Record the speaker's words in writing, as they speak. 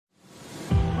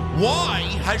Why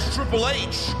has Triple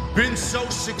H been so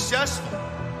successful?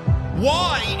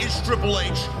 Why is Triple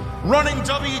H running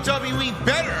WWE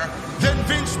better than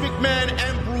Vince McMahon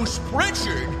and Bruce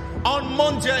Pritchard on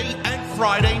Monday and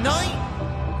Friday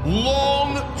night?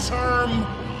 Long-term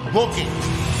booking.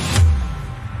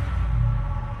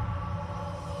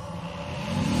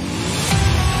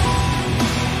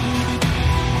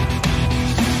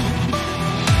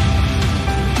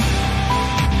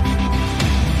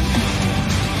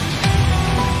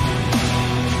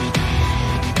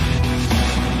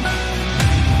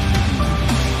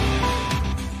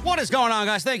 What is going on,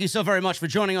 guys? Thank you so very much for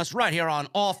joining us right here on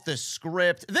Off the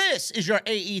Script. This is your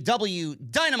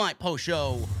AEW Dynamite post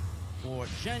show for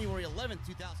January 11th,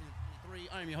 2023.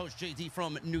 I am your host, JD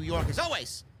from New York, as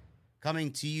always,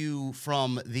 coming to you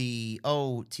from the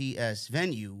OTS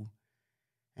venue.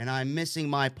 And I'm missing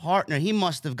my partner. He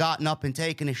must have gotten up and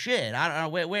taken a shit. I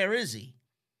don't know, where is he?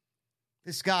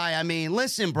 This guy, I mean,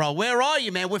 listen, bro, where are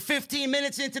you, man? We're 15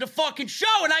 minutes into the fucking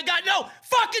show, and I got no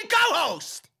fucking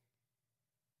co-host.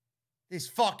 This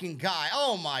fucking guy.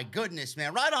 Oh, my goodness,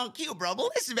 man. Right on cue, bro. But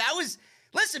listen,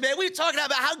 man, we were talking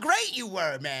about how great you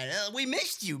were, man. We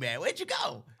missed you, man. Where'd you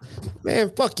go? Man,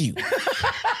 fuck you.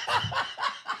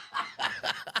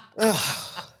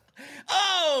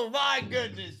 Oh, my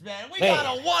goodness, man. We got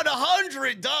a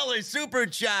 $100 super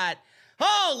chat.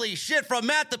 Holy shit, from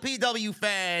Matt the PW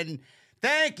fan.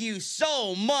 Thank you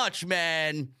so much,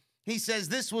 man. He says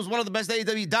this was one of the best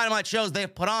AEW Dynamite shows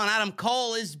they've put on. Adam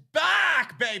Cole is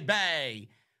back, baby.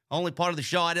 Only part of the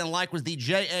show I didn't like was the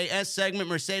JAS segment.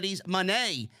 Mercedes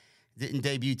Mone didn't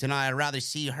debut tonight. I'd rather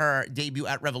see her debut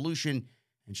at Revolution,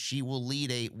 and she will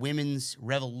lead a women's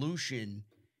revolution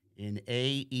in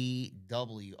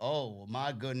AEW. Oh,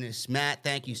 my goodness. Matt,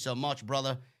 thank you so much,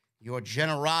 brother. Your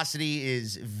generosity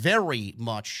is very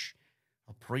much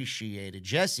appreciated.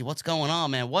 Jesse, what's going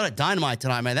on, man? What a Dynamite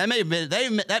tonight, man. That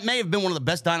may have been one of the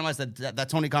best Dynamites that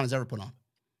Tony Khan has ever put on.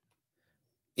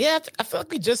 Yeah, I feel like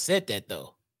we just said that,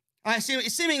 though. I see.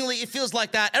 Seemingly, it feels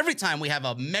like that every time we have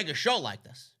a mega show like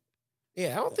this.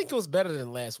 Yeah, I don't think it was better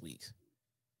than last week's.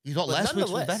 You thought last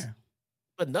week's was better?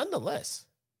 But nonetheless,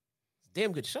 it's a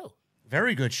damn good show.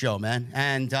 Very good show, man.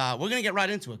 And we're going to get right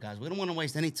into it, guys. We don't want to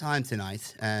waste any time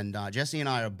tonight. And Jesse and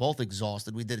I are both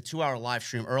exhausted. We did a 2-hour live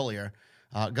stream earlier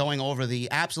going over the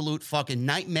absolute fucking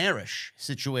nightmarish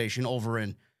situation over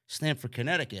in Stamford,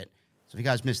 Connecticut. So if you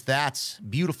guys missed that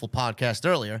beautiful podcast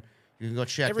earlier, you can go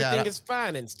check that out. Everything is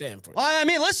fine in Stamford. Well, I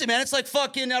mean, listen, man, it's like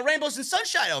fucking rainbows and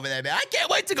sunshine over there, man. I can't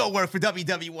wait to go work for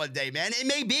WWE one day, man. It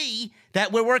may be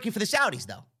that we're working for the Saudis,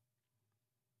 though.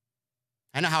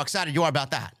 I know how excited you are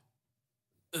about that.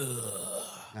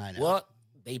 I know. Well,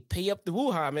 they pay up the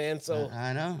woo-ha, man, so.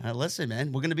 I know. Listen,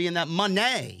 man, we're going to be in that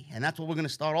Money, and that's what we're going to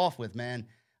start off with, man.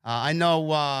 I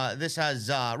know this has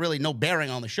really no bearing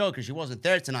on the show because she wasn't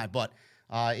there tonight, but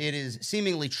it is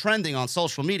seemingly trending on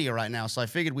social media right now, so I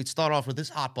figured we'd start off with this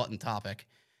hot-button topic.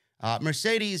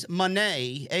 Mercedes Mone,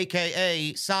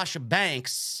 a.k.a. Sasha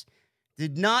Banks,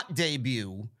 did not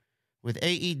debut with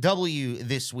AEW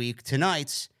this week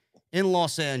tonight in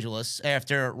Los Angeles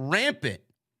after rampant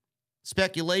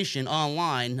speculation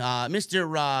online.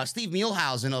 Mr. Steve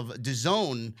Mielhausen of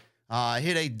DAZN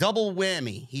hit a double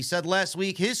whammy. He said last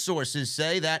week his sources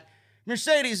say that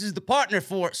Mercedes is the partner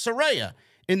for Saraya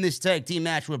in this tag team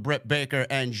match with Britt Baker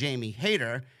and Jamie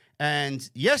Hayter. And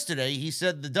yesterday he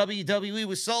said the WWE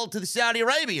was sold to the Saudi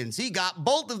Arabians. He got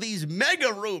both of these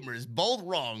mega rumors both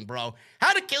wrong, bro.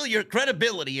 How to kill your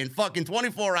credibility in fucking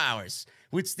 24 hours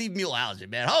with Steve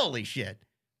Mielhausen, man. Holy shit.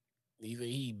 Either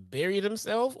he buried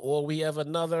himself or we have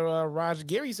another Raj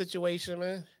Giri situation,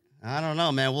 man. I don't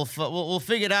know, man. We'll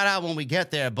figure that out when we get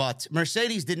there. But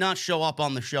Mercedes did not show up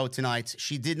on the show tonight.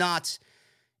 She did not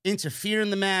interfere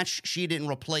in the match. She didn't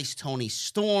replace Toni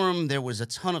Storm. There was a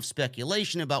ton of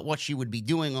speculation about what she would be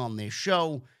doing on their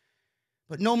show.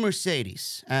 But no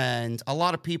Mercedes. And a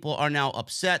lot of people are now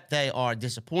upset. They are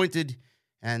disappointed.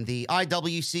 And the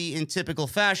IWC, in typical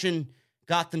fashion,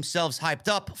 got themselves hyped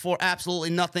up for absolutely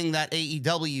nothing that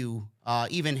AEW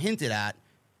even hinted at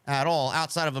all,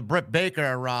 outside of a Britt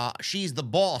Baker, she's the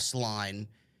boss line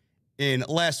in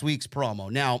last week's promo.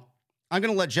 Now, I'm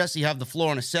going to let Jesse have the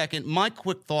floor in a second. My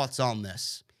quick thoughts on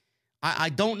this. I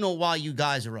don't know why you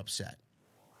guys are upset.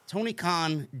 Tony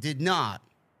Khan did not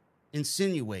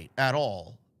insinuate at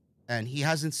all, and he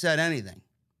hasn't said anything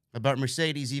about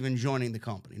Mercedes even joining the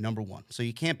company, number one. So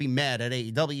you can't be mad at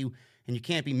AEW, and you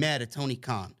can't be mad at Tony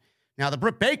Khan. Now, the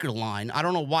Britt Baker line, I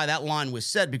don't know why that line was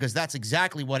said, because that's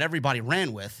exactly what everybody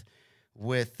ran with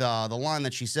the line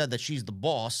that she said that she's the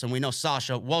boss. And we know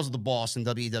Sasha was the boss in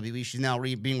WWE. She's now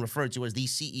being referred to as the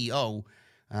CEO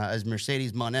as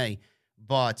Mercedes Mone.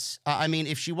 But, I mean,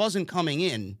 if she wasn't coming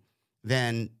in,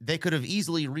 then they could have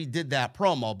easily redid that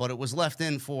promo, but it was left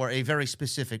in for a very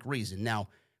specific reason. Now,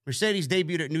 Mercedes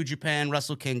debuted at New Japan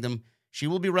Wrestle Kingdom. She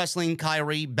will be wrestling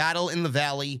Kairi, Battle in the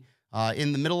Valley,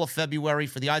 in the middle of February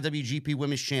for the IWGP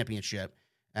Women's Championship.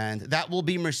 And that will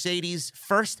be Mercedes'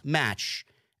 first match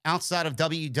outside of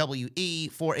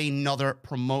WWE for another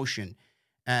promotion.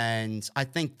 And I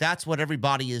think that's what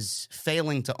everybody is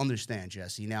failing to understand,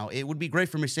 Jesse. Now, it would be great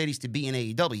for Mercedes to be in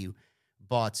AEW,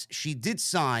 but she did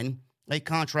sign a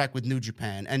contract with New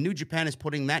Japan, and New Japan is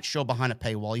putting that show behind a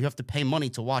paywall. You have to pay money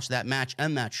to watch that match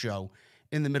and that show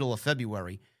in the middle of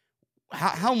February.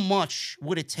 How much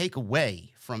would it take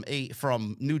away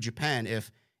from New Japan if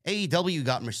AEW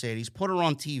got Mercedes, put her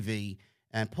on TV,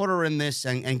 and put her in this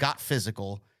and got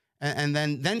physical, and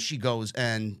then she goes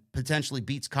and potentially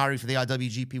beats Kairi for the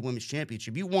IWGP Women's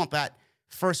Championship? You want that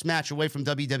first match away from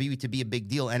WWE to be a big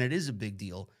deal, and it is a big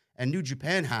deal, and New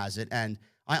Japan has it, and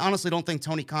I honestly don't think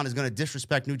Tony Khan is going to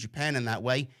disrespect New Japan in that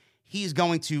way. He's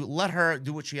going to let her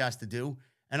do what she has to do,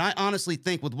 and I honestly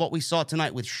think with what we saw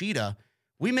tonight with Shida,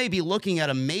 we may be looking at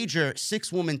a major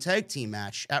 6-woman tag team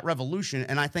match at Revolution,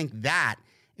 and I think that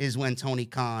is when Tony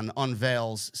Khan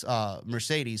unveils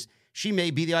Mercedes. She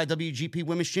may be the IWGP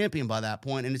Women's Champion by that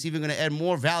point, and it's even going to add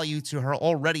more value to her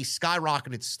already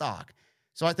skyrocketed stock.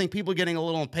 So I think people are getting a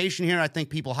little impatient here. I think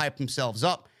people hype themselves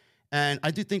up, and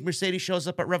I do think Mercedes shows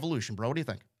up at Revolution, bro. What do you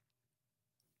think?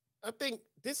 I think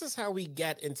this is how we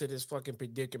got into this fucking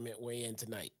predicament we're in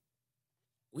tonight.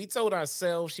 We told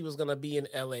ourselves she was going to be in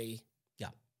LA. Yeah.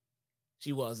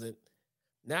 She wasn't.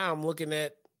 Now I'm looking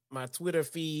at my Twitter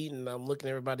feed and I'm looking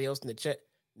at everybody else in the chat.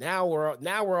 Now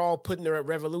we're all putting her at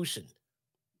Revolution.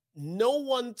 No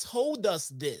one told us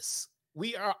this.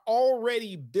 We are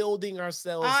already building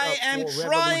ourselves up. I am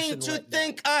trying to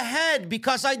think ahead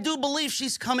because I do believe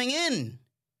she's coming in.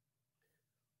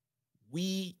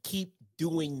 We keep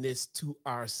doing this to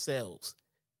ourselves.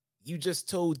 You just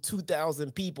told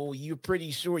 2,000 people you're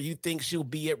pretty sure you think she'll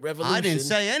be at Revolution. I didn't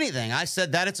say anything. I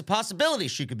said that it's a possibility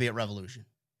she could be at Revolution.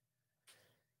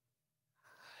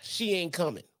 She ain't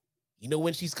coming. You know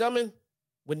when she's coming?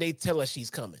 When they tell us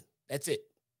she's coming. That's it.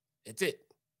 That's it.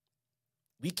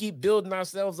 We keep building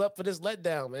ourselves up for this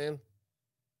letdown, man.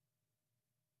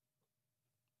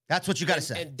 That's what you got to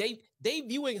say. And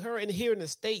debuting her in here in the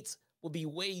States will be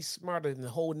way smarter than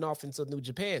holding off until New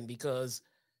Japan, because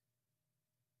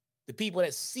the people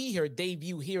that see her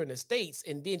debut here in the States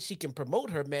and then she can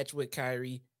promote her match with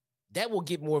Kairi, that will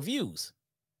get more views.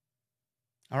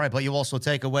 All right, but you also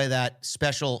take away that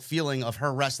special feeling of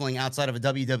her wrestling outside of a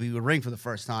WWE ring for the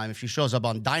first time. If she shows up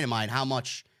on Dynamite, how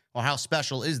much or how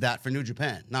special is that for New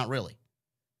Japan? Not really.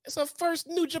 It's her first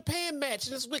New Japan match,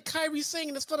 and it's with Kairi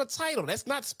Singh, it's for the title. That's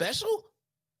not special?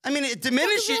 I mean, it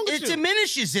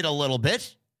diminishes it a little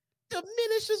bit.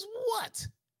 Diminishes what?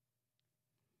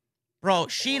 Bro,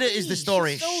 Shida is the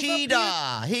story.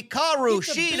 Shida, Hikaru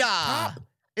Shida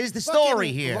is the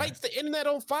story here. Lights the internet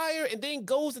on fire and then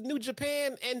goes to New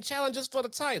Japan and challenges for the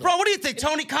title. Bro, what do you think?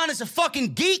 Tony Khan is a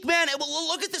fucking geek, man?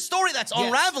 Look at the story that's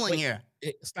unraveling here.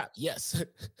 Stop. Yes.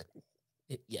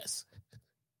 Yes.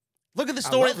 Look at the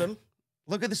story.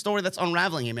 Look at the story that's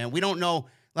unraveling here, man. We don't know.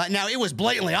 Now, it was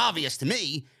blatantly obvious to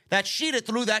me that Shida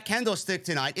threw that kendo stick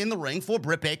tonight in the ring for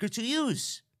Britt Baker to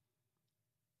use.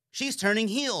 She's turning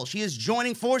heel. She is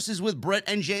joining forces with Britt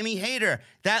and Jamie Hayter.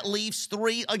 That leaves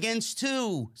 3 against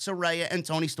 2. Saraya and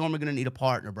Toni Storm are going to need a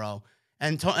partner, bro.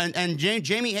 And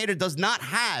Jamie Hayter does not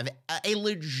have a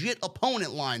legit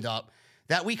opponent lined up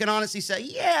that we can honestly say,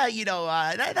 yeah,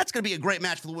 that's going to be a great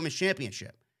match for the Women's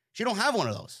Championship. She don't have one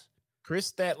of those.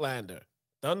 Chris Statlander,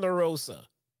 Thunder Rosa.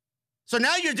 So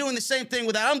now you're doing the same thing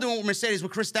with that. I'm doing with Mercedes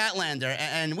with Chris Statlander,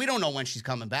 and we don't know when she's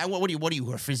coming back. What are you,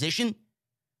 her physician?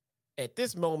 At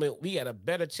this moment, we got a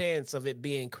better chance of it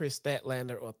being Chris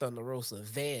Statlander or Thunder Rosa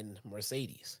than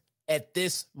Mercedes. At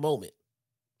this moment.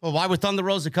 Well, why would Thunder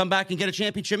Rosa come back and get a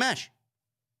championship match?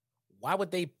 Why would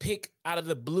they pick out of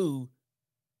the blue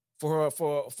for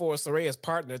Saraya's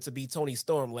partner to be Toni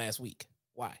Storm last week?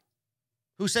 Why?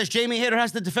 Who says Jamie Hayter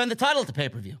has to defend the title at the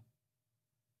pay-per-view?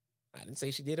 I didn't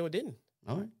say she did or didn't.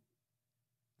 All right.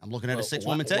 I'm looking at a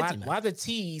 6-woman tag team match. Why the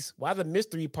tease? Why the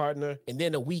mystery partner? And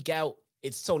then a week out,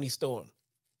 it's Toni Storm.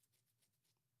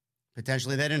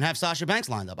 Potentially they didn't have Sasha Banks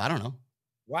lined up. I don't know.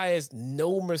 Why is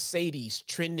no Mercedes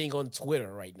trending on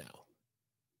Twitter right now?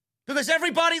 Because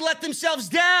everybody let themselves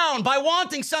down by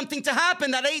wanting something to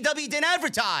happen that AEW didn't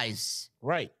advertise.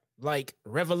 Right. Like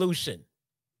Revolution.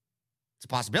 It's a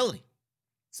possibility.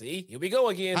 See, here we go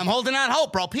again. I'm holding out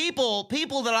hope, bro. People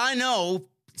that I know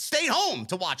stayed home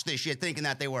to watch this shit thinking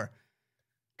that they were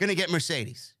going to get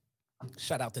Mercedes.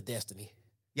 Shout out to Destiny.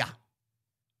 Yeah.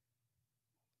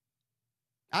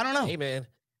 I don't know. Hey, man.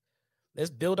 Let's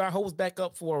build our hopes back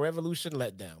up for a Revolution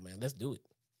letdown, man. Let's do it.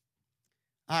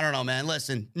 I don't know, man.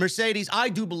 Listen, Mercedes, I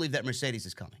do believe that Mercedes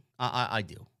is coming. I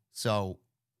do. So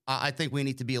I think we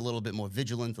need to be a little bit more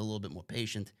vigilant, a little bit more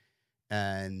patient.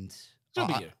 And she'll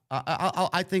be here.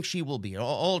 I think she will be here.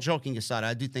 All joking aside,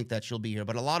 I do think that she'll be here.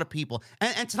 But a lot of people,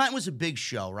 and tonight was a big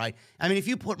show, right? I mean, if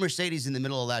you put Mercedes in the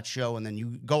middle of that show and then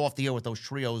you go off the air with those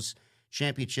trios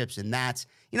championships and that,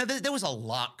 you know, there was a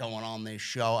lot going on this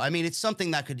show. I mean, it's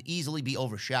something that could easily be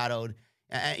overshadowed.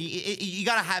 You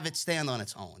got to have it stand on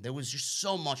its own. There was just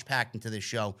so much packed into this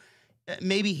show.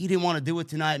 Maybe he didn't want to do it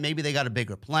tonight. Maybe they got a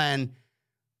bigger plan.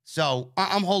 So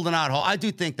I'm holding out hope. I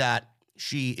do think that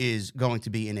she is going to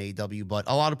be in AEW, but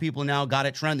a lot of people now got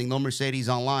it trending. No Mercedes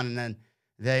online, and then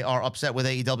they are upset with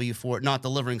AEW for not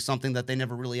delivering something that they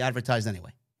never really advertised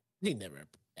anyway. They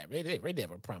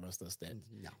never promised us that.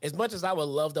 No. As much as I would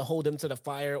love to hold them to the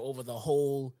fire over the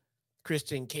whole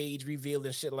Christian Cage reveal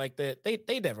and shit like that,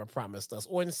 they never promised us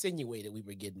or insinuated we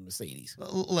were getting Mercedes.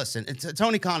 Listen,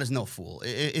 Tony Khan is no fool.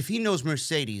 If he knows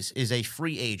Mercedes is a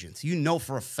free agent, you know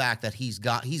for a fact that he's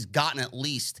gotten at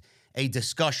least a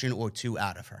discussion or two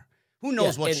out of her. Who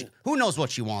knows who knows what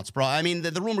she wants, bro? I mean,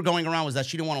 the rumor going around was that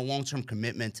she didn't want a long-term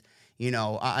commitment. You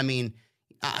know, I mean,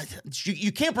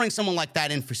 you can't bring someone like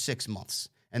that in for 6 months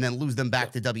and then lose them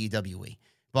back to WWE.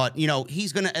 But, you know,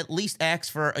 he's going to at least ask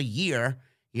for a year,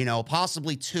 you know,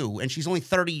 possibly 2, and she's only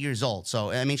 30 years old.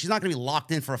 So, I mean, she's not going to be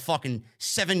locked in for a fucking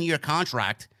 7-year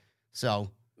contract. So.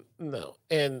 No.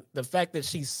 And the fact that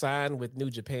she's signed with New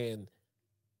Japan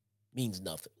means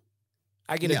nothing.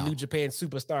 I get a New Japan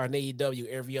superstar in AEW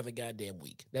every other goddamn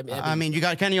week. I mean, you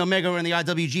got Kenny Omega in the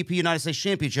IWGP United States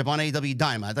Championship on AEW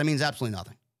Dynamite. That means absolutely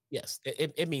nothing. Yes,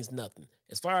 it means nothing.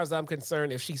 As far as I'm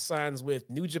concerned, if she signs with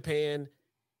New Japan,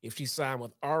 if she signed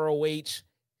with ROH,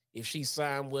 if she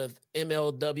signed with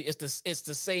MLW, it's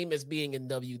the same as being in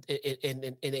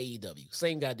AEW.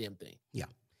 Same goddamn thing. Yeah.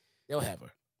 They'll have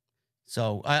her.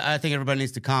 So I think everybody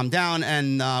needs to calm down,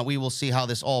 and we will see how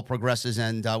this all progresses.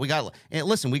 And we got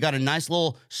a nice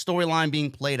little storyline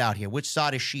being played out here. Which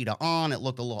side is Shida on? It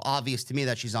looked a little obvious to me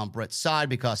that she's on Britt's side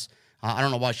because I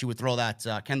don't know why she would throw that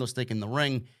kendo stick in the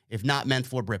ring if not meant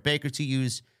for Britt Baker to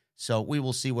use. So we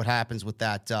will see what happens with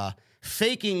that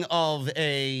faking of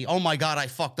a, oh my God, I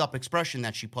fucked up expression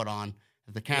that she put on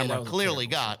that the camera clearly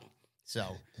got.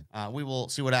 So we will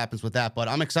see what happens with that. But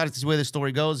I'm excited to see where this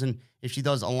story goes and if she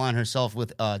does align herself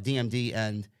with DMD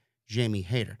and Jamie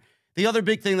Hayter. The other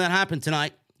big thing that happened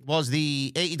tonight was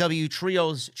the AEW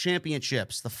Trios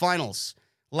Championships, the finals,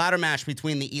 ladder match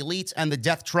between the Elite and the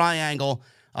Death Triangle.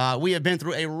 We have been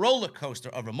through a roller coaster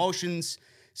of emotions.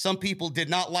 Some people did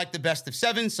not like the best of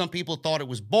 7. Some people thought it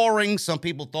was boring. Some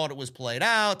people thought it was played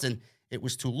out and it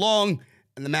was too long.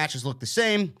 And the matches look the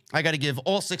same. I got to give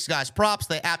all 6 guys props.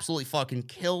 They absolutely fucking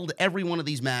killed every one of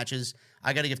these matches.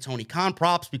 I got to give Tony Khan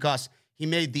props because he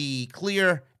made the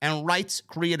clear and right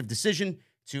creative decision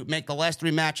to make the last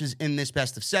 3 matches in this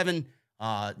best of 7,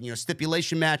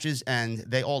 stipulation matches, and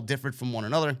they all differed from one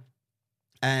another.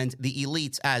 And the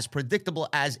Elites, as predictable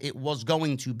as it was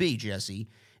going to be, Jesse,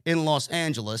 in Los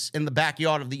Angeles, in the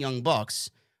backyard of the Young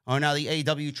Bucks, are now the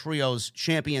AEW Trios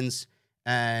champions.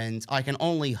 And I can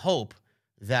only hope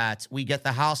that we get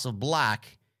the House of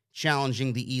Black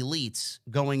challenging the Elites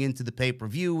going into the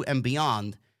pay-per-view and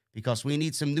beyond, because we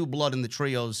need some new blood in the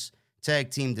Trios tag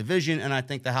team division, and I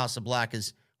think the House of Black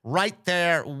is right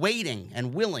there waiting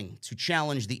and willing to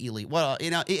challenge the Elite. Well,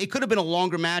 it could have been a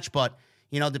longer match, but,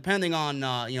 depending on,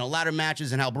 ladder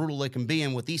matches and how brutal they can be,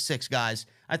 and with these 6 guys,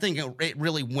 I think it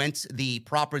really went the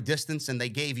proper distance, and they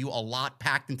gave you a lot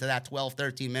packed into that 12,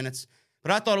 13 minutes.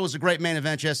 But I thought it was a great main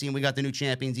event, Jesse, and we got the new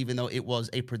champions, even though it was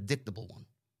a predictable one.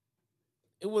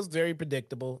 It was very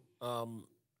predictable.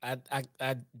 I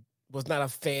was not a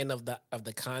fan of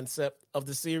the concept of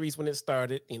the series when it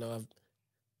started. I've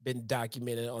been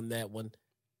documented on that one.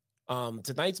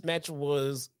 Tonight's match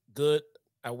was good.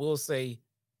 I will say,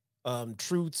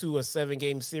 true to a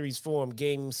 7-game series form,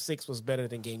 Game 6 was better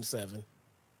than Game 7.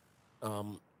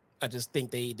 I just think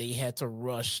they had to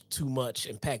rush too much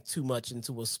and pack too much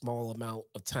into a small amount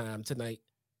of time tonight.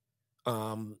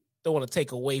 Don't want to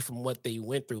take away from what they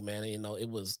went through, man. It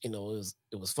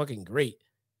was fucking great.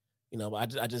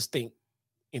 I just think,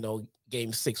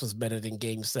 Game 6 was better than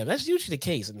Game 7. That's usually the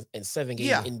case in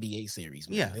 7-game NBA series,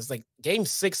 man. Yeah. It's like Game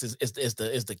 6 is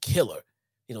the killer.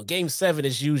 Game 7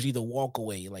 is usually the walk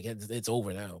away. Like it's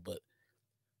over now, but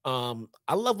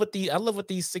I love what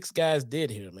these 6 guys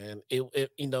did here, man.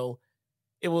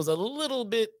 It was a little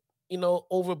bit,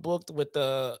 overbooked with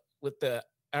the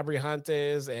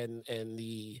Abrihantes and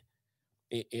the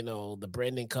the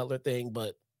Brandon Cutler thing,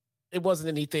 but it wasn't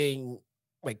anything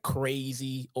like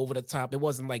crazy over the top. It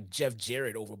wasn't like Jeff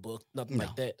Jarrett overbooked, nothing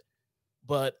like that.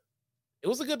 But it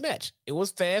was a good match. It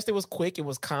was fast. It was quick. It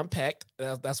was compact.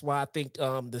 That's why I think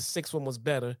the sixth one was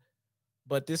better.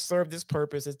 But this served its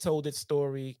purpose. It told its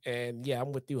story. And yeah,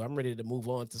 I'm with you. I'm ready to move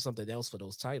on to something else for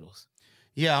those titles.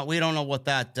 Yeah, we don't know what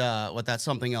that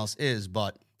something else is,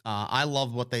 but I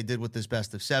love what they did with this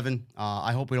best of 7.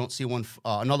 I hope we don't see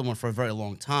another one for a very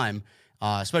long time,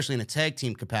 especially in a tag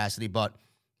team capacity. But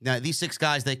now these 6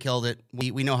 guys, they killed it.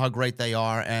 We know how great they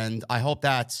are, and I hope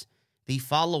that the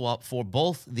follow-up for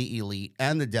both the Elite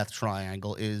and the Death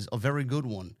Triangle is a very good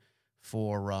one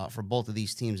for both of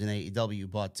these teams in AEW.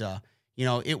 But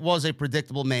it was a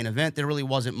predictable main event. There really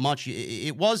wasn't much.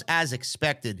 It was as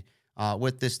expected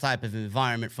with this type of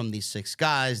environment from these 6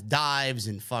 guys, dives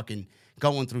and fucking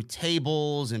going through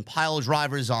tables and pile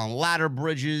drivers on ladder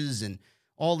bridges and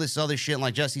all this other shit.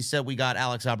 Like Jesse said, we got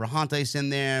Alex Abrahantes in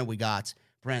there. We got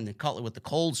Brandon Cutler with the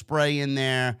cold spray in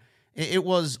there. It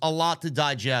was a lot to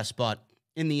digest, but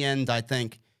in the end, I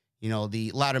think,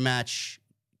 the ladder match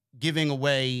giving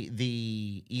away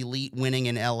the Elite winning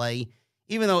in LA,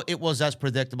 even though it was as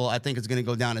predictable, I think it's going to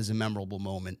go down as a memorable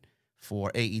moment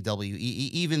for AEW,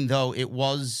 even though it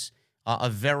was a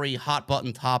very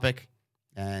hot-button topic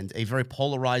and a very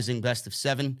polarizing best of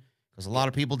 7, because a lot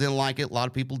of people didn't like it, a lot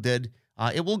of people did.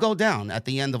 It will go down at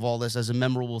the end of all this as a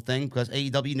memorable thing, because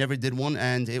AEW never did one,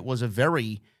 and it was a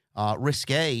very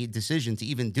risque decision to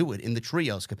even do it in the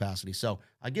trios capacity. So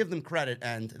I give them credit,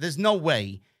 and there's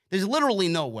literally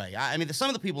no way. I mean, some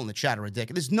of the people in the chat are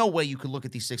ridiculous. There's no way you could look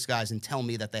at these 6 guys and tell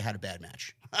me that they had a bad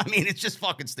match. I mean, it's just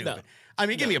fucking stupid. No. I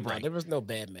mean, give me a break. No, there was no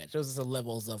bad match. Those are the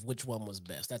levels of which one was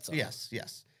best. That's all.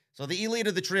 Yes. So the Elite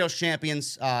are the trios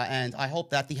champions, and I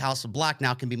hope that the House of Black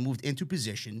now can be moved into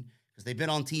position, because they've been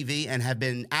on TV and have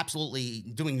been absolutely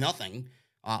doing nothing.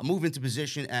 Move into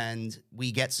position, and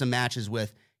we get some matches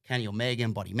with Kenny Omega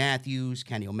and Buddy Matthews,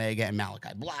 Kenny Omega and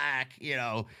Malachi Black,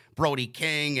 Brody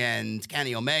King and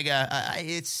Kenny Omega.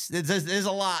 There's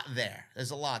a lot there.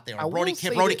 There's a lot there. Brody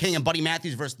King and Buddy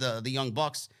Matthews versus the Young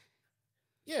Bucks.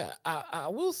 Yeah, I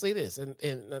will say this, and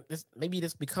maybe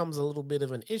this becomes a little bit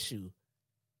of an issue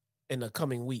in the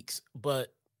coming weeks,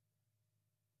 but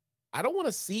I don't want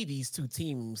to see these 2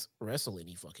 teams wrestle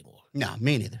any fucking more. No,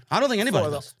 me neither. I don't think anybody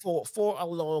does. For a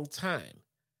long time.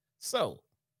 So,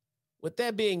 with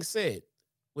that being said,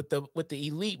 with the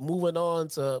Elite moving on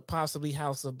to possibly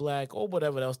House of Black or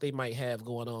whatever else they might have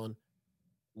going on,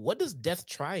 what does Death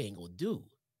Triangle do?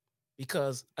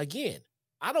 Because again,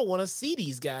 I don't want to see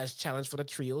these guys challenge for the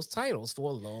trios titles for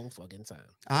a long fucking time.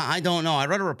 I don't know. I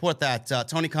read a report that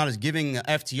Tony Khan is giving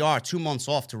FTR 2 months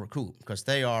off to recoup, because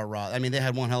they are, they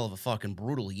had one hell of a fucking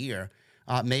brutal year.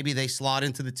 Maybe they slot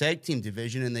into the tag team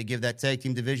division and they give that tag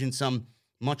team division some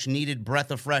much needed breath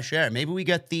of fresh air. Maybe we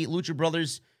get the Lucha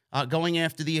Brothers going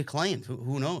after the Acclaimed.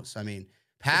 Who knows? I mean,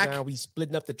 Pac. So now we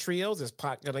splitting up the trios. Is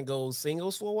Pac gonna go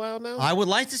singles for a while now? I would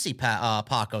like to see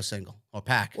Pac go single, or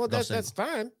Pac. Well, that's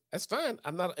fine. That's fine.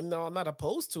 I'm not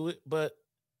opposed to it, but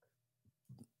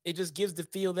it just gives the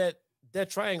feel that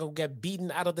triangle got beaten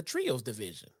out of the trios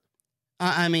division.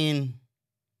 I mean,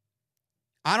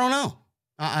 I don't know.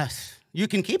 You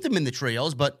can keep them in the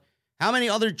trios, but how many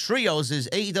other trios is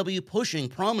AEW pushing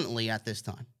prominently at this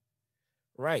time?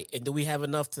 Right. And do we have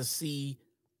enough to see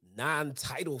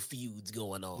non-title feuds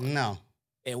going on? No.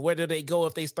 And where do they go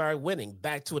if they start winning?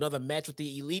 Back to another match with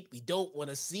the Elite? We don't want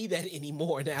to see that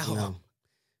anymore now. No.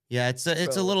 Yeah, it's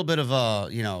a little bit of a,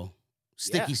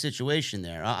 sticky situation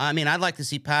there. I mean, I'd like to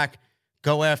see Pac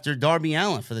go after Darby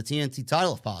Allin for the TNT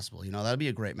title if possible. That'd be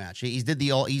a great match. He's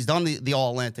done the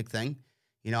All-Atlantic thing.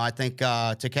 I think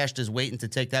Takeshita's waiting to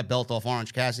take that belt off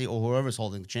Orange Cassidy or whoever's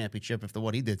holding the championship after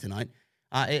what he did tonight.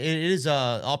 It is a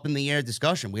up in the air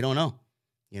discussion. We don't know.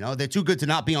 They're too good to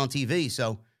not be on TV,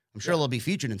 so I'm sure they'll be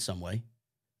featured in some way.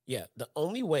 Yeah, the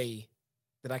only way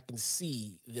that I can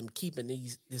see them keeping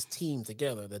this team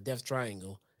together, the Death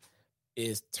Triangle,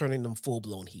 is turning them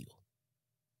full-blown heel.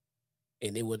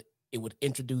 And it would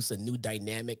introduce a new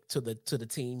dynamic to the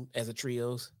team as a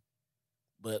trios.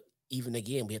 But even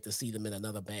again, we have to see them in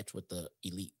another match with the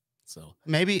Elite. So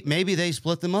maybe they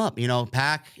split them up.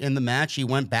 Pac in the match, he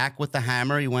went back with the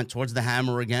hammer. He went towards the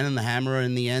hammer again, and the hammer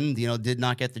in the end, did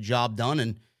not get the job done.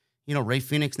 And, Ray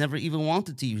Phoenix never even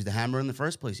wanted to use the hammer in the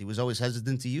first place. He was always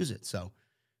hesitant to use it. So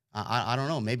I don't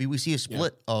know. Maybe we see a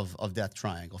split of Death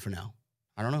Triangle for now.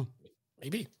 I don't know.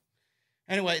 Maybe.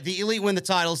 Anyway, the Elite win the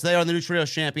titles. They are the new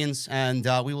Trios champions, and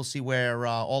we will see where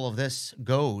all of this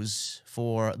goes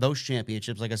for those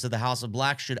championships. Like I said, the House of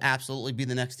Black should absolutely be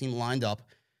the next team lined up.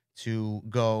 to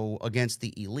go against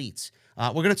the elites.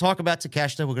 We're going to talk about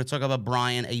Takeshita. We're going to talk about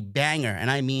Bryan, a banger,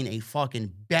 and I mean a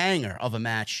fucking banger of a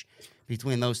match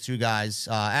between those two guys,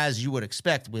 as you would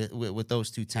expect with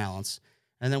those two talents.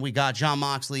 And then we got Jon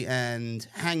Moxley and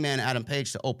Hangman Adam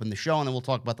Page to open the show, and then we'll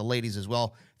talk about the ladies as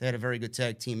well. They had a very good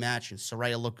tag team match, and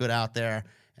Saraya looked good out there,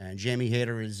 and Jamie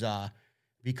Hayter is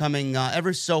becoming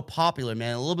ever so popular,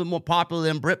 man. A little bit more popular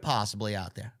than Britt possibly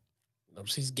out there.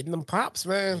 She's getting them pops,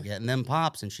 man. She's getting them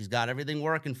pops, and she's got everything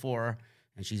working for her.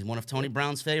 And she's one of Tony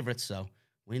Brown's favorites, so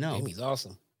we know. Amy's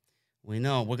awesome. We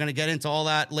know. We're going to get into all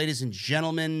that, ladies and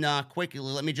gentlemen, quickly.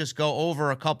 Let me just go over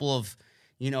a couple of,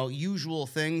 usual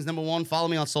things. Number one, follow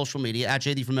me on social media, at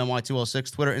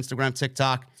JDfromNY206, Twitter, Instagram,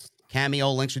 TikTok,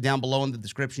 Cameo. Links are down below in the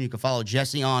description. You can follow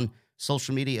Jesse on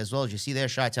social media as well. As you see there,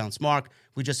 Chi-Town Smark.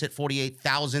 We just hit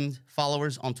 48,000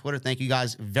 followers on Twitter. Thank you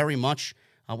guys very much.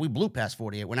 We blew past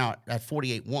 48. We're now at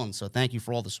 48.1, so thank you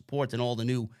for all the support and all the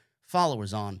new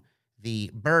followers on the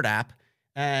Bird app.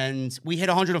 And we hit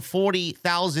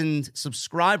 140,000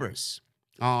 subscribers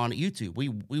on YouTube. We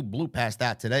blew past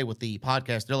that today with the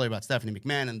podcast earlier about Stephanie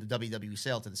McMahon and the WWE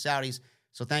sale to the Saudis.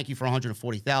 So thank you for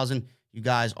 140,000. You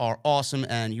guys are awesome,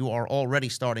 and you are already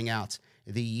starting out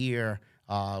the year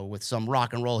with some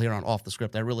rock and roll here on Off the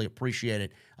Script. I really appreciate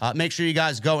it. Make sure you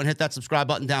guys go and hit that subscribe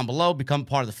button down below. Become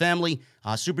part of the family.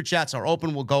 Super chats are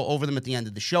open. We'll go over them at the end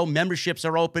of the show. Memberships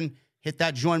are open. Hit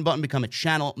that join button. Become a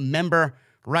channel member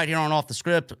right here on Off the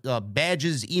Script.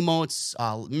 Badges,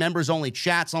 emotes, members-only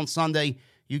chats on Sunday.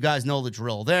 You guys know the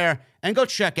drill there. And go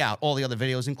check out all the other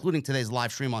videos, including today's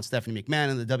live stream on Stephanie McMahon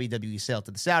and the WWE sale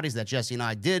to the Saudis that Jesse and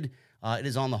I did. It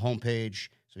is on the homepage,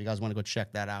 so you guys want to go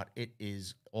check that out. It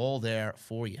is all there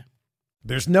for you.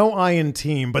 There's no I in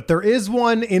team, but there is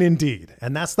one in Indeed,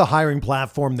 and that's the hiring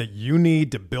platform that you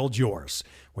need to build yours.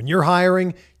 When you're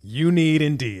hiring, you need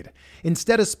Indeed.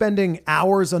 Instead of spending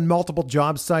hours on multiple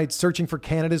job sites searching for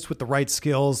candidates with the right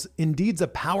skills, Indeed's a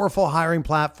powerful hiring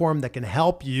platform that can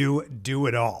help you do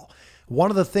it all. One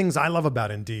of the things I love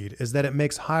about Indeed is that it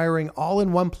makes hiring all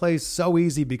in one place so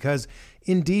easy because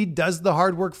Indeed does the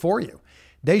hard work for you.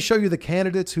 They show you the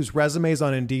candidates whose resumes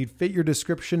on Indeed fit your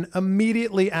description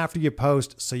immediately after you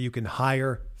post so you can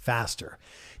hire faster.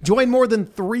 Join more than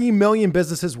 3 million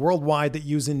businesses worldwide that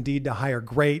use Indeed to hire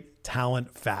great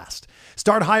talent fast.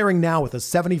 Start hiring now with a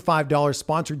 $75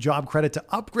 sponsored job credit to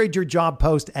upgrade your job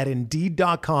post at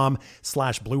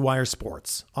Indeed.com/Blue Wire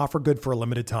Sports. Offer good for a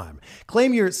limited time.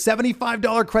 Claim your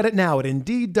 $75 credit now at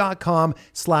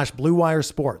Indeed.com/Blue Wire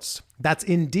Sports. That's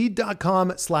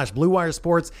Indeed.com/Blue Wire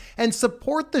Sports, and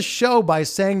support the show by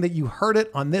saying that you heard it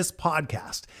on this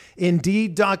podcast.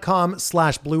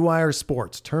 Indeed.com/Blue Wire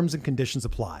Sports. Terms and conditions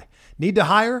apply. Need to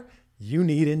hire? You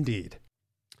need Indeed.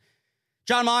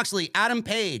 Jon Moxley, Adam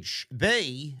Page,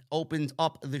 they opened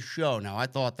up the show. Now, I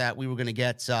thought that we were going to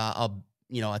get a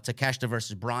Takeshita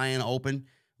versus Bryan open,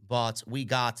 but we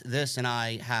got this, and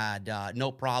I had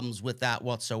no problems with that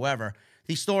whatsoever.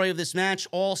 The story of this match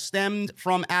all stemmed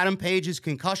from Adam Page's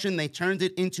concussion. They turned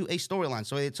it into a storyline.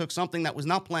 So they took something that was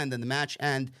not planned in the match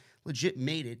and legit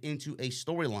made it into a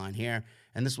storyline here.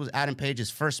 And this was Adam Page's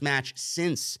first match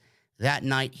since that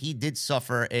night. He did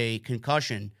suffer a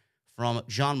concussion from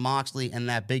Jon Moxley and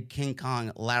that big King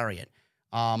Kong lariat.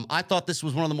 I thought this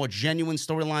was one of the more genuine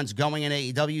storylines going in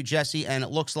AEW, Jesse, and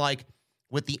it looks like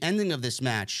with the ending of this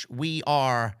match, we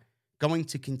are going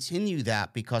to continue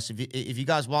that because if you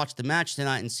guys watched the match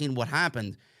tonight and seen what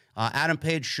happened, Adam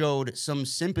Page showed some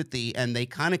sympathy, and they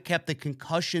kind of kept the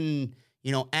concussion,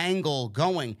 angle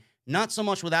going. Not so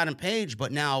much with Adam Page,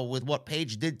 but now with what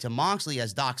Page did to Moxley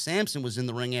as Doc Samson was in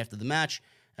the ring after the match,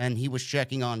 and he was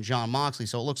checking on Jon Moxley.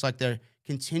 So it looks like they're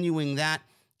continuing that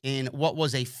in what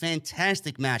was a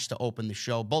fantastic match to open the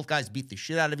show. Both guys beat the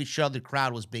shit out of each other. The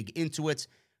crowd was big into it.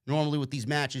 Normally with these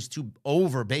matches, two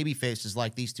over baby faces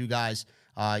like these two guys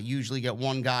usually get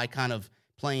one guy kind of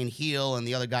playing heel and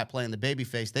the other guy playing the baby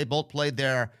face. They both played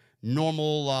their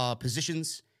normal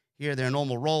positions here, their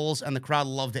normal roles, and the crowd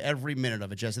loved every minute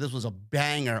of it, Jesse. This was a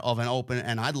banger of an open,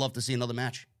 and I'd love to see another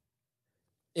match.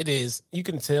 It is. You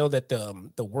can tell that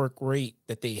the work rate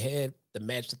that they had, the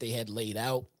match that they had laid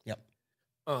out. Yep.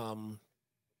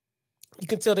 You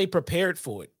can tell they prepared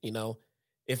for it.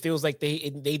 It feels like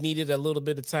they needed a little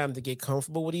bit of time to get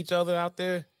comfortable with each other out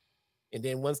there, and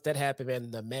then once that happened,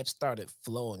 man, the match started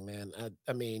flowing. Man,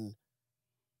 I mean,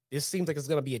 this seems like it's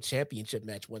gonna be a championship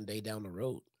match one day down the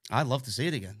road. I'd love to see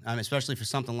it again. Especially for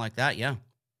something like that. Yeah.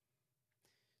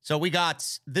 So we got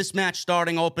this match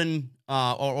starting open,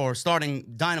 or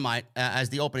starting Dynamite as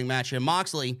the opening match here.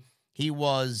 Moxley, he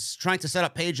was trying to set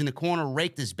up Page in the corner,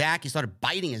 raked his back. He started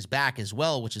biting his back as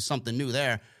well, which is something new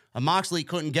there. Moxley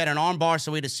couldn't get an armbar,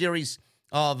 so he had a series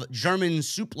of German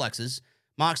suplexes.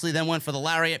 Moxley then went for the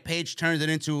lariat. Page turned it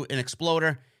into an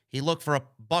exploder. He looked for a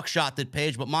buckshot, did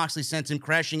Page, but Moxley sent him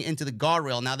crashing into the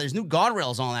guardrail. Now, there's new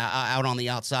guardrails out on the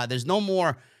outside. There's no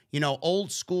more,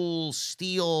 old school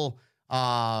steel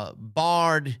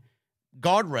barred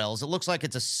guardrails. It looks like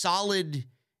it's a solid,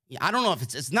 I don't know if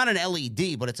it's not an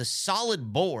LED, but it's a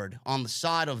solid board on the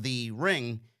side of the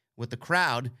ring with the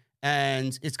crowd,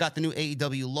 and it's got the new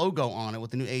AEW logo on it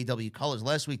with the new AEW colors.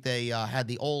 Last week, they had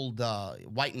the old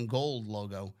white and gold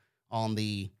logo on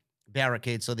the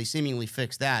barricade, so they seemingly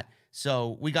fixed that.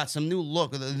 So we got some new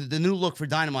look. The new look for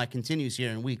Dynamite continues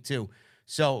here in week 2.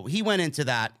 So he went into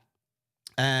that,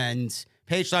 and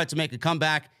Page started to make a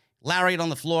comeback. Lariat on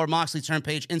the floor. Moxley turned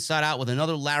Page inside out with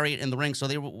another lariat in the ring. So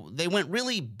they went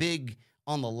really big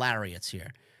on the lariats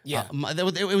here. Yeah,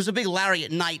 it was a big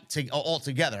lariat night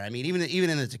altogether. I mean, even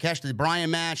in the Takeshita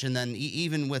Bryan match, and then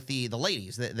even with the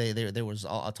ladies, there was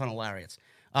a ton of lariats.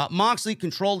 Moxley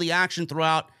controlled the action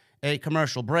throughout a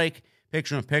commercial break,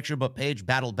 picture-in-picture, but Page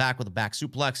battled back with a back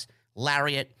suplex,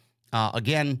 lariat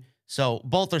again. So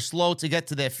both are slow to get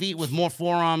to their feet with more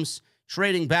forearms,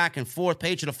 trading back and forth.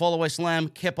 Page hit a fall-away slam,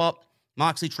 kip up.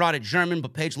 Moxley tried a German,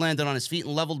 but Page landed on his feet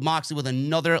and leveled Moxley with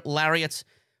another lariat.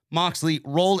 Moxley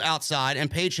rolled outside,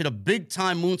 and Page hit a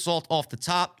big-time moonsault off the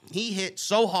top. He hit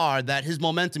so hard that his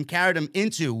momentum carried him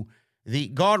into the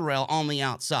guardrail on the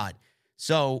outside.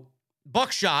 So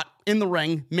buckshot in the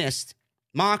ring, missed.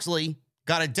 Moxley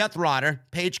got a Death Rider.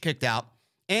 Page kicked out.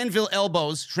 Anvil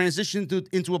elbows transitioned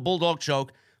into a Bulldog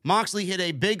choke. Moxley hit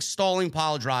a big stalling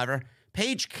pile driver.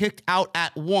 Page kicked out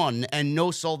at 1 and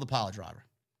no-sold the pile driver.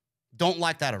 Don't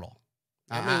like that at all.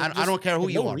 I don't care who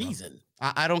you are. Reason.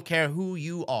 I don't care who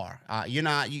you are.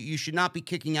 You should not be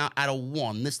kicking out at a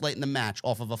 1 this late in the match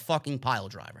off of a fucking pile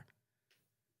driver.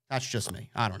 That's just me.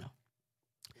 I don't know.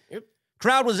 Yep.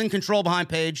 Crowd was in control behind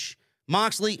Page.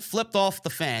 Moxley flipped off the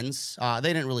fans.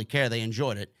 They didn't really care. They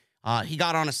enjoyed it. He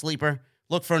got on a sleeper,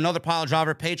 looked for another pile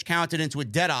driver. Page counted into a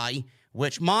Deadeye,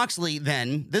 which Moxley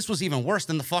then, this was even worse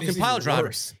than the fucking pile driver.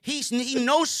 Worse. He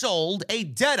no-sold a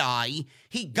Deadeye.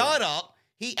 He got up.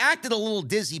 He acted a little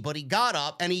dizzy, but he got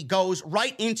up, and he goes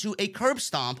right into a curb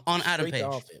stomp on Adam Page.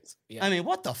 Yeah. I mean,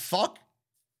 what the fuck?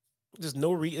 There's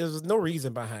no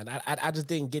reason behind it. I just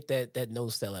didn't get that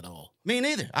no-sell at all. Me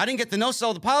neither. I didn't get the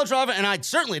no-sell of the pile driver, and I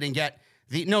certainly didn't get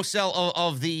the no-sell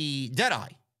of the Deadeye.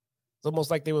 It's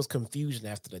almost like there was confusion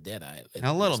after the Deadeye.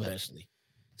 A little bit.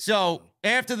 So,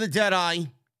 after the Deadeye,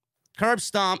 curb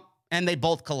stomp, and they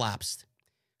both collapsed.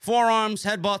 Forearms,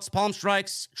 headbutts, palm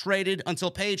strikes, traded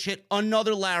until Page hit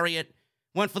another lariat,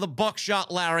 went for the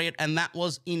buckshot lariat, and that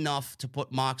was enough to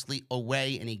put Moxley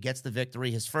away, and he gets the victory.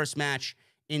 His first match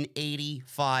in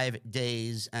 85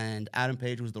 days, and Adam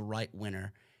Page was the right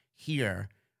winner here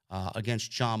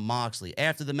against Jon Moxley.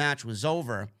 After the match was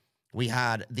over, we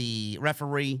had the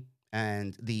referee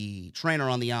and the trainer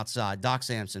on the outside, Doc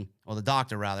Sampson, or the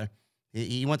doctor, rather.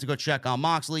 He went to go check on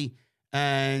Moxley,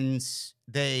 and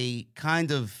they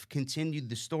kind of continued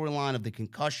the storyline of the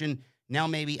concussion. Now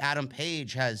maybe Adam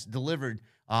Page has delivered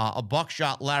a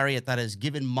buckshot lariat that has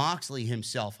given Moxley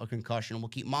himself a concussion and will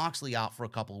keep Moxley out for a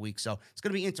couple of weeks. So it's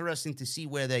going to be interesting to see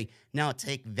where they now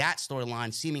take that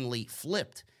storyline, seemingly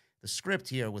flipped the script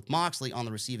here with Moxley on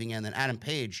the receiving end and Adam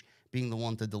Page being the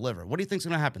one to deliver. What do you think's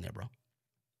going to happen there, bro?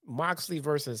 Moxley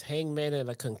versus Hangman in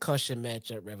a concussion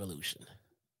match at Revolution.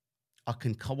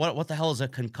 What the hell is a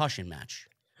concussion match?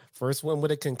 First one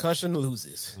with a concussion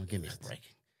loses. Oh, give me a break.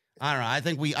 I don't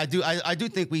know. I do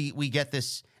think we get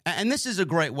this, and this is a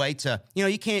great way to,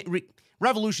 you can't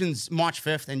Revolution's March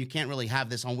 5th, and you can't really have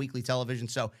this on weekly television.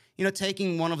 So,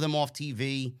 taking one of them off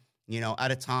TV,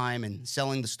 at a time and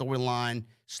selling the storyline,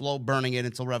 slow burning it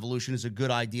until Revolution is a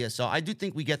good idea. So I do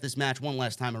think we get this match one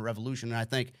last time at Revolution, and I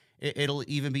think it'll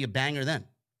even be a banger then.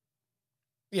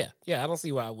 Yeah, I don't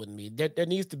see why it wouldn't be. There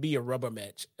needs to be a rubber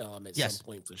match at some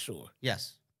point for sure.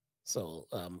 Yes. So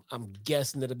I'm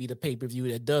guessing it'll be the pay-per-view.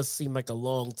 It does seem like a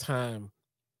long time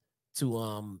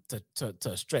to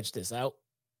stretch this out.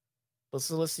 But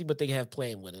so let's see what they have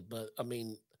planned with it. But I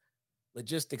mean,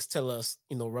 logistics tell us,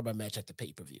 rubber match at the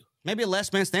pay-per-view. Maybe a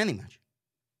last man standing match.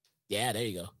 Yeah, there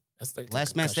you go. That's the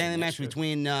last man standing match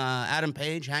between Adam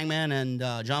Page, Hangman,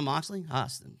 and Jon Moxley.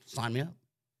 Sign me up.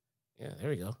 Yeah, there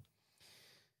we go.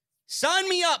 Sign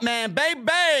me up, man.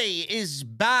 Baby is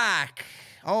back.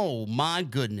 Oh, my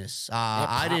goodness.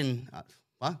 I didn't...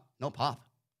 what? No pop.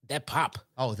 That pop.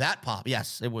 Oh, that pop.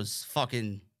 Yes, it was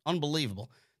fucking unbelievable.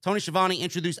 Tony Schiavone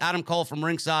introduced Adam Cole from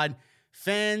ringside.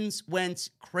 Fans went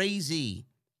crazy,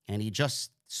 and he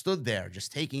just stood there,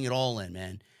 just taking it all in,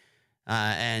 man.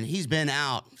 And he's been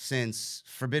out since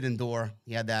Forbidden Door.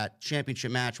 He had that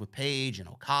championship match with Paige and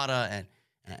Okada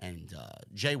and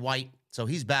Jay White. So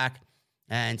he's back,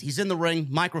 and he's in the ring,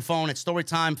 microphone. It's story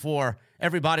time for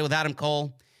everybody with Adam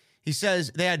Cole. He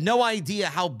says they had no idea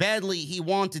how badly he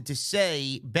wanted to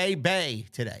say "Bay Bay"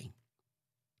 today.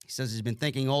 He says he's been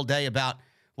thinking all day about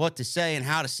what to say and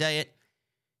how to say it.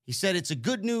 He said it's a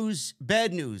good news,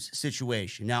 bad news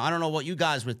situation. Now, I don't know what you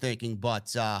guys were thinking,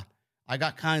 but I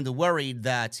got kind of worried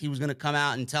that he was going to come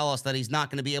out and tell us that he's not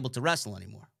going to be able to wrestle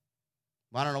anymore.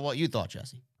 I don't know what you thought,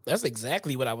 Jesse. That's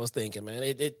exactly what I was thinking, man.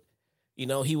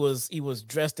 He was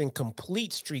dressed in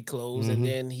complete street clothes, and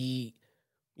then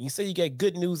you say you get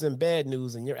good news and bad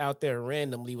news, and you're out there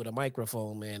randomly with a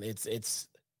microphone, man. They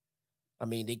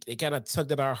kind of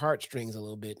tugged at our heartstrings a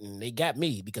little bit, and they got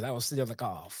me because I was sitting there like,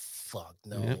 oh fuck,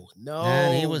 no.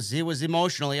 And he was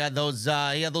emotional. He had those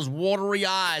watery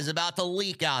eyes about to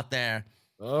leak out there.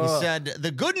 He said the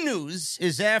good news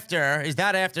is after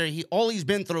all he's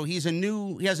been through, he has a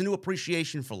new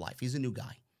appreciation for life. He's a new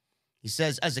guy. He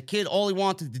says as a kid, all he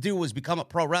wanted to do was become a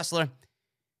pro wrestler.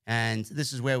 And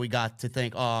this is where we got to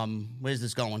think, where's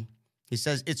this going? He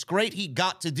says it's great he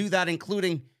got to do that,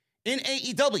 including in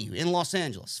AEW in Los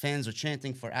Angeles. Fans are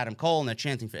chanting for Adam Cole and they're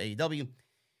chanting for AEW.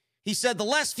 He said the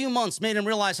last few months made him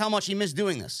realize how much he missed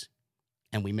doing this.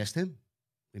 And we missed him.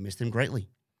 We missed him greatly.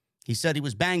 He said he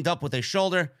was banged up with a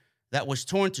shoulder that was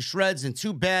torn to shreds and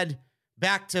 2 bad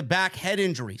back-to-back head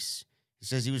injuries. He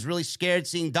says he was really scared,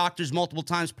 seeing doctors multiple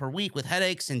times per week with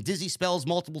headaches and dizzy spells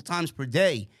multiple times per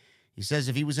day. He says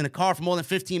if he was in a car for more than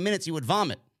 15 minutes, he would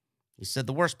vomit. He said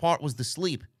the worst part was the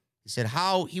sleep. He said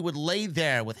how he would lay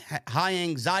there with high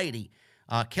anxiety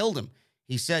killed him.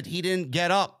 He said he didn't get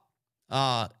up,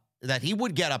 that he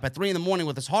would get up at 3 a.m.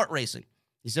 with his heart racing.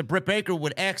 He said Britt Baker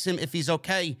would ask him if he's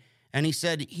okay, and he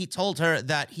said he told her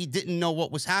that he didn't know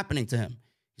what was happening to him.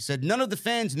 He said none of the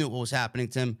fans knew what was happening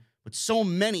to him, but so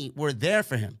many were there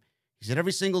for him. He said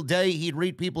every single day he'd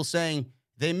read people saying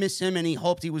they miss him and he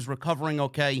hoped he was recovering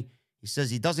okay. He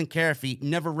says he doesn't care if he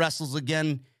never wrestles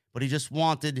again, but he just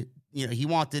wanted,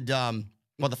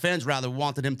 the fans rather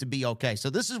wanted him to be okay. So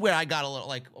this is where I got a little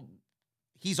like,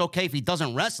 he's okay if he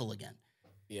doesn't wrestle again.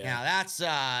 Yeah, now that's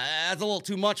a little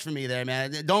too much for me there,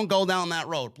 man. Don't go down that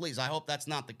road, please. I hope that's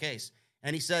not the case.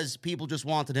 And he says people just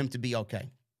wanted him to be okay.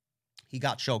 He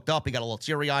got choked up. He got a little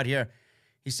teary-eyed here.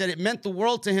 He said it meant the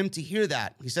world to him to hear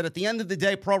that. He said at the end of the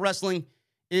day, pro wrestling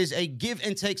is a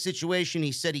give-and-take situation.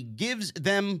 He said he gives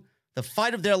them the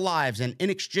fight of their lives, and in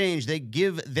exchange, they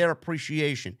give their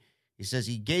appreciation. He says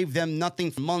he gave them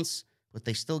nothing for months, but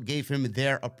they still gave him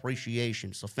their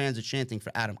appreciation. So fans are chanting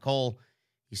for Adam Cole.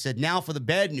 He said, now for the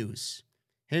bad news.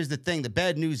 Here's the thing. The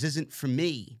bad news isn't for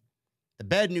me. The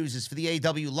bad news is for the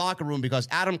AEW locker room because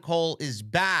Adam Cole is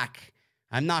back.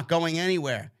 I'm not going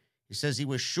anywhere. He says he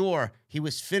was sure he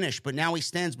was finished, but now he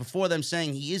stands before them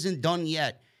saying he isn't done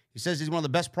yet. He says he's one of the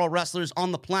best pro wrestlers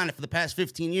on the planet for the past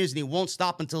 15 years, and he won't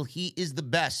stop until he is the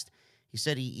best. He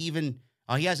said he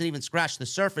hasn't even scratched the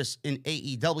surface in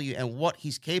AEW and what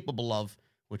he's capable of,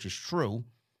 which is true.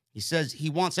 He says he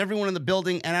wants everyone in the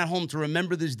building and at home to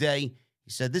remember this day.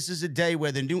 He said this is a day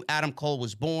where the new Adam Cole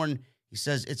was born. He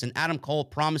says it's an Adam Cole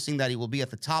promising that he will be at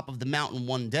the top of the mountain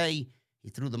one day. He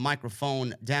threw the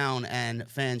microphone down and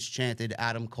fans chanted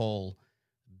Adam Cole,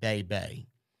 Bay Bay.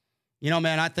 You know,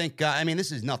 man, I think,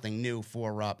 this is nothing new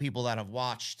for people that have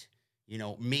watched,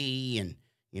 me and,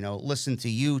 listened to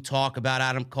you talk about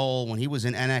Adam Cole when he was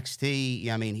in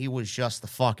NXT. He was just the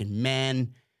fucking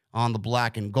man on the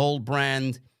black and gold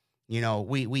brand.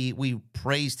 We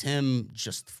praised him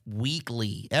just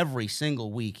weekly, every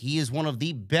single week. He is one of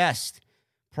the best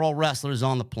pro wrestlers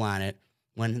on the planet.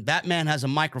 When that man has a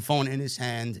microphone in his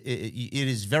hand, it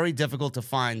is very difficult to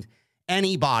find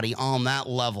anybody on that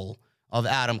level of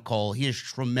Adam Cole. He is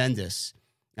tremendous.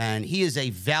 And he is a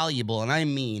valuable, and I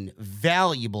mean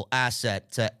valuable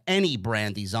asset to any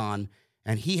brand he's on.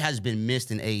 And he has been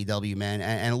missed in AEW, man.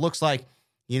 And it looks like,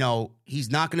 he's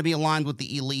not going to be aligned with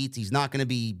the elite. He's not going to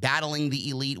be battling the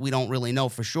elite. We don't really know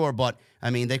for sure. But,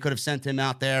 they could have sent him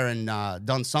out there and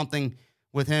done something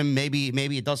with him.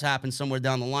 Maybe it does happen somewhere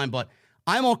down the line. But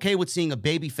I'm okay with seeing a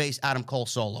babyface Adam Cole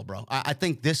solo, bro. I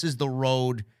think this is the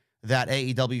road that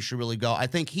AEW should really go. I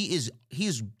think he is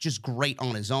just great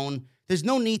on his own. There's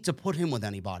no need to put him with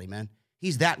anybody, man.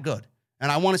 He's that good.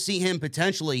 And I want to see him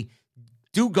potentially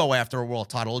do go after a world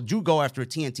title, do go after a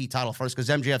TNT title first, because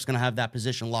MJF's going to have that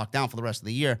position locked down for the rest of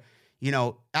the year.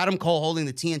 Adam Cole holding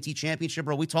the TNT championship,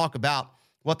 bro, we talk about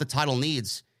what the title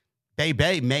needs. Bay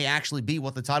Bay may actually be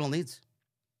what the title needs.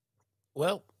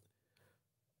 Well,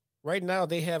 right now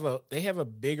they have a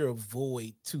bigger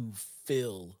void to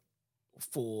fill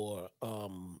for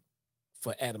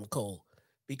Adam Cole,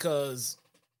 because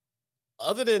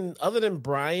other than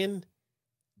Bryan,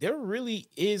 there really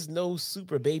is no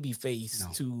super baby face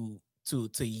to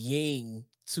Yang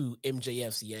to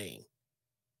MJF's Yang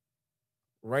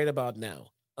right about now.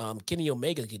 Kenny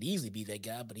Omega could easily be that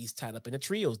guy, but he's tied up in a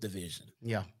trios division.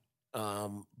 Yeah.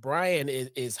 Bryan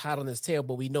is hot on his tail,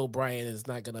 but we know Bryan is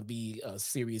not going to be a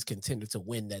serious contender to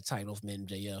win that title from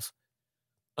MJF.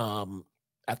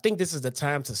 I think this is the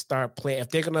time to start playing. If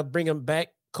they're going to bring him back,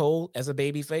 Cole, as a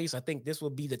babyface, I think this will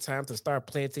be the time to start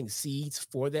planting seeds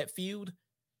for that feud.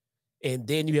 And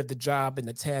then you have the job and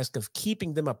the task of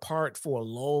keeping them apart for a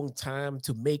long time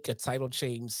to make a title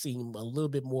change seem a little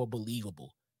bit more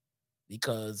believable.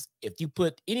 Because if you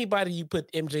put anybody you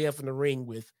put MJF in the ring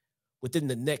with within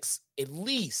the next at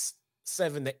least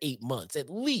 7 to 8 months, at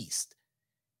least,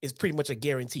 is pretty much a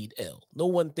guaranteed L. No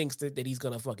one thinks that he's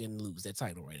going to fucking lose that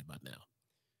title right about now.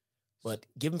 But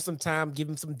give him some time, give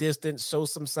him some distance, show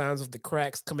some signs of the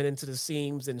cracks coming into the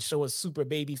seams, and show a super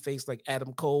baby face like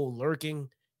Adam Cole lurking,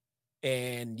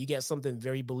 and you get something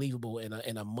very believable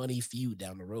in a money feud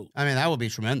down the road. I mean, that would be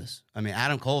tremendous. I mean,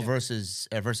 Adam Cole versus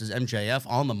MJF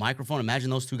on the microphone.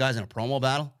 Imagine those two guys in a promo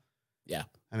battle. Yeah.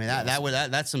 I mean,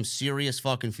 that's some serious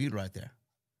fucking feud right there.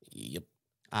 Yep.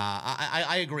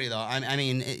 I agree, though. I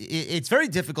mean, it's very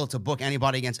difficult to book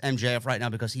anybody against MJF right now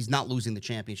because he's not losing the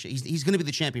championship. He's going to be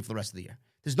the champion for the rest of the year.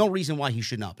 There's no reason why he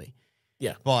should not be.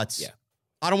 Yeah. But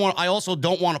I also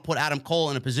don't want to put Adam Cole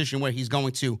in a position where he's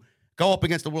going to go up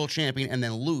against the world champion and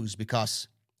then lose because,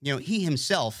 he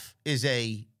himself is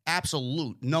a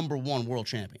absolute number one world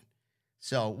champion.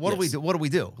 So what do we do? What do we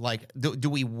do? Like, do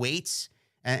we wait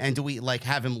and do we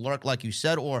have him lurk like you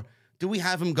said, or do we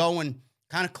have him go and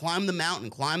kind of climb the mountain,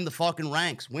 climb the fucking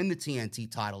ranks, win the TNT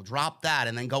title, drop that,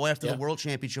 and then go after the world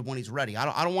championship when he's ready?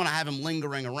 I don't want to have him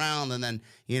lingering around and then,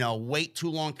 wait too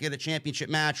long to get a championship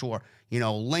match or,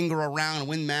 linger around and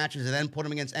win matches and then put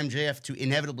him against MJF to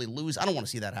inevitably lose. I don't want to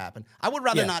see that happen. I would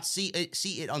rather not see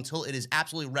it until it is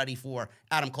absolutely ready for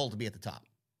Adam Cole to be at the top.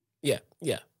 Yeah.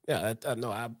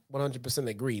 No, I 100%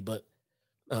 agree, but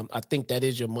I think that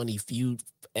is your money feud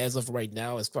as of right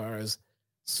now as far as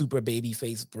super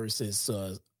babyface versus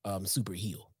super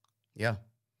heel. Yeah.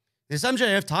 This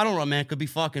MJF title run, man, could be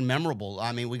fucking memorable.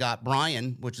 I mean, we got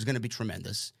Bryan, which is going to be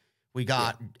tremendous. We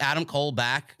got Adam Cole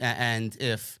back, and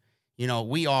if,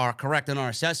 we are correct in our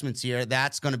assessments here,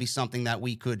 that's going to be something that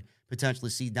we could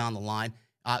potentially see down the line.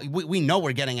 We know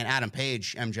we're getting an Adam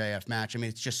Page MJF match. I mean,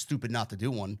 it's just stupid not to do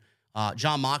one.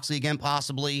 Jon Moxley again,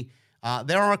 possibly.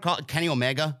 There are Kenny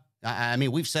Omega. I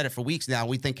mean, we've said it for weeks now.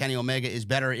 We think Kenny Omega is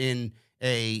better in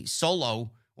a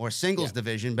solo or singles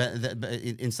division but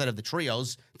instead of the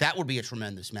trios. That would be a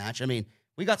tremendous match. I mean,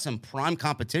 we got some prime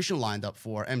competition lined up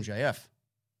for MJF.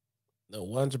 No,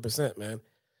 100%, man.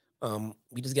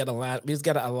 We just got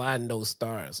to align those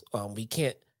stars. We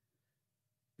can't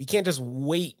just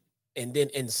wait and then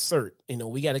insert.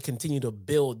 We got to continue to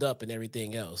build up and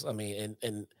everything else. I mean,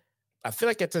 and I feel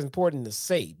like that's important to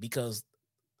say because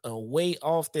way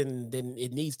often than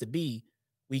it needs to be,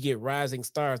 we get rising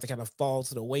stars that kind of fall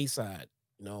to the wayside.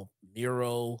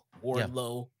 Miro,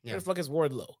 Wardlow. Where the fuck is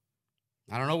Wardlow?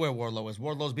 I don't know where Wardlow is.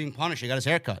 Wardlow's being punished. He got his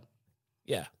hair cut.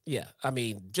 Yeah. I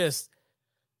mean,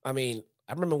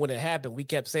 I remember when it happened, we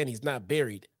kept saying he's not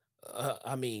buried.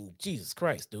 I mean, Jesus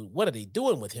Christ, dude. What are they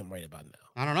doing with him right about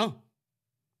now? I don't know.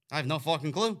 I have no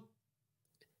fucking clue.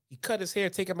 You cut his hair,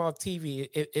 take him off TV.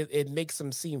 It makes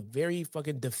him seem very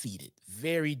fucking defeated.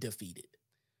 Very defeated.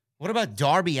 What about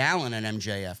Darby Allin and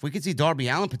MJF? We could see Darby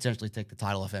Allin potentially take the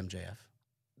title off MJF.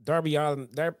 Darby Allin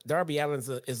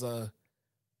is a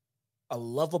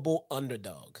lovable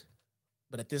underdog.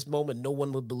 But at this moment, no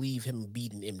one would believe him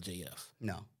beating MJF.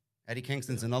 No. Eddie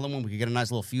Kingston's another one. We could get a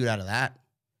nice little feud out of that.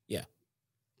 Yeah.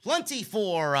 Plenty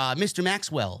for Mr.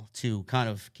 Maxwell to kind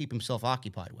of keep himself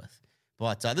occupied with.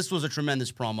 But this was a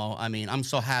tremendous promo. I mean, I'm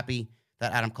so happy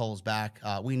that Adam Cole's back.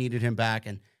 We needed him back.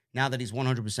 And now that he's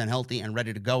 100% healthy and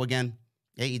ready to go again,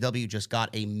 AEW just got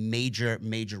a major,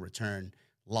 major return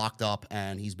locked up,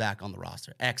 and he's back on the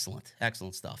roster. Excellent,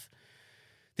 excellent stuff.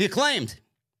 The Acclaimed.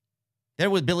 They're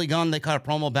with Billy Gunn. They cut a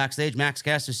promo backstage. Max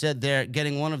Caster said they're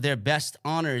getting one of their best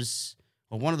honors,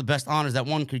 or one of the best honors that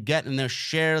one could get, and they'll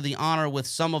share the honor with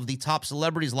some of the top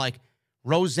celebrities like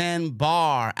Roseanne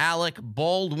Barr, Alec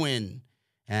Baldwin,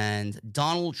 and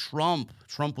Donald Trump.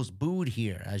 Trump was booed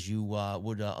here, as you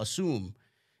would assume.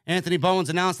 Anthony Bowens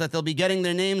announced that they'll be getting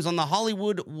their names on the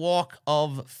Hollywood Walk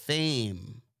of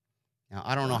Fame. Now,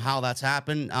 I don't know how that's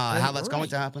happened, how that's going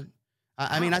to happen.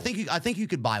 I mean, I think you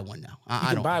could buy one now.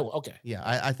 You can buy one, okay. Yeah,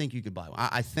 I think you could buy one.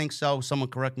 I think so. Someone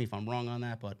correct me if I'm wrong on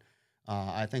that, but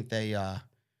I think they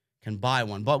can buy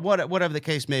one. But whatever the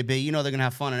case may be, they're going to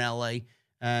have fun in L.A.,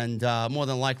 and more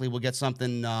than likely we'll get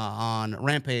something on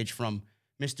Rampage from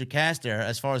Mr. Caster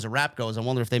as far as the rap goes. I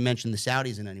wonder if they mentioned the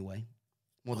Saudis in any way.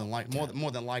 More than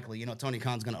likely, Tony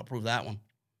Khan's going to approve that one.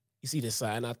 You see the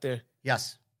sign out there?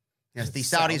 Yes. The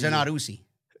Saudis are not Uzi.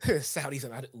 Saudis are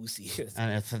not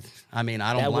Uzi.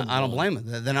 I don't blame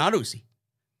them. They're not Uzi.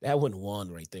 That wouldn't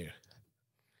won right there.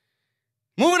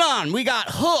 Moving on, we got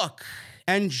Hook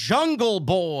and Jungle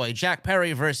Boy, Jack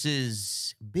Perry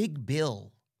versus Big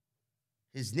Bill.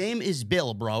 His name is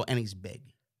Bill, bro, and he's big.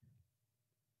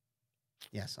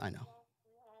 Yes, I know.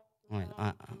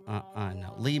 I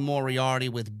know. Lee Moriarty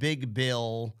with Big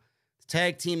Bill.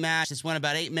 Tag team match. This went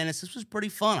about 8 minutes. This was pretty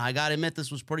fun. I got to admit,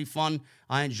 this was pretty fun.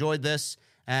 I enjoyed this.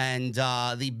 And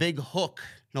the big hook,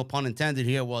 no pun intended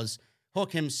here, was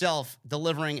Hook himself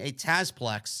delivering a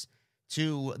Tazplex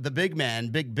to the big man,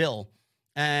 Big Bill.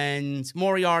 And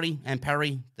Moriarty and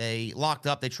Perry, they locked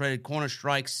up. They traded corner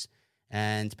strikes.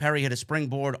 And Perry hit a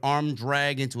springboard arm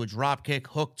drag into a drop kick.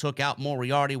 Hook took out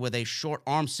Moriarty with a short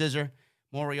arm scissor.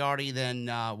 Moriarty then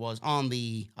was on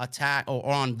the attack, or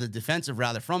on the defensive,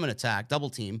 rather, from an attack, double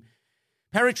team.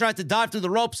 Perry tried to dive through the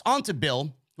ropes onto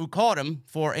Bill, who caught him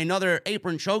for another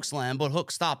apron chokeslam, but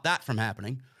Hook stopped that from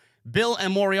happening. Bill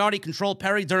and Moriarty controlled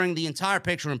Perry during the entire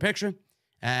picture-in-picture.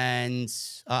 And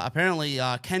apparently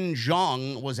Ken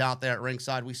Jeong was out there at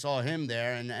ringside. We saw him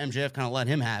there, and MJF kind of let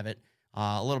him have it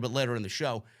a little bit later in the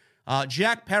show.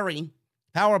 Jack Perry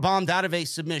powerbombed out of a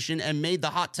submission and made the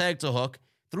hot tag to Hook,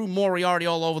 threw Moriarty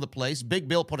all over the place. Big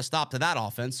Bill put a stop to that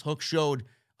offense. Hook showed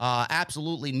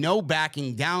absolutely no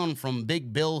backing down from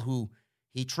Big Bill, who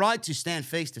he tried to stand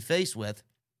face-to-face with,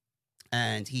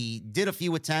 and he did a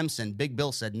few attempts, and Big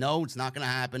Bill said, no, it's not going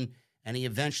to happen, and he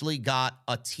eventually got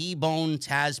a T-bone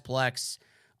Tazplex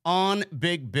on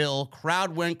Big Bill.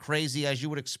 Crowd went crazy, as you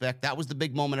would expect. That was the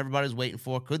big moment everybody was waiting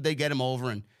for. Could they get him over?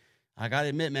 And I got to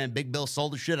admit, man, Big Bill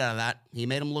sold the shit out of that. He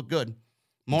made him look good.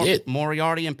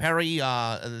 Moriarty and Perry,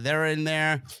 they're in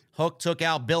there. Hook took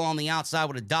out Bill on the outside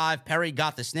with a dive. Perry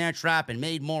got the snare trap and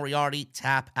made Moriarty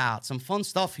tap out. Some fun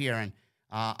stuff here, and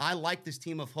I like this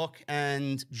team of Hook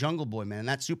and Jungle Boy, man.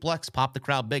 That suplex popped the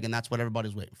crowd big, and that's what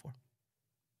everybody's waiting for.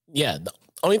 Yeah, the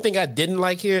only thing I didn't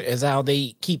like here is how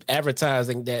they keep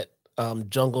advertising that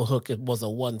Jungle Hook was a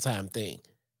one-time thing.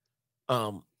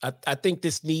 I think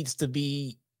this needs to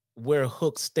be where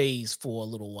Hook stays for a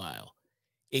little while.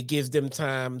 It gives them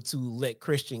time to let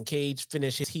Christian Cage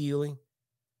finish his healing.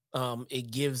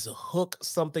 It gives Hook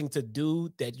something to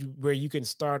do where you can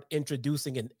start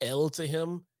introducing an L to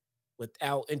him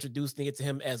without introducing it to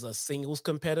him as a singles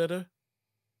competitor.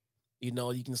 You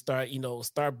can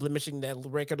start blemishing that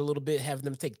record a little bit, having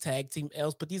them take tag team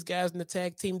L's, put these guys in the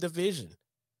tag team division.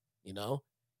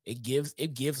 It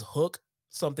gives Hook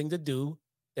something to do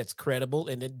that's credible,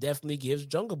 and it definitely gives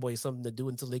Jungle Boy something to do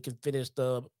until they can finish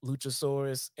the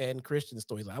Luchasaurus and Christian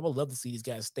stories. I would love to see these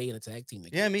guys stay in a tag team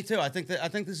together. Yeah, me too. I think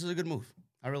this is a good move.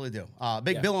 I really do.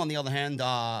 Big Bill, on the other hand,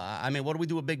 what do we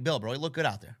do with Big Bill, bro? He looked good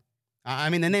out there. The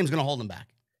name's gonna hold him back.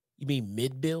 You mean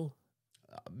Mid Bill?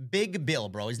 Big Bill,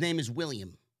 bro. His name is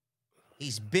William.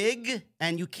 He's big,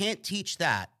 and you can't teach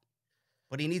that,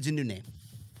 but he needs a new name.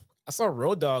 I saw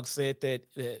Road Dogg said that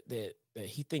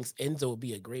he thinks Enzo would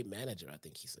be a great manager. I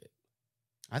think he said.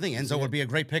 I think Enzo would be a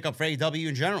great pickup for AEW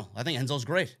in general. I think Enzo's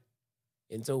great.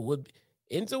 Enzo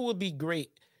would be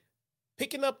great.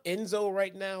 Picking up Enzo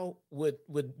right now would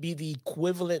be the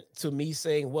equivalent to me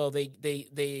saying, well, they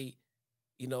get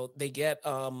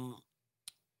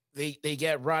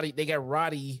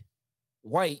Roddy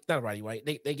White, not Roddy White.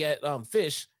 They get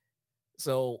Fish.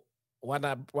 So why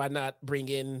not bring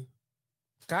in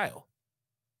Kyle?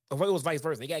 Or it was vice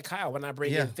versa. They got Kyle. Why not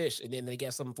bring in Fish? And then they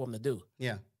got something for him to do.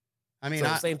 Yeah.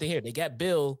 Same thing here. They got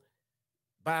Bill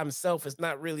by himself. It's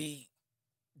not really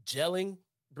gelling.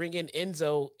 Bring in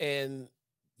Enzo, and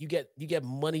you get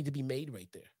money to be made right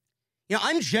there.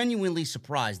 I'm genuinely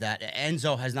surprised that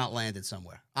Enzo has not landed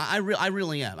somewhere. I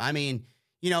really am.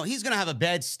 He's going to have a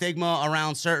bad stigma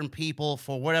around certain people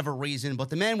for whatever reason, but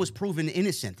the man was proven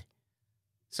innocent.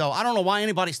 So I don't know why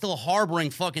anybody's still harboring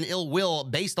fucking ill will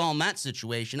based on that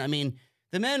situation.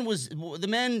 The man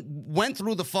went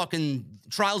through the fucking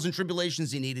trials and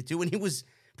tribulations he needed to, and he was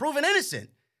proven innocent.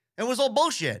 It was all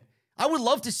bullshit. I would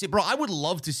love to see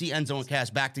Enzo and Cass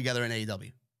back together in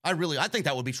AEW. I think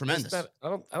that would be tremendous. I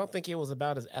don't think it was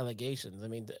about his allegations.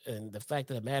 And the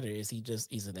fact of the matter is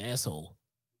he's an asshole.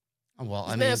 Well,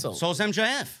 so is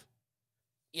MJF.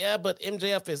 Yeah, but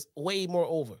MJF is way more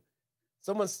over.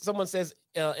 Someone says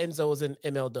Enzo is in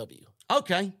MLW.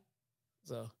 Okay.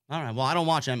 So all right. Well, I don't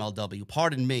watch MLW.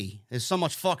 Pardon me. There's so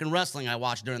much fucking wrestling I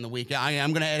watch during the week.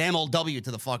 I'm gonna add MLW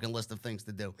to the fucking list of things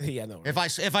to do. yeah, no.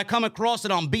 Right? If I come across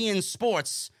it on beIN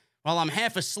Sports while I'm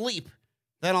half asleep,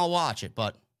 then I'll watch it.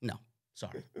 But no,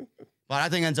 sorry. But I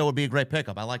think Enzo would be a great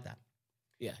pickup. I like that.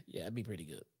 Yeah, it'd be pretty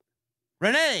good.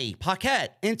 Renee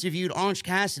Paquette interviewed Orange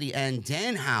Cassidy and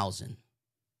Danhausen.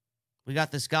 We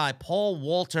got this guy, Paul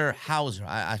Walter Hauser.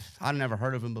 I've never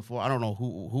heard of him before. I don't know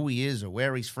who he is or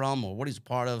where he's from or what he's a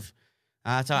part of.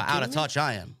 That's how out of touch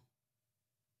I am.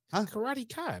 Huh? Karate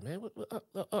Kai, man.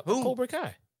 Who? Cobra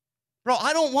Kai. Bro,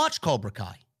 I don't watch Cobra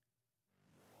Kai.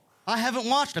 I haven't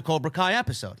watched a Cobra Kai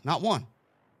episode. Not one.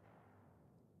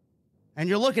 And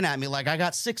you're looking at me like I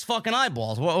got 6 fucking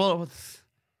eyeballs.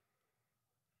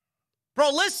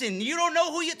 Bro, listen, you don't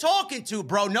know who you're talking to,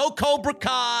 bro. No Cobra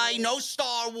Kai, no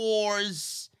Star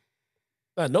Wars.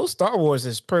 No Star Wars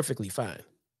is perfectly fine.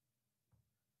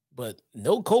 But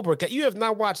no Cobra Kai. You have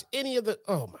not watched any of the...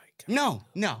 Oh, my God.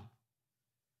 No.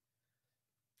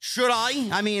 Should I?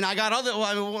 I mean, I got other...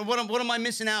 What am I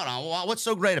missing out on? What's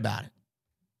so great about it?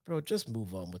 Bro, just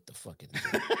move on with the fucking...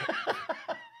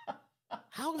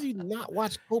 How have you not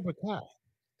watched Cobra Kai?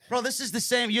 Bro, this is the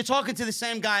same. You're talking to the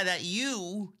same guy that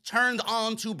you turned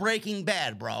on to Breaking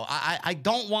Bad, bro. I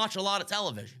don't watch a lot of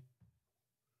television.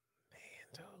 Man,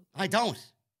 dog. I don't.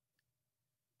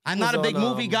 I'm not a big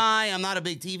movie guy. I'm not a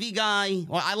big TV guy.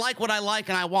 Well, I like what I like,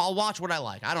 and I'll watch what I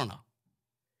like. I don't know.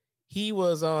 He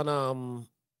was on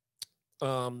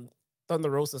Thunder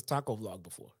Rosa's taco vlog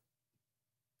before.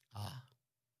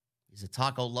 He's a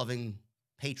taco-loving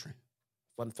patron.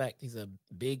 Fun fact, he's a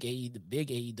big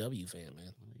AEW fan,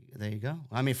 man. There you go.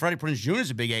 I mean, Freddie Prinze Jr.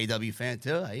 is a big AEW fan,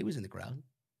 too. He was in the crowd.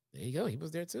 There you go. He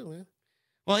was there, too, man.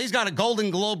 Well, he's got a Golden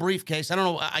Globe briefcase. I don't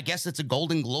know. I guess it's a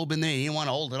Golden Globe in there. He didn't want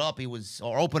to hold it up.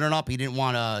 Or open it up. He didn't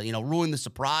want to, ruin the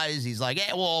surprise. He's like,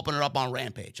 yeah, we'll open it up on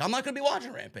Rampage. I'm not going to be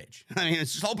watching Rampage. I mean,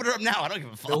 just open it up now. I don't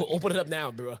give a fuck. Open it up now,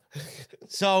 bro.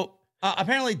 So,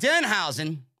 apparently,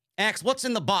 Danhausen asked, what's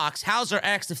in the box? Hauser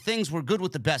asked if things were good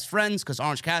with the best friends because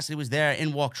Orange Cassidy was there.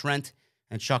 In walked Trent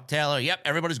and Chuck Taylor. Yep,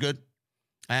 everybody's good.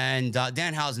 And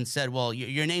Danhausen said, well,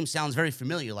 your name sounds very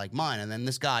familiar like mine. And then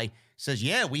this guy says,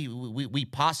 yeah, we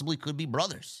possibly could be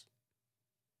brothers.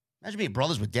 Imagine being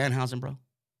brothers with Danhausen, bro.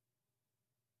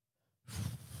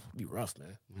 Be rough,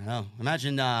 man. I know.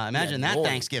 Imagine that Lord.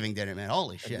 Thanksgiving dinner, man.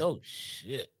 Holy shit. No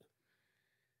shit.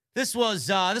 This was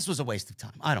a waste of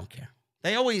time. I don't care.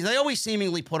 They always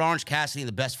seemingly put Orange Cassidy and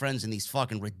the best friends in these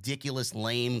fucking ridiculous,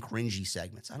 lame, cringy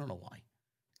segments. I don't know why.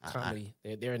 Comedy.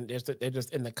 They're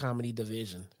just in the comedy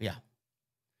division. Yeah.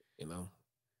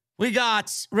 We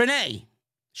got Renee.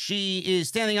 She is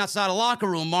standing outside a locker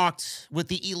room marked with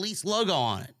the Elite's logo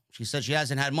on it. She said she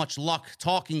hasn't had much luck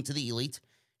talking to the Elite.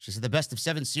 She said the best of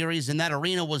 7 series in that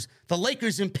arena was the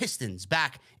Lakers and Pistons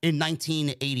back in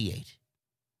 1988.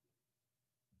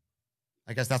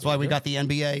 I guess that's why we got the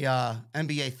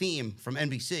NBA theme from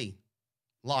NBC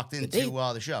locked into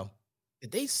the show.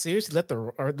 Did they seriously let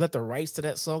the rights to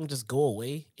that song just go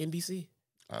away, NBC?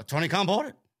 Tony Khan bought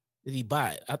it. Did he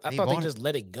buy it? I thought they just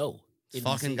let it go. NBC.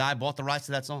 Fucking guy bought the rights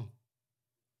to that song.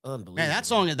 Unbelievable. Man,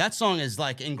 that song is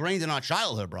like ingrained in our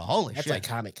childhood, bro. Holy shit. That's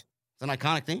iconic. It's an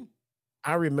iconic theme.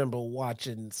 I remember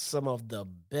watching some of the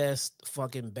best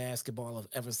fucking basketball I've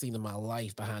ever seen in my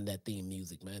life behind that theme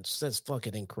music, man. It's just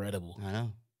fucking incredible. I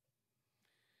know.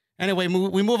 Anyway,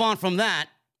 we move on from that,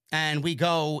 and we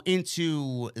go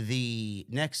into the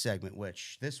next segment,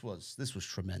 which this was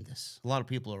tremendous. A lot of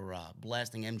people are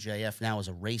blasting MJF now as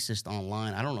a racist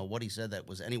online. I don't know what he said that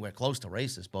was anywhere close to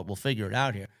racist, but we'll figure it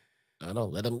out here. I know.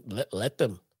 Let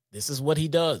them. This is what he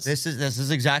does. This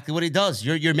is exactly what he does.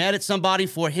 You're mad at somebody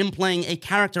for him playing a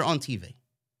character on TV.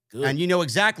 Good. And you know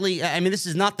exactly. I mean, this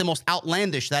is not the most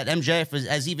outlandish that MJF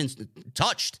has even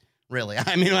touched, really.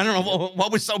 I mean, I don't know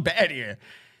what was so bad here.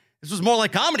 This was more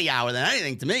like Comedy Hour than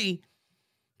anything to me.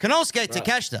 Konsuke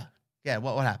Takeshita. Yeah,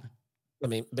 what happened?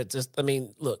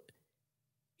 Look,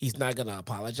 he's not gonna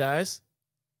apologize.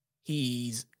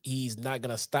 He's not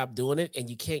gonna stop doing it, and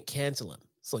you can't cancel him.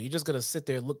 So you're just gonna sit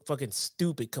there and look fucking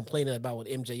stupid complaining about what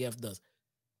MJF does.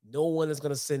 No one is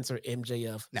gonna censor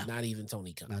MJF, not even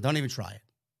Tony Khan. No, don't even try it.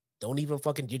 Don't even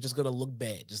fucking. You're just gonna look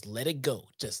bad. Just let it go.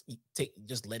 Just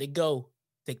let it go.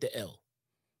 Take the L.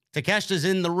 Takeshita's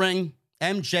in the ring.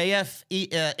 MJF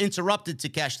interrupted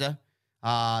Takeshita.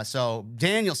 So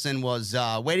Danielson was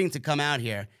waiting to come out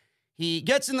here. He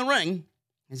gets in the ring.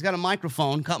 He's got a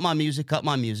microphone. Cut my music.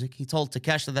 He told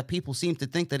Takeshita that people seem to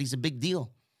think that he's a big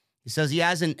deal. He says he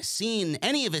hasn't seen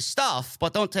any of his stuff,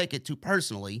 but don't take it too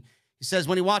personally. He says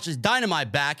when he watches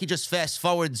Dynamite back, he just fast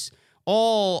forwards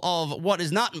all of what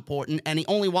is not important, and he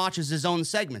only watches his own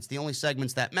segments, the only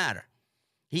segments that matter.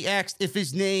 He asked if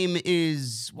his name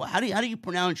is, well, how do you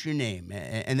pronounce your name?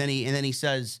 And then he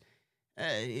says,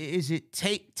 is it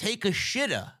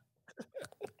Takeshita?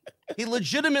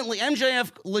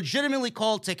 MJF legitimately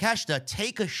called Takeshita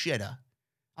Takeshita.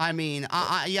 I mean,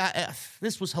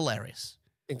 this was hilarious.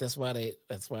 I think that's why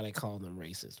they call them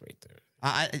racist right there.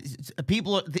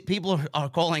 People are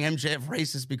calling MJF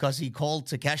racist because he called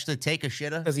Takeshita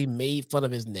Takeshita because he made fun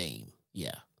of his name.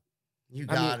 Yeah, you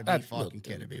gotta be fucking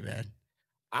kidding me, man.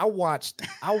 I watched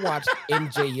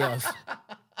MJF.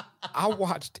 I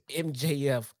watched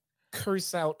MJF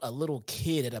curse out a little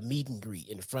kid at a meet and greet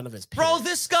in front of his parents. Bro,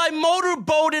 this guy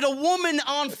motorboated a woman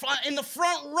in the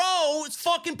front row.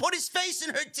 Fucking put his face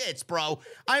in her tits, bro.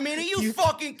 I mean, are you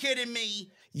fucking kidding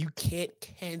me? You can't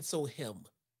cancel him.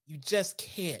 You just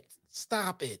can't.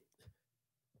 Stop it.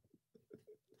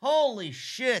 Holy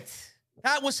shit.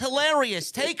 That was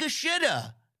hilarious. Take a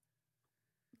shitter.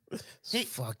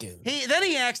 Then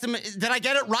he asked him, did I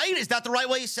get it right? Is that the right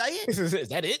way you say it? Is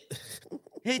that it?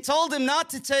 He told him not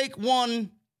to take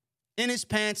one in his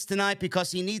pants tonight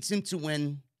because he needs him to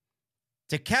win.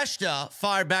 Takeshita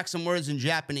fired back some words in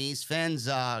Japanese. Fans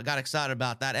got excited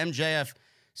about that. MJF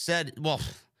said, well,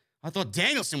 I thought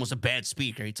Danielson was a bad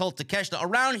speaker. He told Takeshita,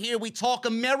 around here we talk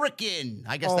American.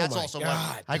 I guess that's also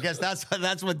what I guess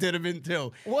that's what did him in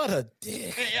too. What a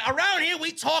dick. Around here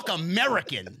we talk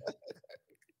American.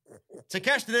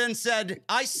 Takeshita then said,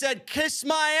 I said kiss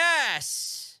my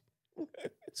ass.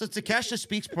 So Takeshita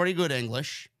speaks pretty good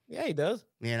English. Yeah, he does.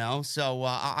 You know, so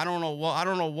I don't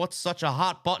know what's such a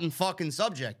hot button fucking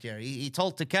subject here. He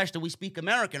told Takeshita we speak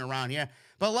American around here.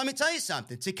 But let me tell you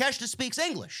something. Takeshita speaks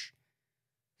English.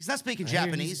 He's not speaking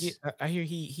Japanese. I hear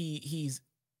he's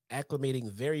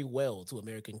acclimating very well to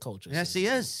American culture. Yes, he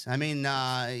is. I mean,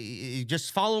 you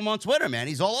just follow him on Twitter, man.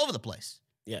 He's all over the place.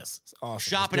 Yes, it's awesome.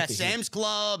 Shopping at Sam's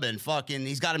Club and fucking,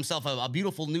 he's got himself a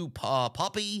beautiful new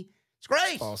puppy. It's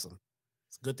great. It's awesome.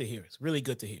 It's good to hear. It's really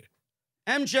good to hear.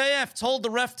 MJF told the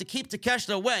ref to keep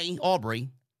Takeshita away, Aubrey,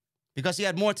 because he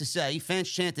had more to say. Fans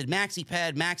chanted, Maxi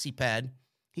Pad, Maxi Pad.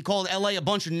 He called LA a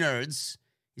bunch of nerds.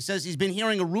 He says he's been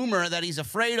hearing a rumor that he's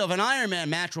afraid of an Iron Man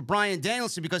match with Bryan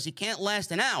Danielson because he can't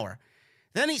last an hour.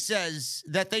 Then he says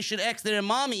that they should ask their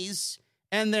mommies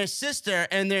and their sister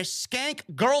and their skank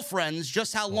girlfriends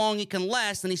just how long he can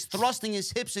last, and he's thrusting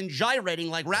his hips and gyrating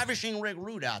like Ravishing Rick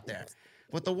Rude out there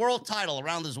with the world title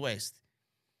around his waist.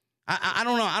 I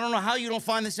don't know. I don't know how you don't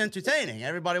find this entertaining.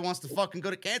 Everybody wants to fucking go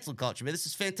to cancel culture, man. This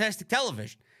is fantastic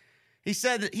television. He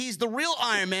said that he's the real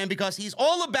Iron Man because he's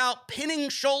all about pinning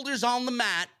shoulders on the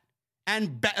mat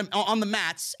and on the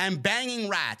mats and banging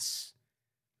rats.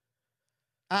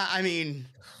 I mean,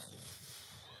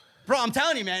 bro, I'm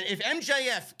telling you, man, if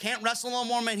MJF can't wrestle no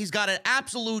more, man, he's got an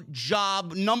absolute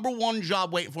job, number one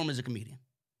job waiting for him as a comedian.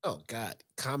 Oh, God.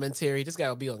 Commentary. This guy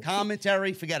will be on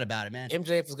commentary. Forget about it, man.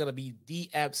 MJF is going to be the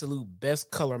absolute best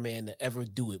color man to ever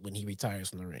do it when he retires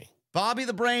from the ring. Bobby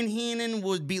the Brain Heenan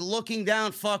would be looking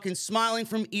down, fucking smiling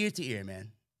from ear to ear,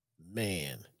 man.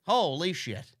 Man. Holy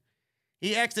shit.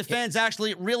 He asked if fans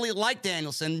actually really like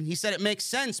Danielson. He said it makes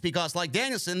sense because, like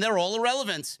Danielson, they're all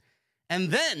irrelevant. And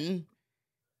then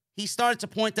he started to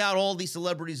point out all these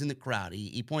celebrities in the crowd.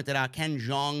 He pointed out Ken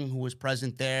Jeong, who was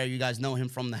present there. You guys know him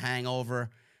from The Hangover.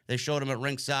 They showed him at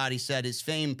ringside. He said his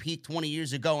fame peaked 20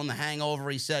 years ago in The Hangover.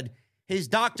 He said his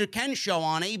Dr. Ken show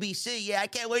on ABC. Yeah, I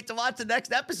can't wait to watch the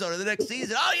next episode of the next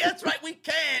season. Oh, yeah, that's right. We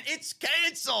can't. It's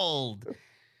canceled.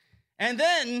 And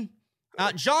then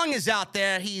Jeong is out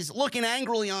there. He's looking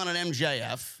angrily on an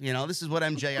MJF. You know, this is what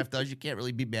MJF does. You can't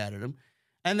really be mad at him.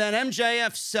 And then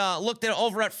MJF's looked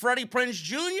over at Freddie Prinze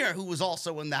Jr., who was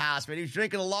also in the house, man. He was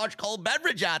drinking a large cold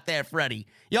beverage out there, Freddie.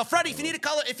 Yo, Freddie, if you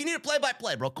need a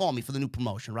play-by-play, bro, call me for the new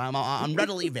promotion, right? I'm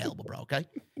readily available, bro, okay?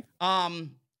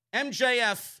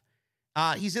 MJF,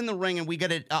 he's in the ring, and we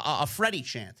get a Freddie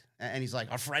chant. And he's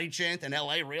like, a Freddie chant in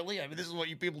L.A., really? I mean, this is what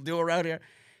you people do around here?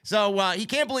 So he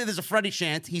can't believe there's a Freddie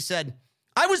chant. He said,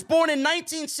 I was born in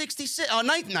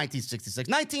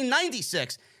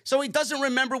 1996, so he doesn't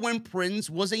remember when Prinze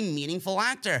was a meaningful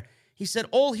actor. He said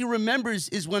all he remembers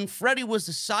is when Freddie was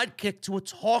the sidekick to a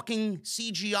talking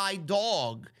CGI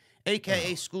dog,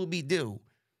 a.k.a. Scooby-Doo.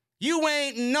 You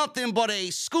ain't nothing but a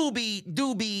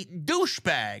Scooby-Dooby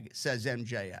douchebag, says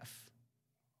MJF.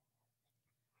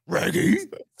 Reggie?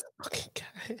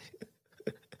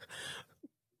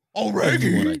 Oh,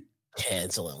 Reggie?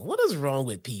 Cancel him. What is wrong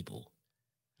with people?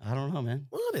 I don't know, man.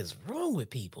 What is wrong with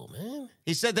people, man?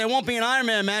 He said there won't be an Iron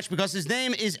Man match because his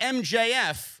name is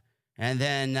MJF. And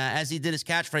then as he did his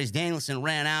catchphrase, Danielson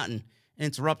ran out and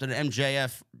interrupted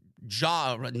MJF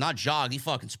not jogged, he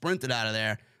fucking sprinted out of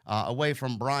there away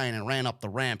from Bryan and ran up the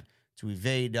ramp to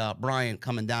evade Bryan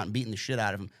coming down and beating the shit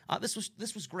out of him. This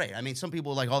was great. I mean, some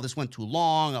people were like, oh, this went too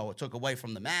long. Oh, it took away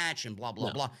from the match and blah,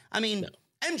 blah, blah. I mean,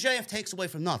 MJF takes away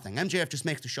from nothing. MJF just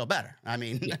makes the show better. I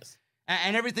mean, yes.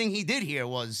 And everything he did here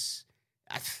was,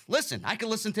 listen, I could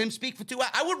listen to him speak for 2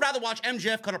 hours. I would rather watch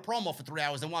MJF cut a promo for 3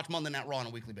 hours than watch Monday Night Raw on a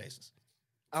weekly basis.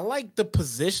 I like the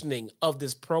positioning of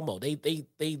this promo.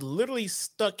 They literally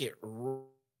stuck it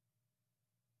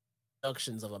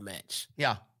productions of a match.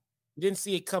 Yeah. We didn't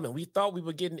see it coming. We thought we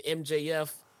were getting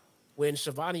MJF when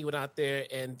Shivani went out there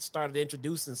and started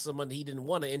introducing someone he didn't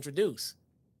want to introduce.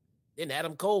 Then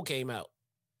Adam Cole came out.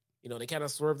 You know, they kind of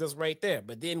swerved us right there.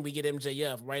 But then we get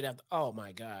MJF right after. Oh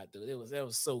my God, dude. That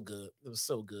was so good. It was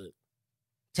so good.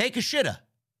 Takeshita.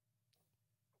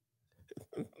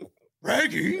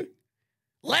 Reggie,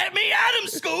 let me at him,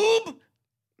 Scoob.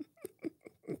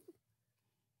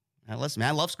 Now, listen, man,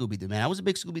 I love Scooby-Doo, man. I was a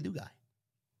big Scooby-Doo guy.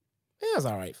 It was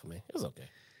all right for me. It was okay.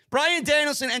 Bryan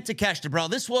Danielson and Takeshita, bro.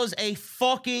 This was a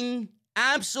fucking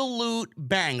absolute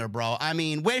banger, bro. I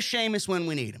mean, where's Sheamus when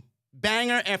we need him?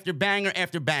 Banger after banger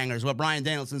after banger is what Bryan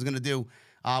Danielson's going to do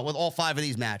with all 5 of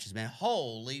these matches, man.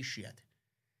 Holy shit.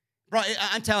 Bro,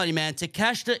 I'm telling you, man,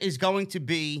 Takeshita is going to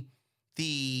be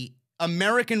the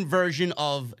American version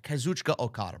of Kazuchika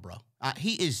Okada, bro.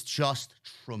 He is just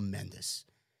tremendous.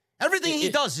 Everything he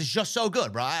does is just so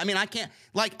good, bro. I mean, I can't,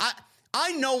 like,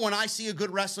 I know when I see a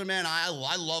good wrestler, man,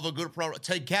 I love a good pro.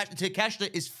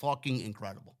 Takeshita is fucking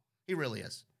incredible. He really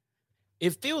is.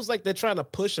 It feels like they're trying to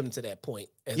push him to that point.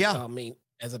 I mean,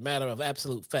 as a matter of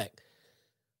absolute fact.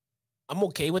 I'm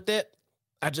okay with that.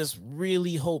 I just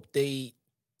really hope they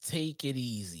take it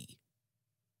easy.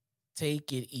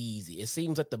 Take it easy. It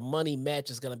seems like the money match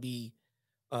is going to be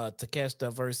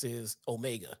Takeshita versus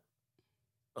Omega.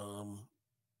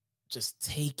 Just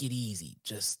take it easy.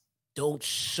 Just don't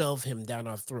shove him down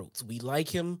our throats. We like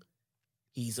him.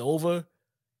 He's over.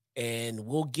 And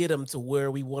we'll get him to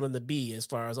where we want him to be as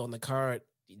far as on the card.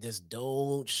 Just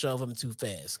don't shove him too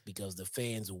fast because the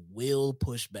fans will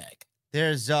push back.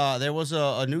 There was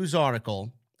a news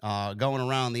article going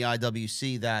around the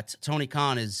IWC that Tony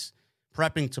Khan is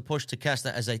prepping to push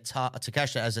Takeshita as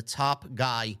a top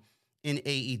guy in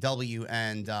AEW,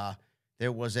 and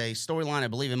there was a storyline, I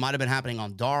believe it might have been happening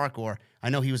on Dark, or I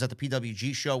know he was at the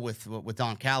PWG show with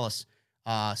Don Callis.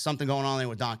 Something going on there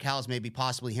with Don Callis, maybe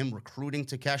possibly him recruiting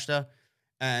Takeshita.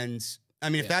 And I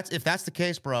mean, if that's the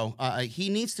case, bro, he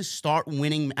needs to start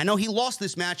winning. I know he lost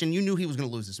this match, and you knew he was going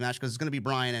to lose this match because it's going to be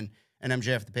Bryan and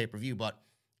MJF at the pay-per-view. But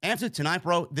after tonight,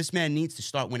 bro, this man needs to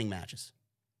start winning matches.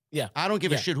 Yeah. I don't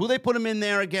give a shit who they put him in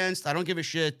there against. I don't give a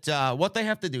shit what they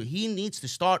have to do. He needs to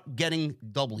start getting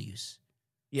W's.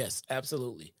 Yes,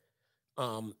 absolutely.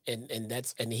 And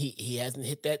he hasn't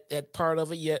hit that part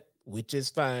of it yet, which is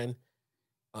fine.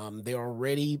 They're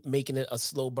already making it a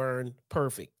slow burn.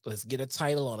 Perfect. Let's get a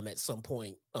title on him at some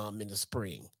point in the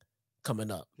spring coming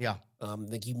up. Yeah.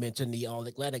 Like you mentioned, the All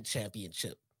Atlantic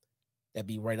Championship. That'd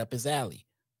be right up his alley.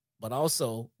 But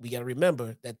also, we got to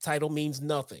remember that title means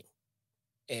nothing.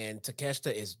 And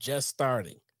Takeshita is just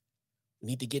starting. We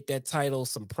need to get that title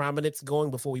some prominence going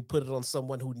before we put it on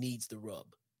someone who needs the rub.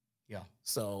 Yeah.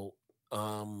 So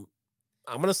I'm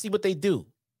going to see what they do.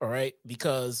 All right.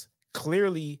 Because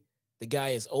clearly the guy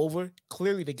is over.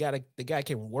 Clearly the guy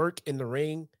can work in the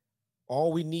ring.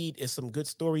 All we need is some good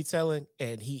storytelling,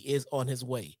 and he is on his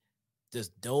way.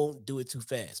 Just don't do it too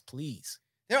fast, please.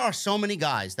 There are so many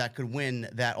guys that could win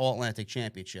that All-Atlantic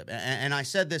Championship. And I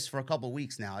said this for a couple of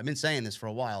weeks now. I've been saying this for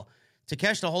a while.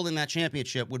 Takeshita holding that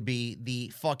championship would be the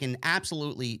fucking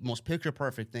absolutely most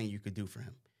picture-perfect thing you could do for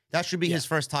him. That should be his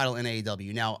first title in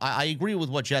AEW. Now, I agree with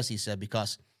what Jesse said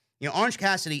because, you know, Orange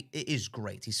Cassidy is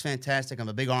great. He's fantastic. I'm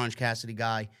a big Orange Cassidy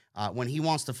guy. When he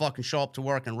wants to fucking show up to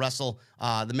work and wrestle,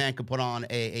 the man could put on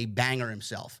a banger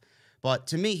himself. But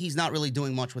to me, he's not really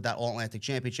doing much with that All-Atlantic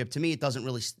Championship. To me,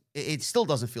 it still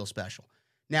doesn't feel special.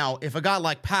 Now, if a guy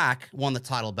like Pac won the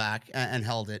title back and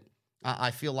held it, I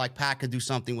feel like Pac could do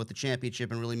something with the championship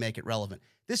and really make it relevant.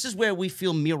 This is where we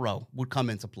feel Miro would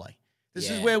come into play. This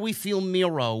is where we feel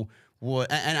Miro would,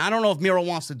 and I don't know if Miro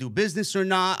wants to do business or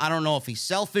not. I don't know if he's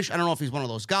selfish. I don't know if he's one of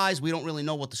those guys. We don't really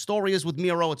know what the story is with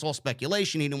Miro. It's all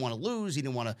speculation. He didn't want to lose. He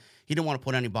didn't want to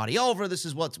put anybody over. This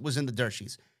is what was in the dirt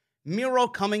sheets. Miro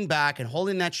coming back and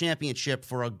holding that championship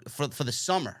for the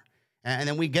summer. And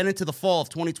then we get into the fall of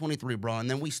 2023, bro. And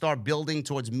then we start building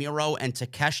towards Miro and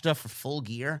Takeshita for Full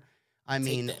Gear. I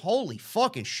mean, holy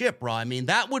fucking shit, bro. I mean,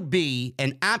 that would be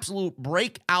an absolute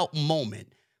breakout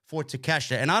moment for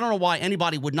Takeshita. And I don't know why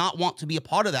anybody would not want to be a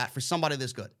part of that for somebody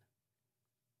this good.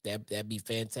 That'd be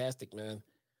fantastic, man.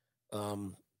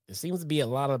 There seems to be a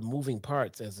lot of moving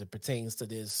parts as it pertains to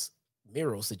this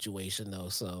Miro situation, though.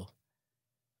 So,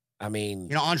 I mean,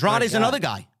 Andrade's another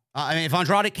guy. I mean, if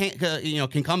Andrade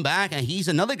can come back, and he's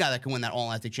another guy that can win that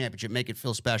All-Atlantic Championship, make it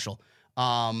feel special.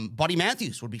 Buddy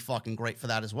Matthews would be fucking great for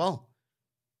that as well.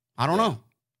 I don't know.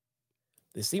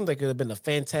 It seems like it would have been a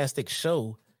fantastic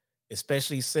show,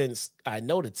 especially since I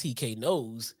know that TK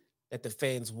knows that the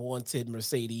fans wanted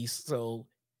Mercedes. So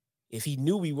if he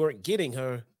knew we weren't getting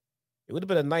her, it would have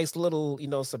been a nice little,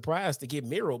 surprise to get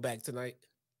Miro back tonight.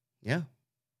 Yeah.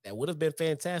 That would have been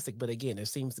fantastic. But again, there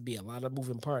seems to be a lot of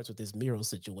moving parts with this Miro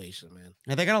situation, man.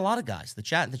 And they got a lot of guys. The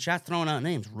chat throwing out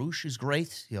names. Roosh is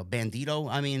great.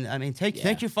 Bandito. I mean,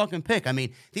 take your fucking pick. I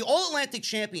mean, the All-Atlantic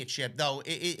Championship, though,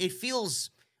 it feels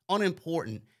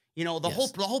unimportant.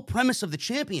 The whole premise of the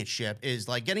championship is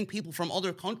like getting people from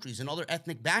other countries and other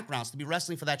ethnic backgrounds to be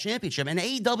wrestling for that championship. And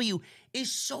AEW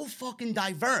is so fucking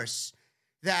diverse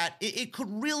that it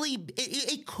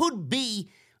could be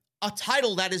a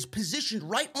title that is positioned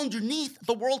right underneath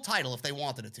the world title if they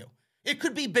wanted it to. It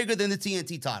could be bigger than the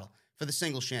TNT title for the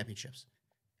singles championships.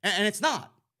 And it's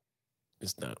not.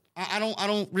 It's not. I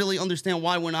don't really understand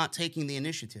why we're not taking the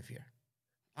initiative here.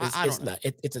 It's not.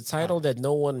 It's a title that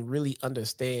no one really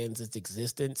understands its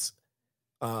existence.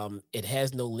 It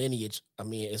has no lineage. I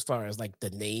mean, as far as like the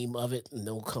name of it,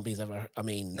 no one's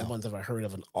ever heard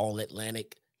of an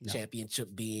All-Atlantic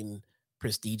Championship being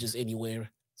prestigious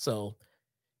anywhere. So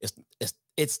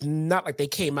it's not like they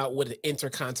came out with an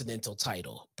intercontinental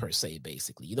title per se,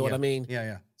 basically. You know what I mean?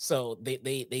 Yeah. So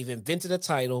they've invented a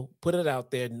title, put it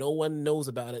out there. No one knows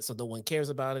about it, so no one cares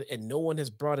about it, and no one has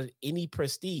brought it any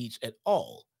prestige at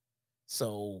all.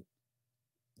 So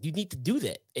you need to do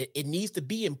that. It needs to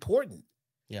be important.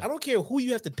 Yeah. I don't care who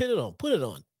you have to put it on. Put it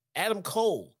on. Adam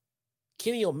Cole,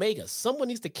 Kenny Omega. Someone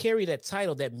needs to carry that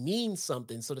title that means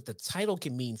something so that the title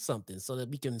can mean something so that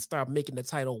we can start making the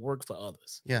title work for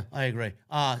others. Yeah, I agree.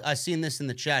 I've seen this in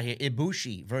the chat here.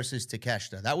 Ibushi versus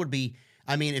Takeshita. That would be,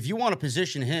 if you want to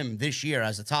position him this year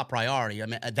as a top priority,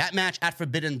 that match at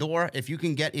Forbidden Door, if you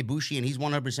can get Ibushi and he's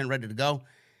 100% ready to go,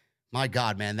 my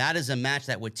God, man, that is a match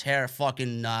that would tear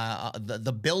fucking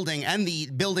the building and the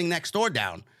building next door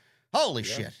down. Holy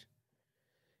shit.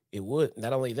 It would.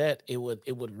 Not only that, it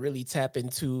would really tap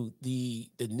into the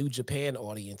New Japan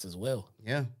audience as well.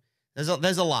 Yeah. There's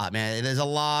a lot, man. There's a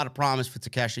lot of promise for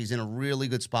Takeshi. He's in a really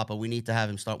good spot, but we need to have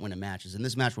him start winning matches. And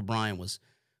this match with Bryan was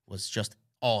just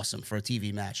awesome for a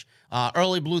TV match.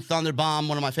 Early Blue Thunder Bomb,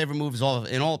 one of my favorite moves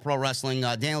in all pro wrestling.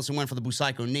 Danielson went for the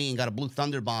Busaiku knee and got a Blue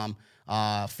Thunder Bomb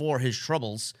for his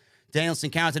troubles. Danielson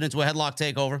countered into a headlock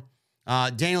takeover.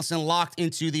 Danielson locked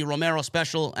into the Romero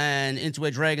special and into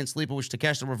a Dragon Sleeper, which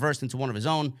Takeshita reversed into one of his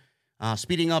own.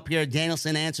 Speeding up here,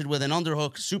 Danielson answered with an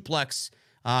underhook suplex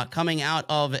coming out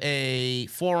of a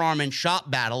forearm and chop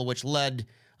battle, which led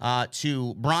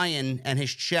to Bryan and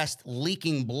his chest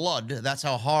leaking blood. That's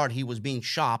how hard he was being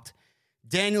chopped.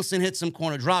 Danielson hit some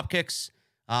corner drop kicks.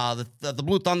 The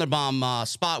Blue Thunder Bomb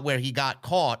spot where he got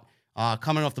caught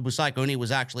coming off the Busaiku knee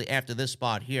was actually after this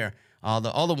spot here.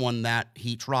 The other one that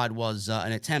he tried was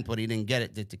an attempt, but he didn't get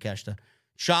it, did Takeshita.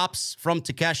 Chops from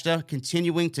Takeshita,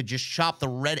 continuing to just chop the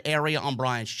red area on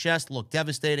Bryan's chest. Looked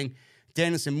devastating.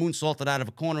 Danielson moonsaulted out of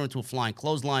a corner into a flying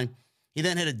clothesline. He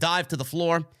then hit a dive to the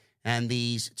floor, and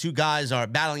these two guys are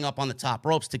battling up on the top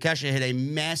ropes. Takeshita hit a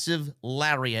massive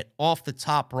lariat off the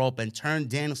top rope and turned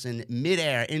Danielson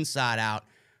midair inside out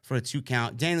for a 2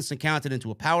 count. Danielson counted into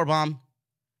a powerbomb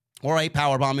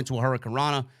into a Hurricane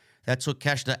Rana. That took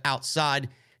Takeshita outside.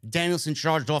 Danielson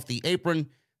charged off the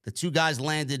apron. The two guys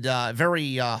landed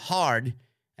very hard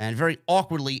and very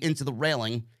awkwardly into the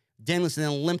railing. Danielson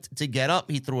then limped to get up.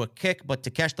 He threw a kick, but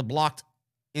Takeshita blocked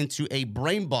into a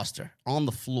brainbuster on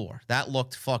the floor. That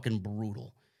looked fucking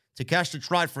brutal. Takeshita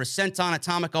tried for a senton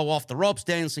atomico off the ropes.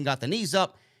 Danielson got the knees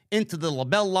up into the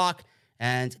label lock,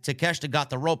 and Takeshita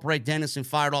got the rope break. Danielson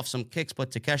fired off some kicks,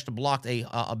 but Takeshita blocked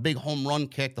a big home run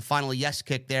kick, the final yes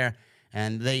kick there.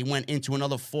 And they went into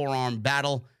another forearm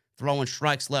battle, throwing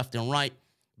strikes left and right.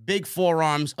 Big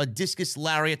forearms, a discus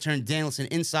lariat turned Danielson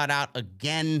inside out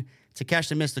again.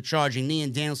 Takeshita missed a charging knee,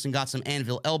 and Danielson got some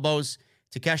anvil elbows.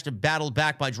 Takeshita battled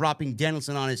back by dropping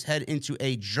Danielson on his head into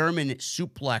a German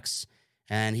suplex,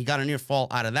 and he got a near fall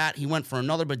out of that. He went for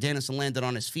another, but Danielson landed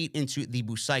on his feet into the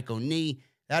Busaiku knee.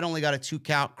 That only got a 2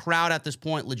 count. Crowd at this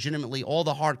point, legitimately, all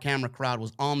the hard camera crowd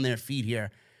was on their feet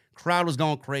here. Crowd was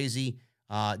going crazy.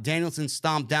 Danielson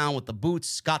stomped down with the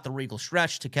boots, got the regal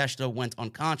stretch. Takeshita went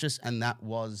unconscious, and that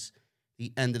was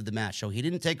the end of the match. So he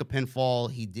didn't take a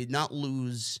pinfall. He did not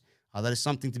lose. That is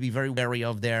something to be very wary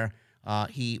of there.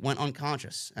 He went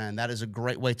unconscious, and that is a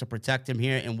great way to protect him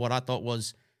here in what I thought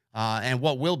was and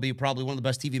what will be probably one of the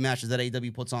best TV matches that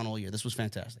AEW puts on all year. This was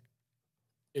fantastic.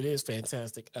 It is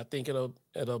fantastic. I think it'll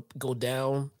go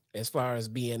down as far as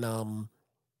being a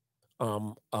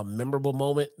memorable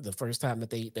moment. The first time that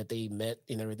they met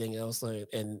and everything else,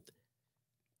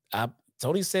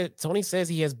 Tony says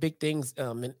he has big things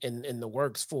in the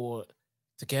works for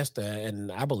Takeshita,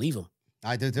 and I believe him.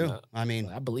 I do too. I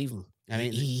believe him. I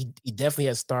mean, he definitely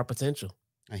has star potential.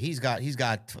 He's got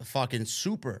fucking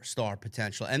superstar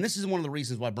potential, and this is one of the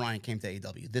reasons why Bryan came to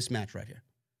AEW. This match right here,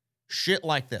 shit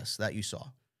like this that you saw.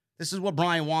 This is what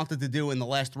Bryan wanted to do in the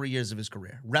last 3 years of his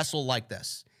career: wrestle like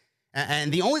this.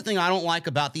 And the only thing I don't like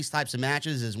about these types of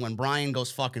matches is when Bryan goes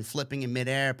fucking flipping in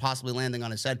midair, possibly landing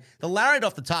on his head. The lariat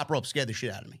off the top rope scared the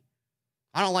shit out of me.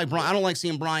 I don't like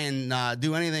seeing Bryan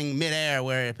do anything midair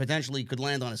where it potentially could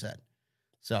land on his head.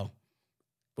 So,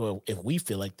 well, if we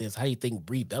feel like this, how do you think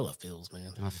Brie Bella feels,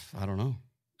 man? I don't know.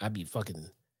 I'd be fucking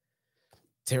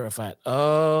terrified.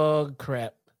 Oh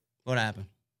crap! What happened?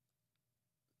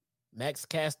 Max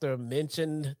Caster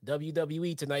mentioned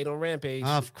WWE tonight on Rampage.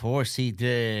 Of course he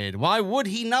did. Why would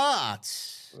he not?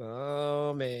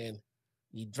 Oh, man.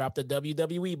 He dropped the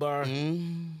WWE bar.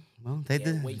 Well, they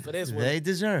did. Wait for this one. They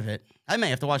deserve it. I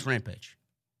may have to watch Rampage.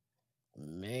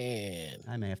 Man.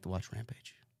 I may have to watch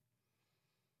Rampage.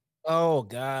 Oh,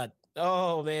 God.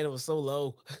 Oh, man, it was so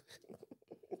low.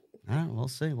 All right, we'll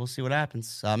see. We'll see what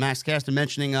happens. Max Caster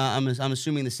mentioning, I'm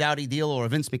assuming the Saudi deal or a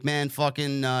Vince McMahon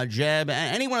fucking jab.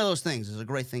 Any one of those things is a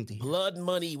great thing to hear. Blood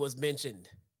money was mentioned.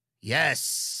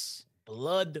 Yes.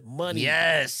 Blood money.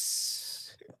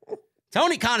 Yes.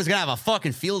 Tony Khan is going to have a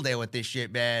fucking field day with this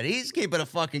shit, man. He's keeping a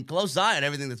fucking close eye on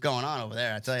everything that's going on over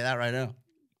there. I tell you that right now.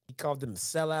 He called them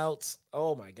sellouts.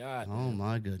 Oh, my God. Oh,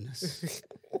 my goodness.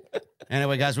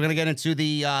 Anyway, guys, we're going to get into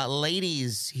the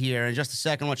ladies here in just a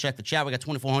second. We'll check the chat. We got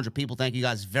 2,400 people. Thank you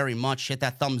guys very much. Hit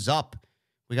that thumbs up.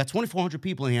 We got 2,400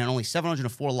 people in here and only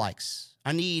 704 likes.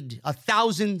 I need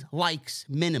 1,000 likes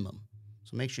minimum.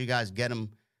 So make sure you guys get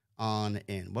them on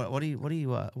in. What are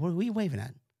you waving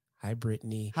at? Hi,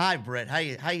 Brittany. Hi, Britt. How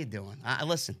you doing?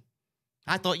 Listen,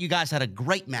 I thought you guys had a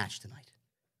great match tonight.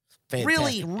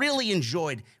 Fantastic. Really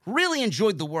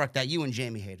enjoyed the work that you and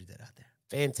Jamie Hayter did out there.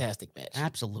 Fantastic match.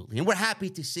 Absolutely. And we're happy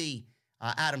to see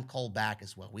Adam Cole back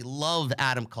as well. We love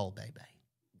Adam Cole, baby.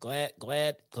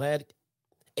 Glad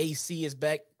AC is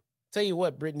back. Tell you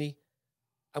what, Brittany,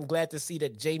 I'm glad to see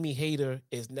that Jamie Hayter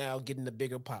is now getting the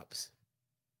bigger pops.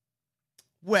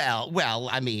 Well,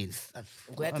 I mean, I'm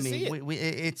glad to see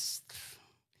it.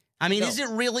 Is it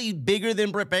really bigger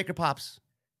than Britt Baker pops?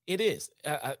 It is.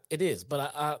 It is.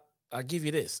 But I'll give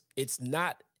you this. It's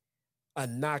not a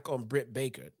knock on Britt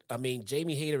Baker. I mean,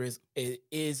 Jamie Hayter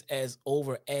is as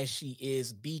over as she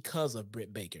is because of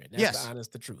Britt Baker. That's the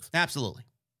honest truth. Absolutely.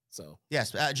 So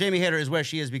yes, Jamie Hayter is where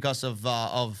she is because of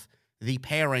the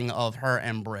pairing of her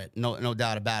and Britt. No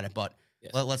doubt about it. But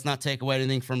yes, let's not take away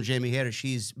anything from Jamie Hayter.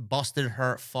 She's busted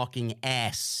her fucking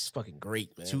ass. It's fucking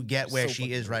great, man. To get where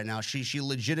she is right now. She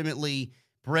legitimately,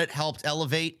 Britt helped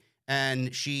elevate,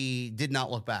 and she did not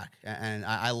look back. And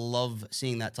I love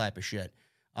seeing that type of shit.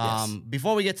 Yes.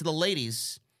 Before we get to the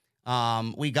ladies,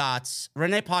 we got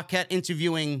Renee Paquette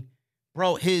interviewing,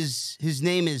 bro, his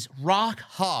name is Rock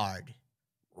Hard.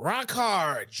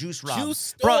 Juice Rob. Juice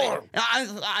Storm. Bro,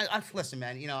 I listen,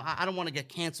 man, I don't want to get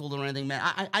canceled or anything, man.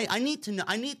 I need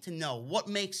to know what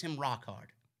makes him Rock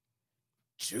Hard.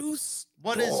 Juice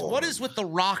What is with the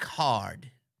Rock Hard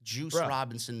Juice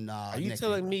Robinson are you nickname?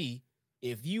 telling me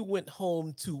if you went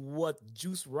home to what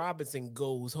Juice Robinson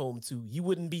goes home to, you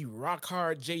wouldn't be Rock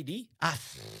Hard JD?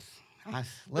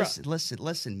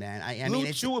 Listen, man. I mean,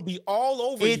 Blue Chew would be all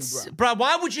over you, bro.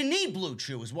 Why would you need Blue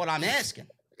Chew is what I'm asking.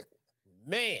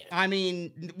 Man. I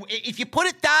mean, if you put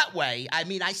it that way, I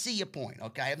mean, I see your point,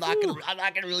 okay? I'm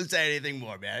not gonna really say anything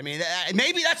more, man. I mean,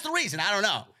 maybe that's the reason. I don't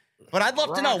know. But I'd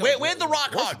love to know, where'd the Rock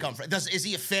Hard come from? Is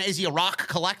he a fan? Is he a rock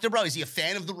collector, bro? Is he a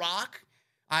fan of The Rock?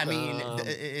 I mean,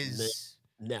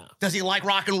 no. Does he like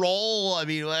rock and roll? I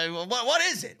mean, what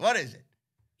is it? What is it?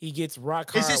 He gets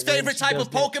Rock Hard. Is his favorite type of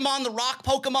Pokemon the rock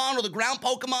Pokemon or the ground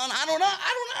Pokemon? I don't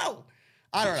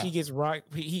know. He gets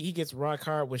Rock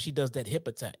Hard when she does that hip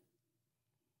attack.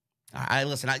 All right,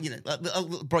 listen,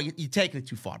 bro, you're taking it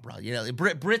too far, bro.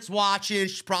 Brit's watching.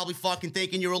 She's probably fucking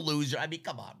thinking you're a loser. I mean,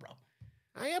 come on, bro.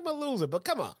 I am a loser, but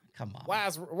come on. Why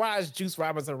is Juice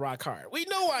Robinson Rock Hard? We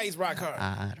know why he's Rock Hard.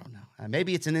 I don't know.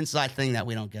 Maybe it's an inside thing that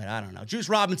we don't get. I don't know. Juice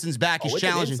Robinson's back. He's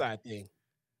challenging. It's an inside thing.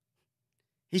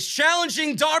 He's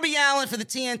challenging Darby Allin for the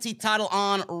TNT title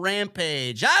on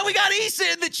Rampage. We got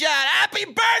Issa in the chat. Happy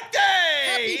birthday!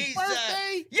 Happy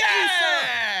birthday!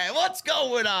 Yeah! Issa. What's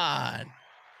going on?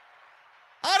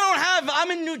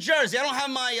 I'm in New Jersey. I don't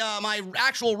have my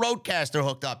actual roadcaster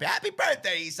hooked up. Happy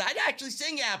birthday, Eastside. I actually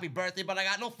sing you happy birthday, but I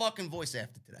got no fucking voice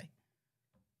after today.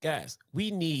 Guys,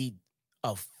 we need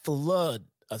a flood,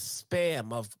 a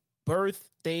spam of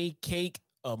birthday cake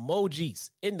emojis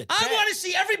in the chat. I want to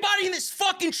see everybody in this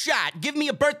fucking chat give me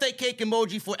a birthday cake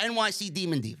emoji for NYC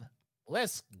Demon Diva.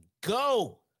 Let's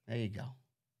go. There you go.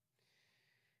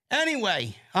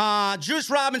 Anyway, Juice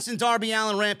Robinson, Darby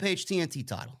Allin, Rampage TNT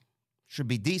title. Should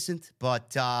be decent,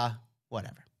 but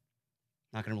whatever.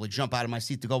 Not going to really jump out of my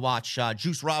seat to go watch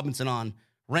Juice Robinson on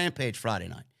Rampage Friday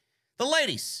night. The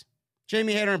ladies,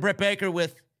 Jamie Hayter and Britt Baker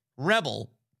with Rebel.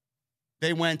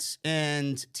 They went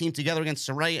and teamed together against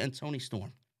Saraya and Toni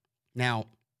Storm. Now,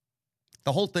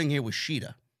 the whole thing here was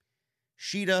Shida.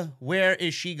 Shida, where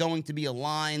is she going to be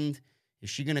aligned? Is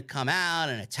she going to come out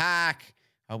and attack?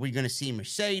 Are we going to see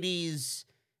Mercedes?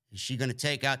 Is she going to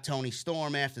take out Toni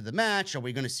Storm after the match? Are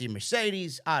we going to see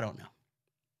Mercedes? I don't know.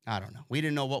 We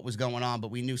didn't know what was going on,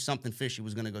 but we knew something fishy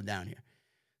was going to go down here.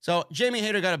 So Jamie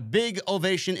Hayter got a big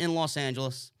ovation in Los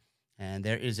Angeles, and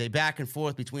there is a back and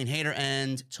forth between Hayter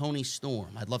and Toni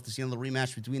Storm. I'd love to see another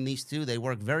rematch between these two. They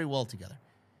work very well together.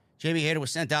 Jamie Hayter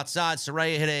was sent outside.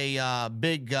 Saraya hit a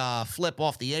big flip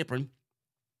off the apron.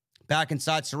 Back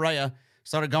inside, Saraya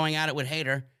started going at it with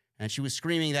Hayter. And she was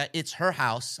screaming that it's her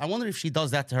house. I wonder if she does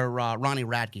that to her Ronnie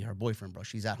Radke, her boyfriend, bro.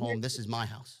 She's at home. This is my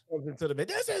house. Into the bed.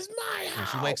 This is my house. And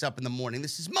she wakes up in the morning.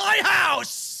 This is my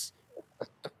house.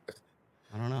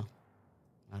 I don't know.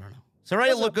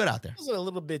 Saraya looked good out there. This is a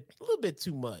little bit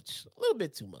too much. A little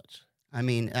bit too much. I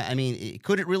mean,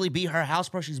 could it really be her house,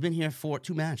 bro? She's been here for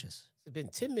 2 matches. It's been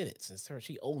 10 minutes since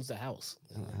she owns the house.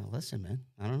 Listen, man.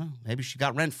 I don't know. Maybe she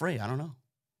got rent free. I don't know.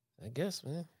 I guess,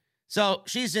 man. So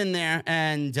she's in there,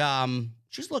 and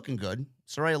she's looking good.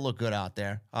 Saraya looked good out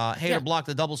there. Hayter blocked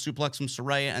the double suplex from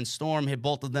Saraya, and Storm hit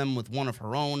both of them with one of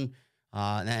her own.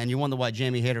 And you wonder why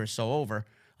Jamie Hayter is so over.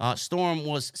 Storm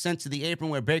was sent to the apron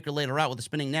where Baker laid her out with a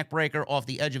spinning neck breaker off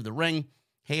the edge of the ring.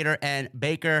 Hayter and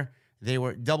Baker, they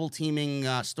were double-teaming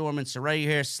Storm and Saraya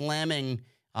here, slamming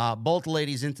both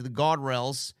ladies into the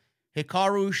guardrails.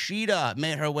 Hikaru Shida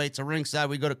made her way to ringside.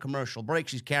 We go to commercial break.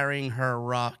 She's carrying her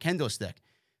kendo stick.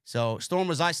 So Storm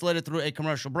was isolated through a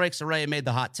commercial break. Saraya made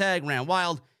the hot tag, ran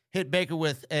wild, hit Baker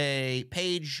with a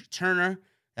page turner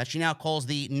that she now calls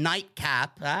the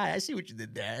nightcap. I see what you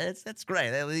did there. That's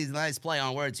great. These nice play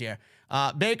on words here.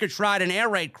 Baker tried an air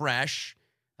raid crash,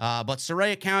 but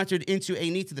Saraya countered into a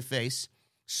knee to the face.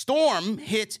 Storm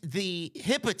hit the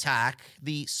hip attack,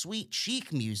 the sweet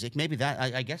chic music. Maybe that,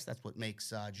 I guess that's what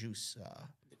makes Juice.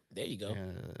 There you go.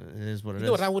 It is what it is. You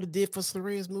know what I would have did for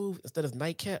Saraya's move instead of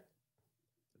nightcap?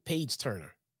 Page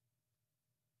turner.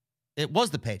 It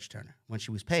was the page turner when she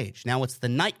was Paige. Now it's the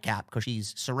nightcap because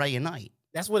she's Saraya Knight.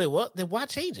 That's what it was. Then why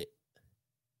change it?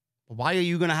 Why are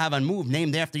you going to have a move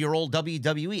named after your old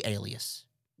WWE alias?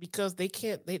 Because they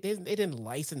can't. They didn't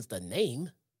license the name.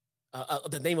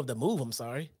 The name of the move. I'm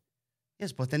sorry.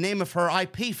 Yes, but the name of her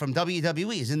IP from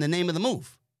WWE is in the name of the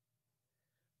move.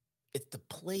 It's the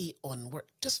play on word.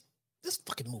 Just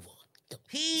fucking move on.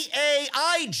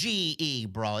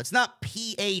 Paige, bro. It's not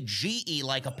Page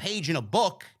like a page in a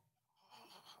book.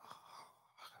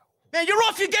 Man, you're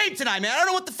off your game tonight, man. I don't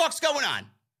know what the fuck's going on.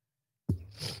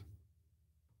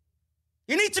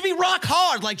 You need to be rock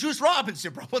hard like Juice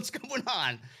Robinson, bro. What's going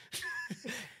on?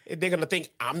 They're going to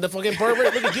think I'm the fucking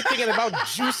pervert. Look at you thinking about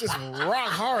Juice's rock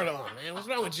hard on, man. What's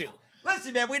wrong with you?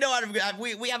 Listen, man, we know how to,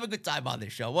 we have a good time on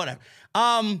this show. Whatever.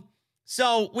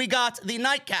 So we got the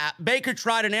nightcap. Baker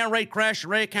tried an air raid crash.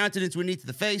 Ray counted into a knee to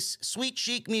the face. Sweet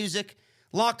chic music.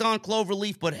 Locked on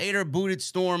Cloverleaf, but Hayter booted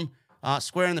Storm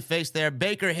square in the face there.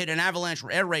 Baker hit an avalanche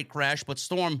air raid crash, but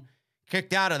Storm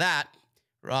kicked out of that.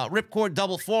 Ripcord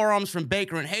double forearms from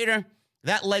Baker and Hayter.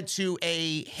 That led to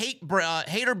a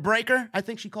Hayter breaker. I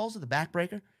think she calls it the back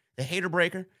breaker. The Hayter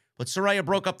breaker. But Saraya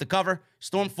broke up the cover.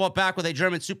 Storm fought back with a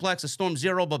German suplex, a Storm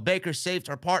Zero, but Baker saved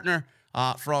her partner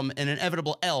from an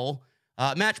inevitable L.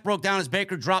 Match broke down as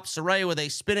Baker dropped Saraya with a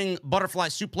spinning butterfly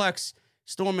suplex.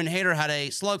 Storm and Hayter had a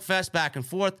slugfest back and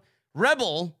forth.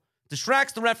 Rebel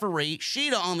distracts the referee.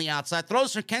 Shida on the outside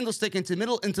throws her candlestick into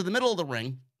the middle of the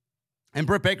ring. And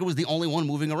Britt Baker was the only one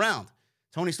moving around.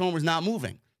 Toni Storm was not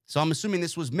moving. So I'm assuming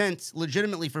this was meant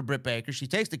legitimately for Britt Baker. She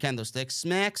takes the kendo stick,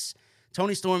 smacks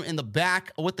Toni Storm in the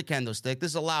back with the kendo stick.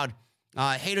 This allowed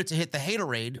Hayter to hit the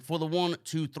Haterade for the 1,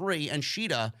 2, 3, and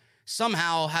Shida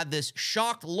somehow had this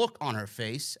shocked look on her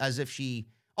face as if she,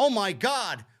 oh my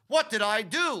God, what did I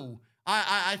do?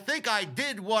 I think I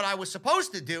did what I was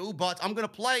supposed to do, but I'm going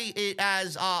to play it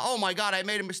as, oh my God, I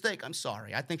made a mistake. I'm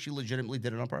sorry. I think she legitimately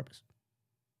did it on purpose.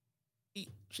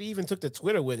 She even took to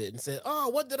Twitter with it and said, "Oh,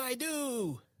 what did I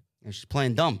do?" And she's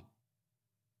playing dumb.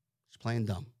 She's playing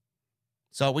dumb.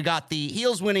 So we got the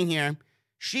heels winning here.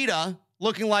 Shida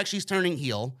looking like she's turning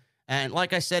heel. And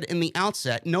like I said in the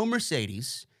outset, no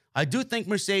Mercedes. I do think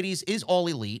Mercedes is all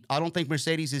elite. I don't think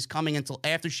Mercedes is coming until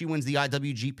after she wins the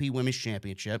IWGP Women's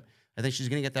Championship. I think she's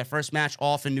going to get that first match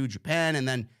off in New Japan, and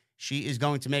then she is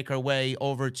going to make her way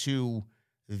over to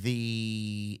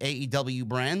the AEW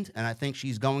brand. And I think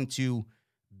she's going to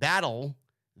battle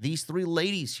these three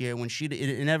ladies here when Shida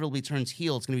inevitably turns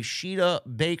heel. It's going to be Shida,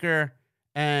 Baker,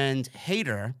 and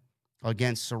Hayter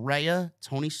against Saraya,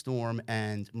 Toni Storm,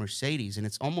 and Mercedes. And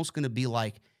it's almost going to be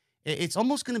like the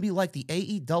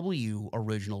AEW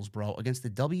originals, bro, against the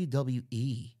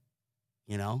WWE.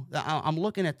 You know, I'm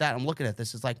looking at that. I'm looking at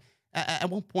this. It's like at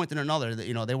one point and another,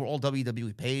 they were all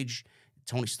WWE. Paige,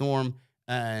 Toni Storm,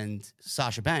 and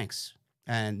Sasha Banks.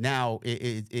 And now,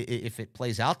 if it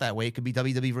plays out that way, it could be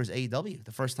WWE versus AEW.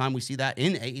 The first time we see that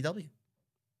in AEW.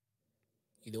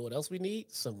 You know what else we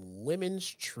need? Some women's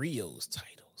trios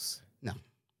titles. No.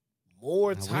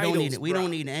 More titles. We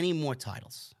don't need any more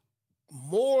titles.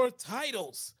 More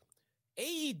titles.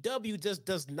 AEW just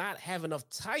does not have enough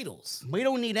titles. We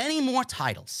don't need any more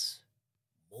titles.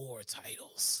 More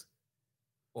titles.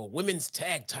 Or women's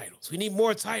tag titles. We need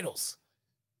more titles.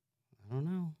 I don't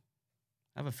know.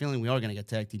 I have a feeling we are going to get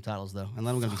tag team titles, though. And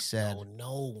then I'm going to be sad.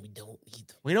 No, we don't need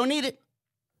them. We don't need it.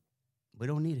 We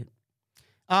don't need it.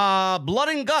 Blood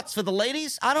and guts for the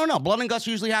ladies? I don't know. Blood and guts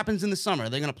usually happens in the summer. Are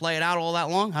they going to play it out all that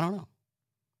long? I don't know.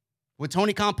 Would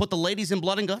Tony Khan put the ladies in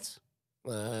blood and guts?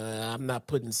 I'm not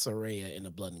putting Saraya in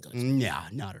the blood and guts. Yeah,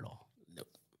 not at all.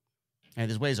 Nope. And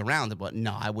there's ways around it, but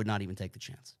no, I would not even take the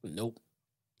chance. Nope.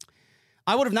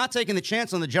 I would have not taken the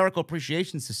chance on the Jericho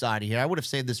Appreciation Society here. I would have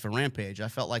saved this for Rampage. I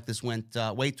felt like this went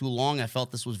way too long. I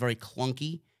felt this was very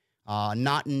clunky.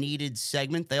 Not needed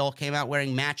segment. They all came out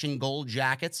wearing matching gold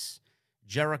jackets.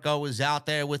 Jericho was out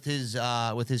there with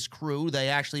his crew. They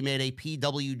actually made a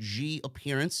PWG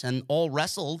appearance and all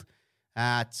wrestled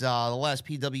at the last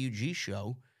PWG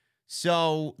show.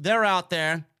 So they're out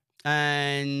there,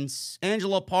 and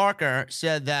Angela Parker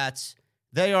said that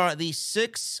they are the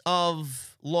Six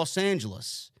of Los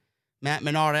Angeles. Matt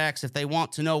Menard asks if they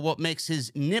want to know what makes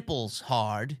his nipples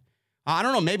hard. I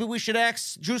don't know. Maybe we should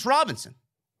ask Juice Robinson.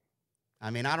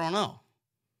 I mean, I don't know.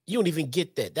 You don't even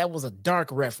get that. That was a dark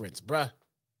reference, bruh.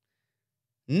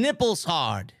 Nipples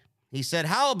hard. He said,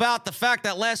 how about the fact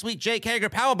that last week Jake Hager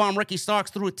powerbombed Ricky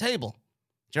Starks through a table?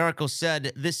 Jericho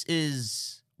said this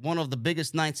is one of the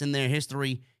biggest nights in their history.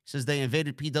 He says they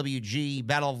invaded PWG,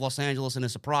 Battle of Los Angeles, in a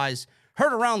surprise,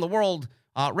 heard around the world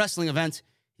wrestling event.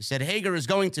 He said Hager is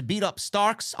going to beat up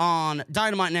Starks on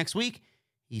Dynamite next week.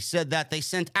 He said that they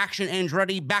sent Action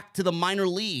Andretti back to the minor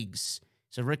leagues.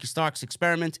 So Ricky Starks'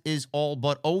 experiment is all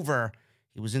but over.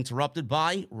 He was interrupted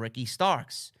by Ricky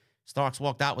Starks. Starks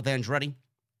walked out with Andretti.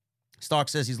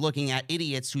 Starks says he's looking at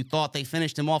idiots who thought they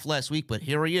finished him off last week, but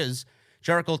here he is.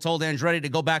 Jericho told Andretti to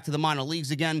go back to the minor leagues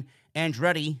again.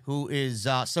 Andretti, who is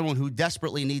someone who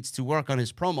desperately needs to work on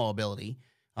his promo ability,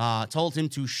 told him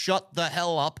to shut the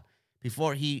hell up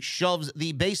before he shoves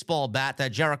the baseball bat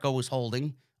that Jericho was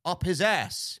holding up his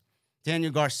ass.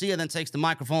 Daniel Garcia then takes the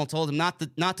microphone and told him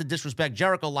not to disrespect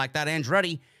Jericho like that.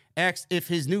 Andretti asked if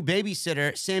his new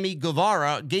babysitter, Sammy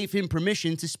Guevara, gave him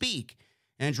permission to speak.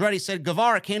 Andretti said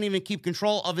Guevara can't even keep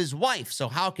control of his wife, so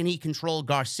how can he control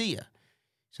Garcia?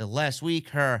 So last week,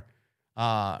 her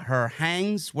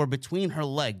hangs were between her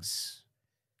legs.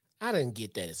 I didn't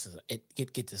get that.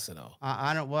 Get this at all.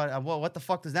 I don't. What the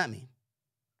fuck does that mean?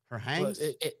 Her hangs?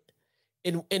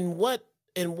 In what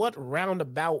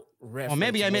roundabout reference? Well,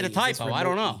 maybe I made a typo. I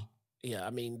don't know. Yeah, I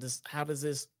mean, how does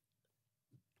this?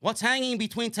 What's hanging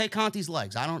between Tay Conti's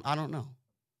legs? I don't know.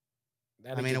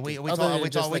 I mean, are we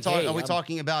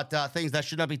talking about things that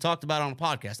should not be talked about on a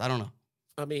podcast? I don't know.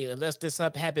 I mean, unless this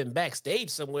happened backstage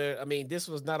somewhere. I mean, this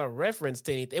was not a reference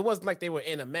to anything. It wasn't like they were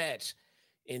in a match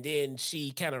and then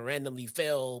she kind of randomly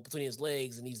fell between his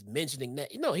legs and he's mentioning that.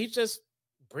 No, he's just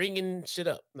bringing shit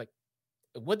up. Like,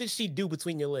 what did she do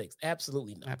between your legs?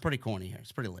 Absolutely not. Pretty corny here.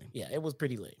 It's pretty lame. Yeah, it was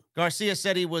pretty lame. Garcia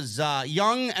said he was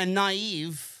young and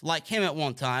naive like him at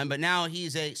one time, but now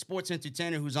he's a sports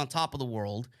entertainer who's on top of the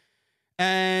world.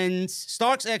 And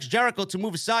Starks asked Jericho to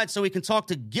move aside so he can talk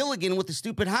to Gilligan with the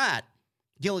stupid hat.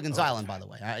 Gilligan's Island, by the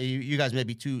way. You guys may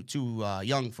be too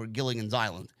young for Gilligan's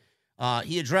Island.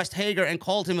 He addressed Hager and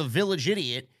called him a village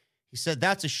idiot. He said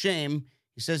that's a shame.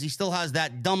 He says he still has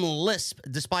that dumb lisp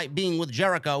despite being with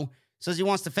Jericho. Says he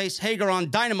wants to face Hager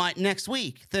on Dynamite next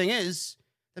week. Thing is,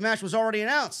 the match was already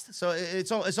announced. So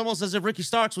it's almost as if Ricky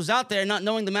Starks was out there not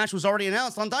knowing the match was already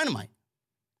announced on Dynamite.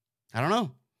 I don't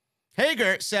know.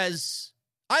 Hager says,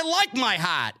 I like my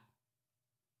hat.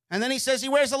 And then he says he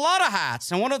wears a lot of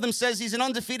hats. And one of them says he's an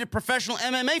undefeated professional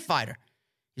MMA fighter.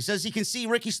 He says he can see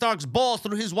Ricky Stark's balls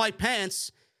through his white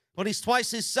pants, but he's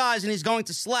twice his size and he's going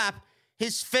to slap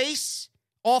his face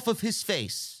off of his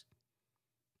face.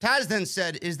 Taz then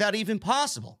said, is that even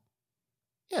possible?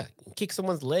 Yeah, kick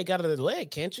someone's leg out of their leg,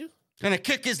 can't you? Gonna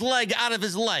kick his leg out of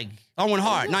his leg. Owen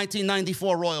Hart,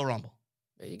 1994 Royal Rumble.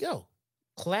 There you go.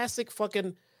 Classic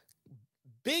fucking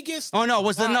biggest. Oh, no,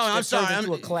 was the, no, I'm sorry.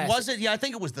 Was it? Yeah, I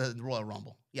think it was the Royal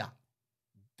Rumble. Yeah.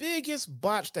 Biggest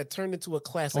botch that turned into a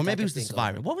classic. Or maybe it was the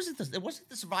Survivor. What was it? Was it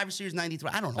the Survivor Series 93?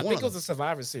 I don't know. I think it was the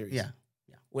Survivor Series. Yeah.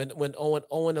 When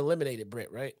Owen eliminated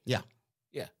Britt, right? Yeah.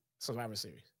 Yeah. Survivor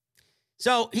Series.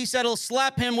 So he said he'll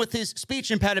slap him with his speech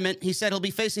impediment. He said he'll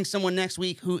be facing someone next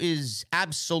week who is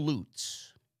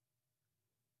absolute.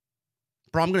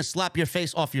 Bro, I'm going to slap your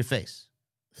face off your face.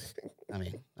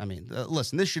 I mean,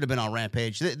 listen, this should have been on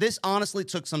Rampage. This honestly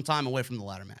took some time away from the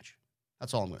ladder match.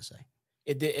 That's all I'm going to say.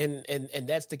 It did, and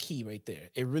that's the key right there.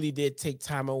 It really did take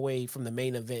time away from the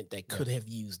main event that could have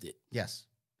used it. Yes.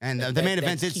 And the main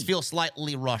event did feel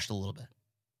slightly rushed a little bit.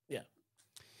 Yeah.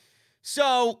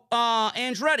 So,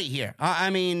 Andretti here. I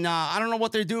don't know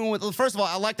what they're doing with. First of all,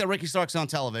 I like that Ricky Stark's on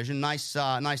television. Nice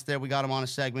there. We got him on a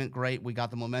segment. Great. We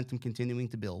got the momentum continuing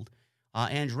to build.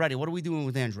 Andretti, what are we doing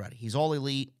with Andretti? He's all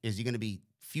elite. Is he going to be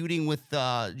feuding with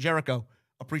Jericho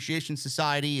Appreciation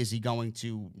Society? Is he going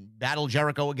to battle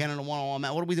Jericho again in a one-on-one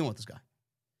match? What are we doing with this guy?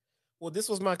 Well, this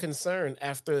was my concern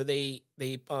after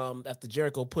after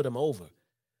Jericho put him over.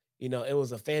 You know, it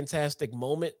was a fantastic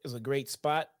moment. It was a great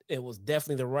spot. It was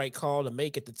definitely the right call to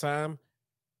make at the time.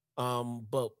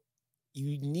 But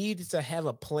you needed to have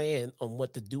a plan on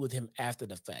what to do with him after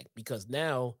the fact, because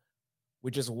now we're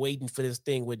just waiting for this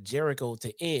thing with Jericho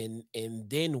to end, and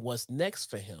then what's next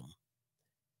for him?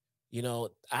 You know,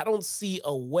 I don't see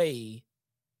a way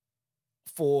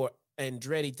for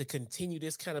Andretti to continue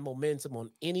this kind of momentum on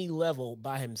any level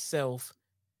by himself.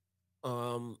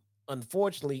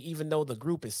 Unfortunately, even though the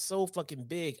group is so fucking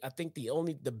big, I think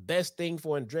the best thing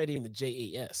for Andretti in the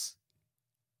JAS.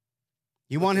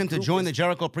 You want him to join the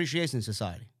Jericho Appreciation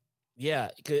Society? Yeah,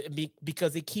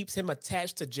 because it keeps him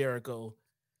attached to Jericho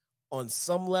on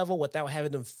some level without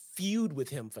having them feud with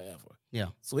him forever. Yeah.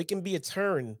 So it can be a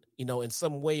turn, you know, in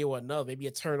some way or another. Maybe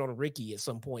a turn on Ricky at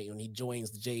some point when he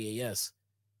joins the JAS.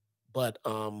 But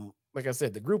like I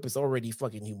said, the group is already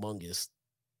fucking humongous.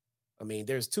 I mean,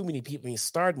 there's too many people. I mean,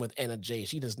 starting with Anna Jay,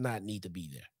 she does not need to be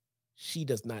there. She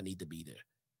does not need to be there.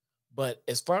 But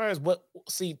as far as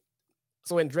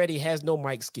so Andretti has no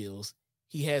mic skills.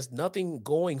 He has nothing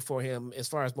going for him as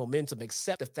far as momentum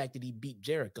except the fact that he beat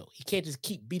Jericho. He can't just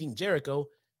keep beating Jericho.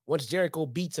 Once Jericho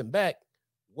beats him back,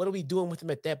 what are we doing with him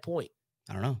at that point?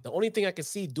 I don't know. The only thing I can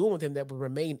see doing with him that would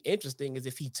remain interesting is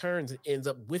if he turns and ends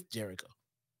up with Jericho.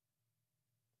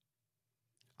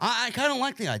 I kind of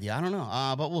like the idea. I don't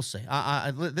know, but we'll see.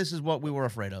 This is what we were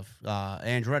afraid of.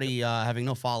 Andretti having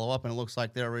no follow-up, and it looks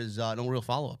like there is no real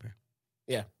follow-up here.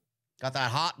 Yeah. Got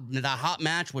that hot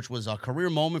match, which was a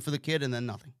career moment for the kid, and then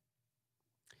nothing.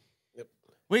 Yep.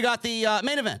 We got the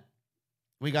main event.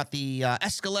 We got the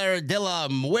Escalera de la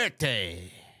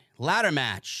Muerte ladder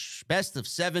match. Best of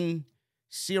 7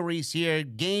 series here.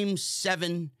 Game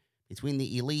 7 between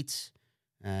the Elite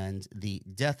and the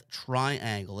Death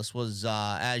Triangle. This was,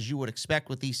 as you would expect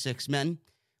with these 6 men.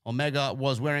 Omega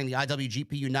was wearing the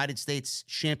IWGP United States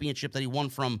Championship that he won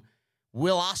from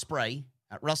Will Ospreay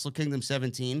at Wrestle Kingdom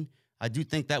 17. I do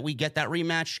think that we get that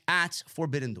rematch at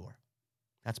Forbidden Door.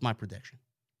 That's my prediction.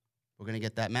 We're going to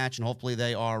get that match, and hopefully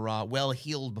they are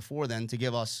well-healed before then to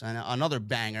give us another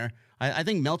banger. I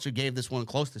think Meltzer gave this one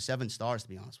close to 7 stars, to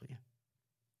be honest with you.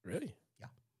 Really? Yeah.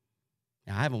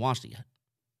 Yeah, I haven't watched it yet.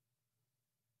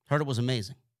 Heard it was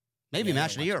amazing. Maybe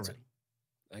match of the year already.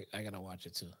 I got to watch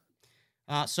it, too.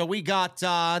 So we got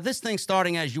this thing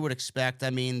starting as you would expect. I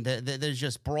mean, there's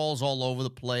just brawls all over the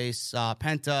place.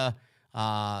 Penta,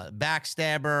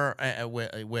 backstabber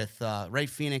with Ray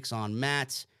Phoenix on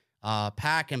Matt.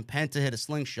 Pac and Penta hit a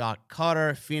slingshot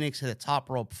cutter. Phoenix hit a top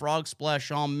rope frog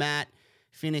splash on Matt.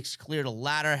 Phoenix cleared a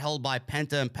ladder held by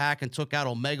Penta and Pac and took out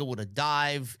Omega with a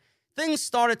dive. Things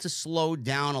started to slow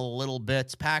down a little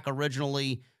bit. Pac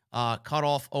originally cut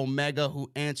off Omega,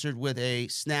 who answered with a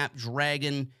snap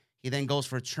dragon. He then goes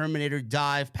for a Terminator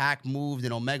dive. Pac moved,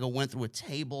 and Omega went through a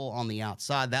table on the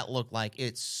outside. That looked like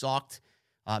it sucked.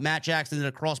 Matt Jackson did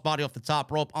a crossbody off the top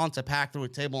rope onto Pac through a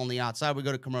table on the outside. We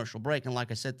go to commercial break, and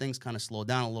like I said, things kind of slowed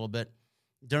down a little bit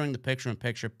during the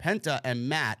picture-in-picture. Penta and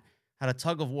Matt had a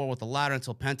tug-of-war with the ladder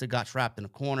until Penta got trapped in a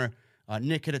corner.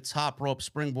 Nick hit a top rope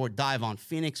springboard dive on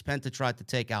Phoenix. Penta tried to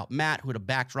take out Matt, who had a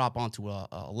backdrop onto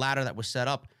a ladder that was set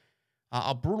up.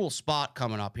 A brutal spot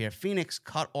coming up here. Phoenix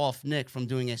cut off Nick from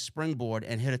doing a springboard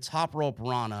and hit a top rope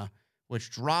Rana, which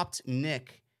dropped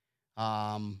Nick.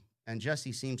 And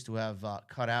Jesse seems to have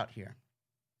cut out here.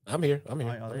 I'm here. Oh,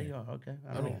 there you go. Okay.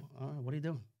 I'm here. What are you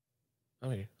doing?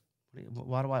 I'm here.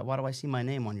 Why do I see my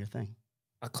name on your thing?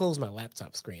 I closed my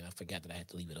laptop screen. I forgot that I had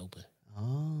to leave it open.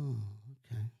 Oh,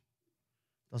 okay.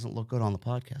 Doesn't look good on the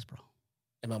podcast, bro.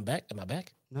 Am I back?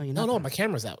 No, you're not. No, my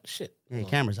camera's out. Shit. Yeah, your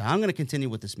camera's out. I'm going to continue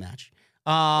with this match.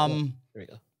 Here we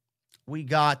go. We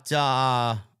got,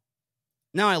 now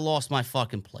I lost my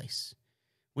fucking place.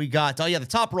 We got, the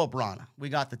top rope Rana. We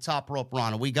got, you got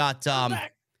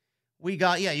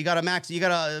to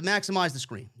maximize the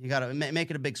screen. You got to make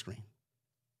it a big screen.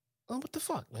 Oh, what the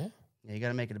fuck, man? Yeah, you got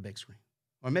to make it a big screen.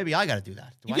 Or maybe I got to do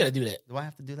that. You got to do that. Do I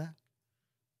have to do that?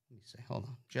 Let me see. Hold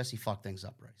on. Jesse fucked things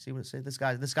up, right? See what it says?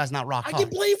 This guy's not rock hard. I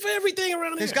get blamed for everything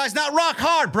around here. This guy's not rock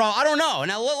hard, bro. I don't know.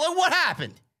 Now, look what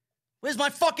happened. Where's my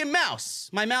fucking mouse?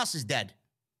 My mouse is dead.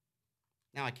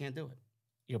 Now I can't do it.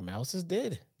 Your mouse is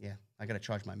dead. Yeah, I got to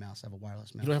charge my mouse. I have a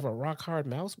wireless mouse. You don't have a rock hard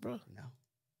mouse, bro? No.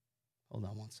 Hold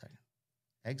on one second.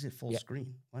 Exit full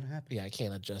screen. What happened? Yeah, I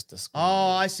can't adjust the screen.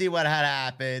 Oh, I see what had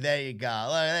happened. There you go.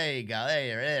 Look, there you go.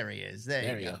 There he is.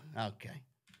 There you go. Okay.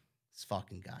 This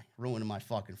fucking guy ruining my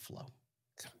fucking flow.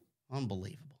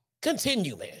 Unbelievable.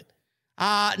 Continue, man.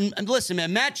 Listen,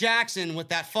 man, Matt Jackson with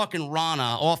that fucking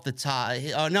Rana off the top.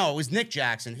 No, it was Nick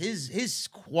Jackson. His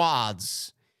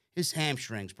quads, his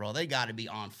hamstrings, bro, they got to be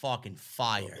on fucking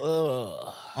fire.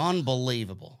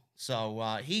 Unbelievable.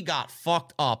 So he got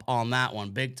fucked up on that one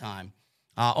big time.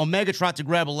 Omega tried to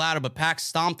grab a ladder, but Pac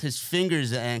stomped his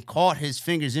fingers and caught his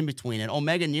fingers in between it.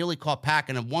 Omega nearly caught Pac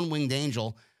in a one-winged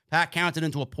angel. Pac counted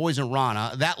into a poison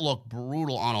Rana. That looked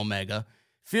brutal on Omega.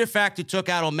 Fear Factor took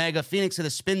out Omega. Phoenix hit a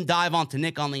spin dive onto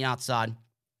Nick on the outside.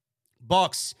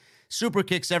 Bucks, super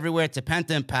kicks everywhere to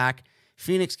Penta and Pac.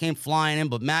 Phoenix came flying in,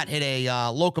 but Matt hit a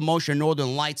Locomotion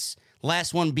Northern Lights,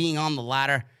 last one being on the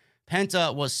ladder.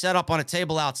 Penta was set up on a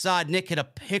table outside. Nick hit a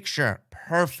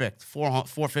picture-perfect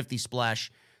 450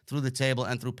 splash through the table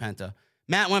and through Penta.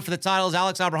 Matt went for the titles.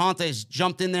 Alex Abrahantes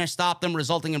jumped in there, stopped them,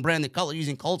 resulting in Brandon Cutler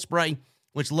using Cold Spray,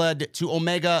 which led to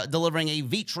Omega delivering a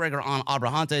V-trigger on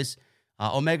Abrahantes.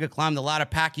 Omega climbed the ladder.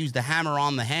 Pac used the hammer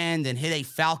on the hand and hit a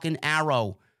Falcon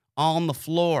Arrow on the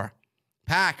floor.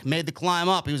 Pac made the climb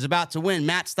up. He was about to win.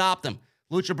 Matt stopped him.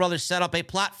 Lucha Brothers set up a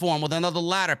platform with another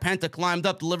ladder. Penta climbed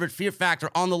up, delivered Fear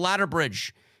Factor on the ladder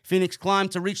bridge. Phoenix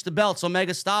climbed to reach the belts.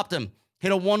 Omega stopped him.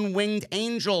 Hit a one-winged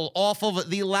angel off of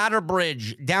the ladder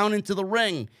bridge down into the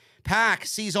ring. Pac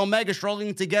sees Omega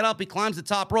struggling to get up. He climbs the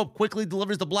top rope, quickly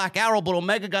delivers the Black Arrow, but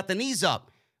Omega got the knees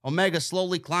up. Omega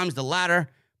slowly climbs the ladder,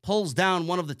 pulls down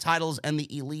one of the titles, and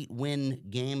the Elite win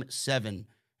Game 7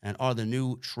 and are the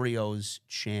new Trios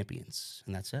champions.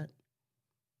 And that's it.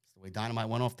 That's the way Dynamite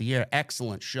went off the air.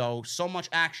 Excellent show. So much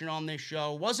action on this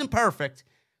show. Wasn't perfect,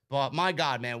 but my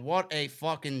God, man, what a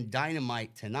fucking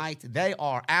Dynamite tonight. They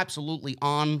are absolutely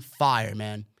on fire,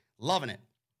 man. Loving it.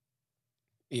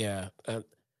 Yeah.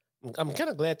 I'm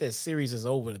kind of glad that series is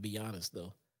over, to be honest,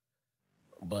 though.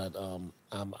 But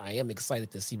I am excited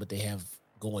to see what they have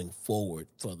going forward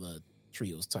for the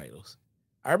Trios titles.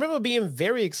 I remember being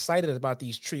very excited about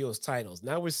these Trios titles.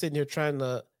 Now we're sitting here trying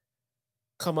to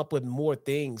come up with more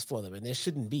things for them, and there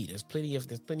shouldn't be. There's plenty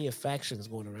of factions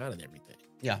going around and everything.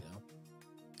 Yeah. You know?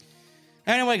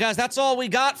 Anyway, guys, that's all we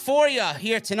got for you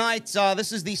here tonight.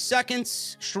 This is the second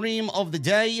stream of the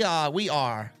day. We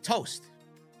are toast.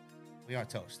 We are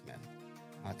toast, man.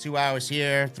 2 hours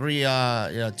here,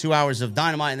 2 hours of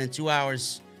Dynamite, and then 2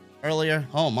 hours earlier.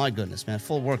 Oh, my goodness, man.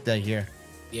 Full work day here.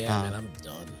 Yeah, man, I'm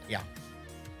done. Yeah.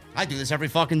 I do this every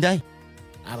fucking day.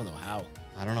 I don't know how.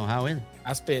 I don't know how either.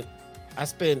 I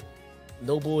spent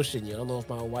no bullshit. I don't know if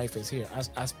my wife is here.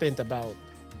 I spent about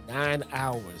 9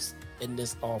 hours in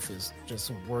this office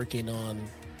just working on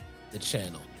the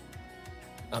channel.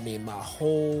 I mean, my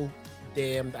whole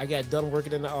I got done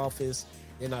working in the office,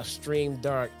 then I streamed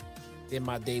dark, then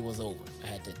my day was over. I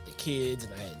had the kids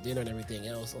and I had dinner and everything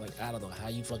else. Like, I don't know how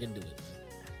you fucking do it, man.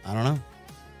 I don't know.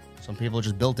 Some people are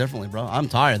just built differently, bro. I'm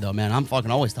tired, though, man. I'm fucking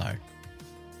always tired.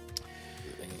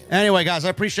 Anyway, guys, I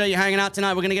appreciate you hanging out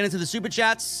tonight. We're going to get into the Super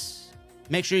Chats.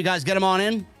 Make sure you guys get them on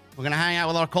in. We're going to hang out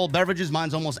with our cold beverages.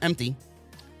 Mine's almost empty.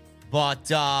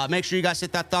 But make sure you guys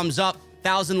hit that thumbs up.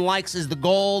 1,000 likes is the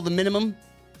goal, the minimum.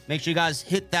 Make sure you guys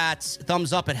hit that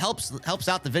thumbs up. It helps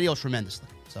out the video tremendously.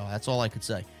 So that's all I could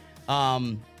say.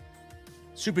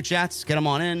 Super Chats, get them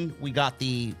on in. We got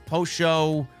the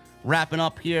post-show wrapping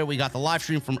up here. We got the live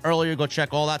stream from earlier. Go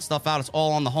check all that stuff out. It's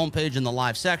all on the homepage in the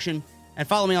live section. And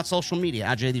follow me on social media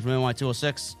at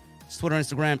JDfromNY206. It's Twitter,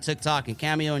 Instagram, TikTok, and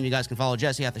Cameo. And you guys can follow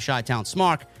Jesse at the Chi-Town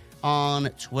Smark on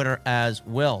Twitter as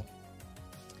well.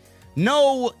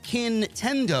 No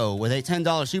Kintendo with a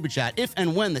 $10 super chat. If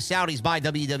and when the Saudis buy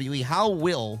WWE, how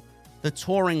will the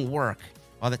touring work?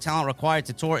 Are the talent required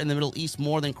to tour in the Middle East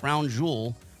more than Crown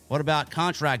Jewel? What about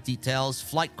contract details,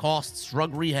 flight costs,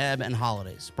 drug rehab, and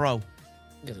holidays? Bro.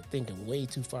 You guys are thinking way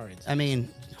too far into it. I mean,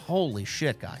 holy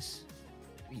shit, guys.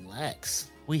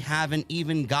 Relax. We haven't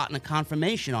even gotten a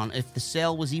confirmation on if the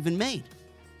sale was even made.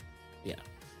 Yeah.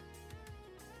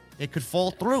 It could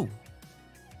fall through.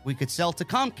 We could sell to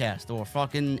Comcast or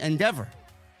fucking Endeavor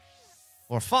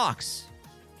or Fox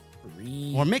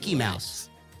or Mickey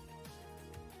Mouse.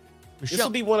 This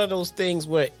will be one of those things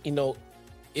where,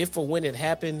 if or when it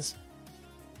happens,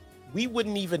 we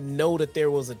wouldn't even know that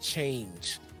there was a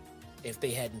change if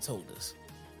they hadn't told us.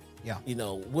 Yeah.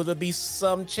 Will there be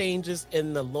some changes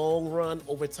in the long run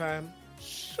over time?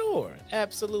 Sure,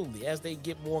 absolutely. As they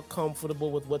get more comfortable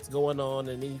with what's going on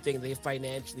and anything they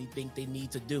financially think they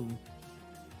need to do.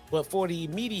 But for the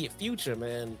immediate future,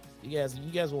 man, you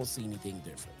guys won't see anything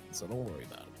different. So don't worry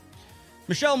about it.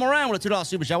 Michelle Moran with a $2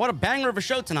 super chat. What a banger of a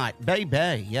show tonight.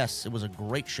 Baby. Yes, it was a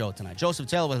great show tonight. Joseph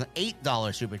Taylor with an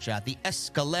 $8 super chat. The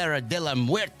Escalera de la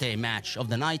Muerte match of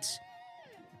the night.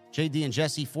 JD and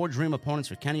Jesse, 4 dream opponents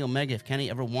for Kenny Omega if Kenny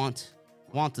ever wanted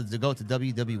to go to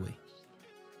WWE.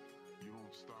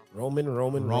 Roman.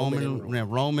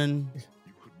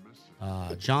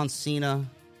 John Cena.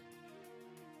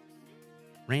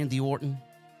 Randy Orton,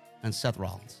 and Seth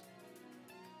Rollins.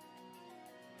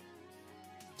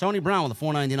 Tony Brown with a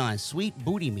 $4.99. Sweet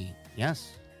booty meat.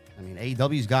 Yes. I mean,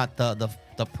 AEW's got the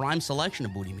prime selection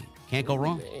of booty meat. Can't go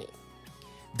wrong. Man.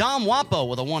 Dom Wapo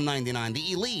with a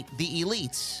 $1.99. The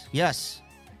Elites. Yes.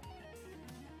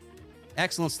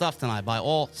 Excellent stuff tonight by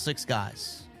all 6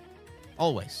 guys.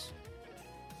 Always.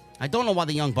 I don't know why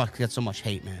the Young Bucks get so much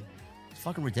hate, man. It's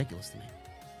fucking ridiculous to me.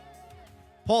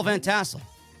 Paul Van Tassel.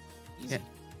 Easy. Yeah.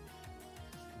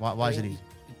 Why is it easy?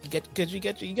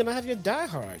 You're gonna have your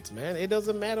diehards, man. It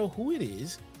doesn't matter who it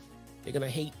is. They're gonna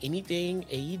hate anything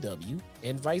AEW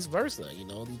and vice versa.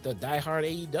 The diehard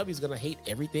AEW is gonna hate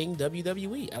everything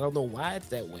WWE. I don't know why it's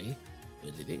that way,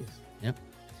 but it is. Yep.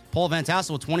 Paul Van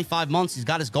Tassel with 25 months. He's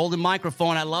got his golden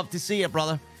microphone. I love to see it,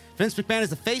 brother. Vince McMahon is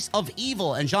the face of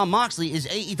evil, and Jon Moxley is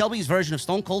AEW's version of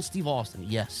Stone Cold Steve Austin.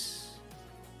 Yes.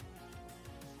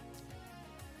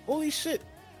 Holy shit.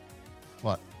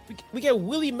 What? We get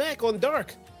Willie Mack on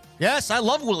Dark. Yes, I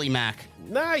love Willie Mack.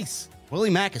 Nice. Willie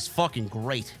Mack is fucking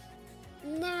great.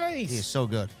 Nice. He is so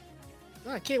good.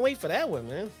 I can't wait for that one,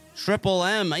 man. Triple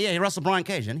M. Yeah, he wrestled Brian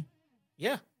Cage, didn't he?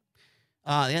 Yeah.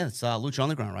 Yeah, it's Lucha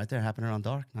Underground right there, happening on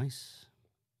Dark. Nice.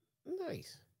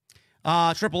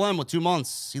 Triple M with 2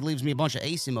 months. He leaves me a bunch of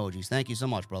ace emojis. Thank you so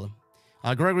much, brother.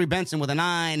 Gregory Benson with a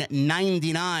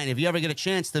 $9.99. If you ever get a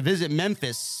chance to visit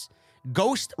Memphis,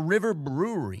 Ghost River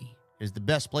Brewery is the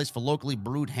best place for locally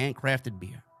brewed, handcrafted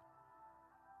beer.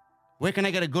 Where can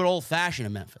I get a good old-fashioned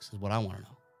in Memphis is what I want to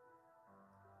know.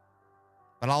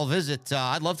 But I'll visit.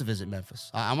 I'd love to visit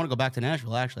Memphis. I want to go back to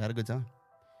Nashville, actually. I had a good time.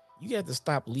 You have to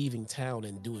stop leaving town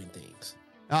and doing things.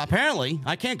 Apparently,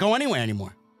 I can't go anywhere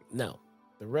anymore. No.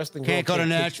 The wrestling can't go to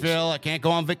Nashville. I can't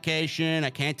go on vacation. I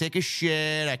can't take a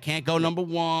shit. I can't go number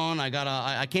one. I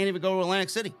can't even go to Atlantic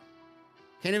City.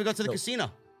 Can't even go to the casino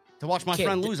to watch my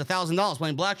friend lose $1,000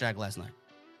 playing blackjack last night.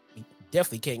 You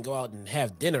definitely can't go out and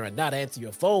have dinner and not answer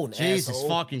your phone, Jesus asshole.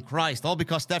 Fucking Christ. All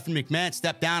because Stephanie McMahon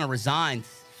stepped down and resigned.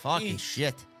 Fucking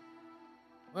shit.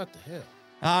 What the hell?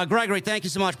 Gregory, thank you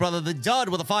so much, brother. The Dud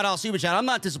with a $5 super chat. I'm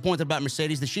not disappointed about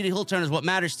Mercedes. The shitty heel turn is what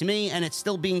matters to me, and it's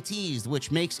still being teased, which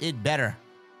makes it better.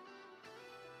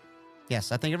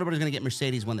 Yes, I think everybody's going to get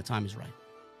Mercedes when the time is right.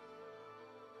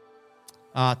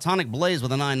 Tonic Blaze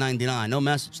with a $9.99. No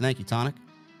message. Thank you, Tonic.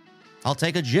 I'll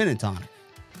take a gin and tonic.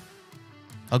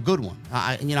 A good one.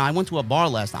 I went to a bar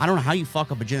last night. I don't know how you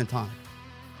fuck up a gin and tonic.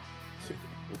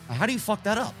 How do you fuck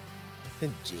that up?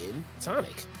 Gin,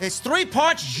 tonic. It's 3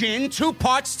 parts gin, 2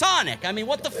 parts tonic. I mean,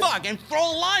 what the fuck? And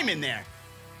throw lime in there.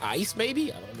 Ice,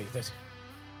 maybe? I don't know.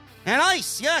 And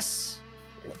ice, yes.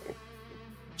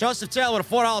 Joseph Taylor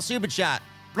with a $4 super chat.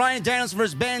 Bryan Danielson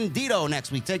versus Bandito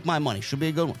next week. Take my money. Should be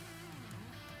a good one.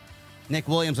 Nick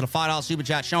Williams with a $5 super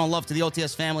chat. Showing love to the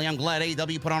OTS family. I'm glad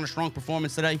AEW put on a strong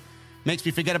performance today. Makes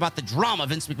me forget about the drama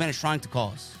Vince McMahon is trying to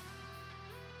cause.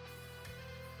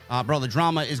 Bro, the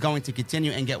drama is going to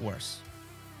continue and get worse.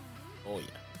 Oh, yeah.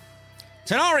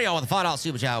 Tenorio with a $5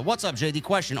 super chat. What's up, JD?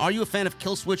 Question. Are you a fan of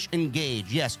Killswitch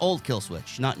Engage? Yes, old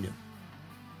Killswitch, not new.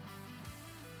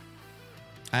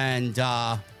 And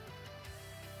I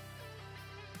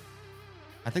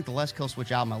think the last Kill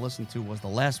Switch album I listened to was the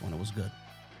last one. It was good.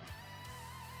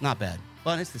 Not bad.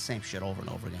 But it's the same shit over and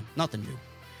over again. Nothing new.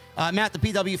 Matt, the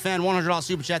PW fan, $100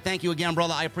 super chat. Thank you again,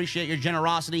 brother. I appreciate your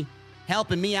generosity.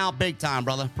 Helping me out big time,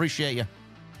 brother. Appreciate you.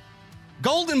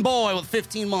 Golden Boy with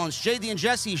 15 months. JD and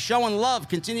Jesse showing love,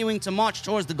 continuing to march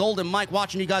towards the golden mic.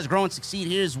 Watching you guys grow and succeed.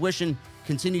 Here's wishing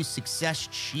continued success.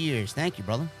 Cheers. Thank you,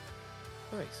 brother.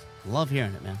 Nice. Love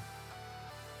hearing it, man.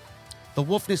 The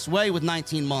Wolfness Way with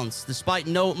 19 months. Despite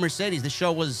no Mercedes, the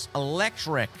show was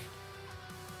electric.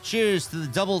 Cheers to the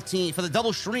double team for the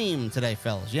double stream today,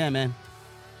 fellas. Yeah, man.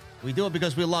 We do it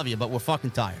because we love you, but we're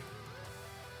fucking tired.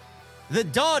 The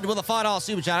Dud with a $5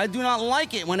 super chat. I do not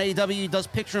like it when AEW does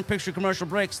picture-in-picture commercial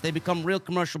breaks. They become real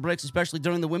commercial breaks, especially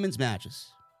during the women's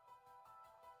matches.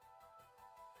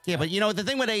 Yeah, but you know, the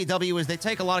thing with AEW is they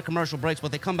take a lot of commercial breaks,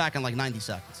 but they come back in like 90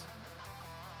 seconds.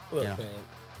 Look, man,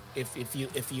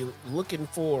 if you're looking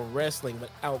for wrestling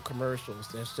without commercials,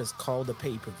 that's just called a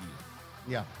pay-per-view.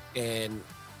 Yeah. And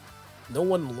no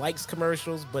one likes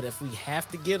commercials, but if we have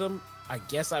to get them, I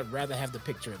guess I'd rather have the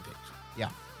picture-in-picture. Yeah.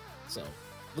 So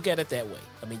look at it that way.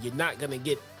 I mean, you're not going to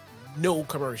get no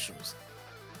commercials.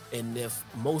 And if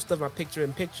most of my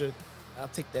picture-in-picture, I'll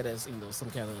take that as, some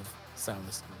kind of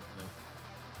solace.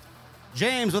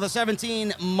 James with a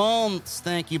 17 months.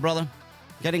 Thank you, brother.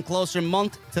 Getting closer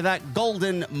month to that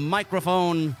golden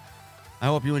microphone. I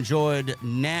hope you enjoyed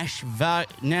Nash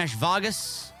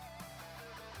Vegas.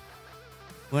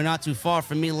 We're not too far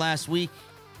from me last week.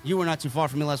 You were not too far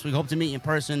from me last week. Hope to meet you in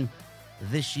person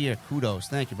this year. Kudos.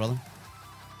 Thank you, brother.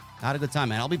 Had a good time,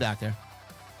 man. I'll be back there.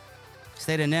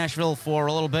 Stayed in Nashville for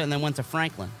a little bit and then went to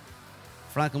Franklin.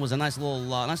 Franklin was a nice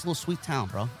little sweet town,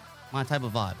 bro. My type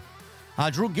of vibe.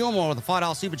 Drew Gilmore with a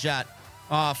 $5 super chat.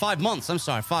 5 months. I'm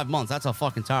sorry, 5 months. That's how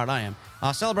fucking tired I am.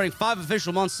 Celebrating 5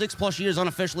 official months, 6+ years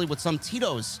unofficially with some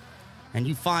Tito's. And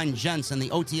you find gents and the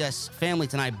OTS family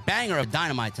tonight. Banger of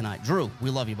Dynamite tonight. Drew, we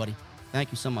love you, buddy.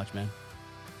 Thank you so much, man.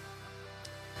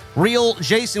 Real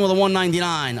Jason with a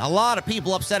 $1.99. A lot of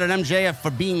people upset at MJF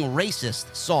for being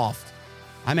racist. Soft.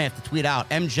 I may have to tweet out.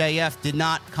 MJF did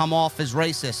not come off as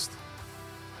racist.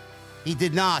 He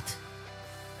did not.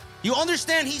 You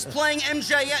understand he's playing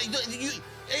MJF.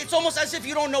 It's almost as if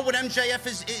you don't know what MJF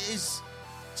is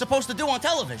supposed to do on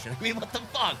television. I mean, what the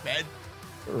fuck, man?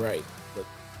 Right. But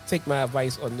take my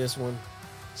advice on this one.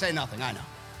 Say nothing. I know.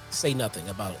 Say nothing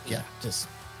about it. Yeah. Just.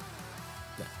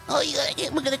 No. Oh,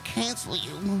 we're going to cancel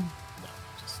you. No,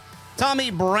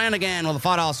 Tommy Brannigan with a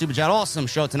 $5 super chat. Awesome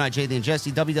show tonight, JD and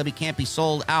Jesse. WWE can't be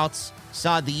sold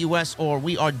outside the U.S. or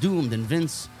we are doomed, and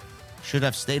Vince should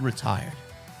have stayed retired.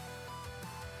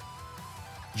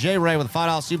 J. Ray with a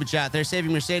 $5 super chat. They're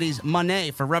saving Mercedes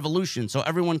Mone for Revolution, so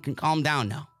everyone can calm down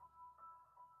now.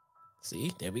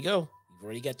 See, there we go. You've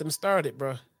already got them started,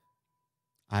 bro.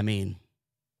 I mean,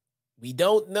 we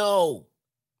don't know.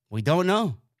 We don't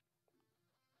know.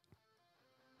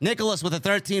 Nicholas with a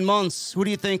 13 months. Who do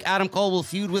you think Adam Cole will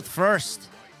feud with first?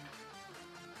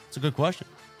 It's a good question.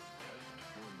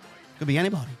 Could be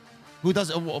anybody. Who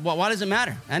does? Why does it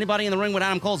matter? Anybody in the ring with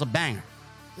Adam Cole is a banger.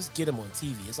 Just get him on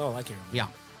TV. That's all I care about. Yeah.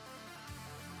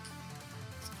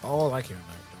 That's all I care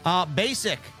about.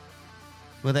 Basic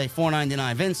with a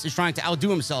 $4.99. Vince is trying to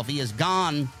outdo himself. He has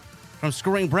gone from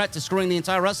screwing Brett to screwing the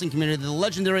entire wrestling community. The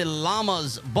legendary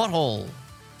Llama's butthole.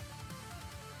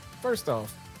 First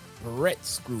off, Brett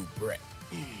screwed Brett.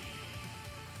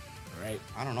 Right?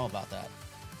 I don't know about that.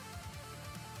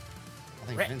 I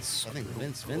think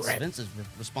Vince is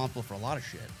responsible for a lot of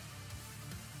shit.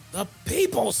 The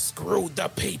people screwed the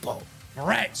people.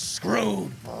 Brett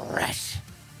screwed Brett.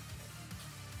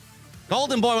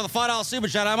 Golden Boy with a $5 super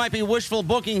chat. I might be wishful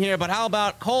booking here, but how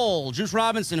about Cole, Juice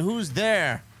Robinson, who's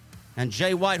there? And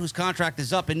Jay White, whose contract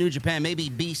is up in New Japan. Maybe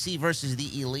BC versus the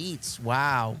Elites.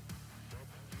 Wow.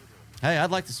 Hey,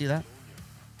 I'd like to see that.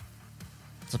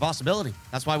 It's a possibility.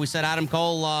 That's why we said Adam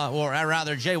Cole, or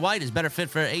rather Jay White, is better fit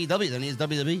for AEW than he is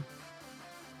WWE.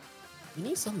 You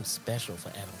need something special for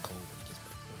Adam Cole.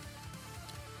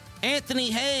 Anthony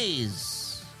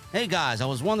Hayes. Hey, guys, I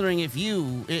was wondering if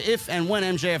and when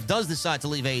MJF does decide to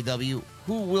leave AEW,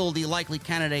 who will the likely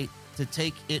candidate to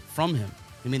take it from him?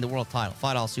 You mean the world title?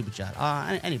 $5 super chat.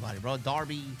 Anybody, bro.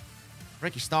 Darby,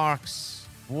 Ricky Starks,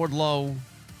 Wardlow.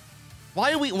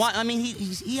 Why? I mean,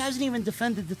 he hasn't even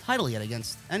defended the title yet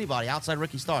against anybody outside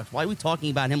Ricky Starks. Why are we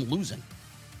talking about him losing?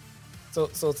 So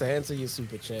to answer your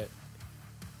super chat,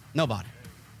 nobody.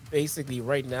 Basically,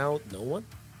 right now, no one.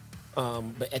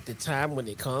 But at the time when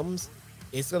it comes,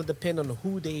 it's gonna depend on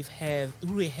who they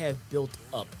have built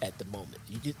up at the moment.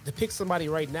 To pick somebody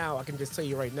right now, I can just tell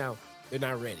you right now, they're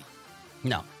not ready.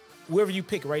 No. Whoever you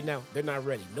pick right now, they're not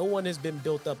ready. No one has been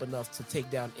built up enough to take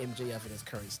down MJF in his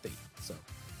current state. So,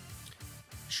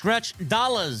 Stretch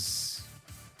Dollars,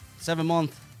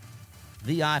 7-month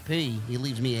VIP. He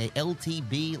leaves me a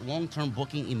LTB long-term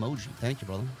booking emoji. Thank you,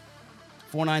 brother.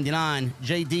 $4.99.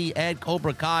 JD, add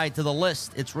Cobra Kai to the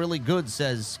list. It's really good,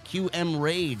 says QM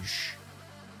Rage.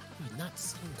 I've not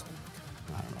seen Cobra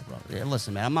Kai. I don't know, bro. Yeah,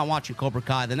 listen, man, I'm not watching Cobra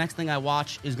Kai. The next thing I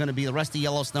watch is going to be the rest of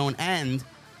Yellowstone, and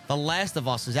The Last of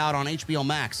Us is out on HBO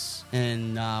Max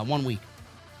in 1 week.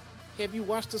 Have you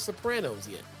watched The Sopranos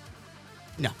yet?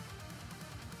 No.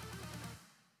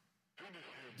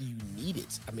 Do you need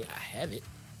it? I mean, I have it.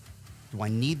 Do I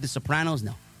need The Sopranos?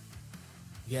 No.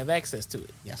 You have access to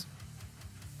it. Yes.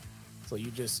 So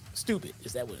you're just stupid.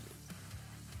 Is that what it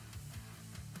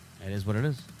is? It is what it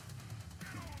is.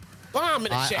 Bomb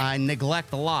in the chat. I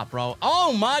neglect a lot, bro.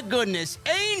 Oh, my goodness.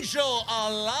 Angel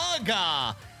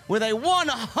Alaga with a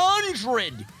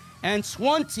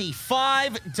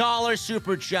 $125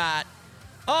 super chat.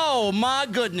 Oh, my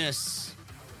goodness.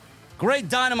 Great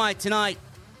Dynamite tonight.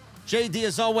 JD,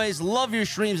 as always, love your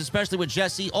streams, especially with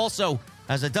Jesse. Also,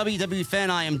 as a WWE fan,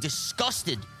 I am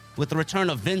disgusted with the return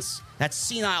of Vince, that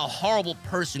senile, horrible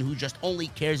person who just only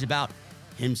cares about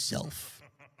himself.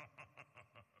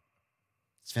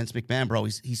 It's Vince McMahon, bro.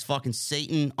 He's fucking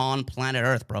Satan on planet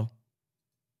Earth, bro.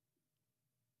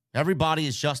 Everybody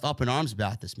is just up in arms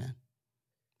about this, man.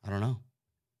 I don't know.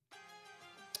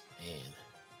 Man.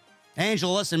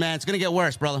 Angel, listen, man, it's going to get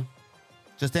worse, brother.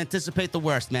 Just anticipate the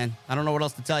worst, man. I don't know what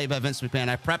else to tell you about Vince McMahon.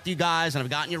 I prepped you guys, and I've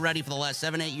gotten you ready for the last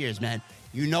 7-8 years, man.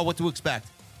 You know what to expect.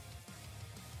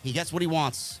 He gets what he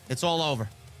wants. It's all over.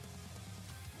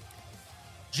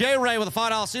 J. Ray with a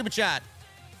 $5 super chat.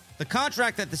 The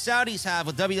contract that the Saudis have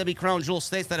with WWE Crown Jewel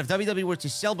states that if WWE were to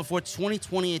sell before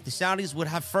 2028, the Saudis would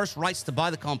have first rights to buy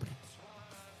the company.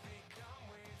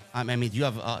 I mean, do you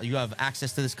have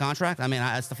access to this contract? I mean,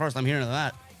 that's the first I'm hearing of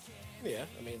that. Yeah,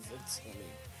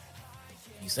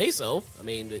 you say so.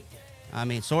 I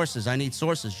mean, sources. I need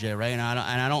sources, J. Ray, and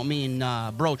I don't mean,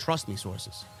 bro, trust me,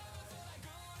 sources.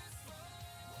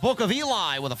 Book of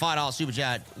Eli with a $5 super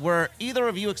chat. Were either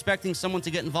of you expecting someone to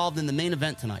get involved in the main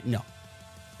event tonight? No.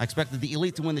 I expected the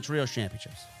Elite to win the Trios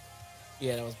Championships.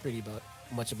 Yeah, that was pretty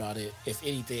much about it. If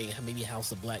anything, maybe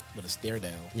House of Black with a stare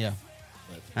down. Yeah.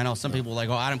 But, I know some people are like,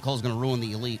 oh, Adam Cole's going to ruin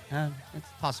the Elite. It's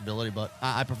a possibility, but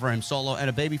I prefer him solo.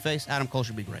 And a babyface, Adam Cole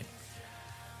should be great.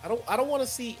 I don't want to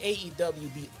see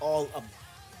AEW be all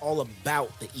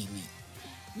about the Elite.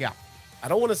 Yeah. I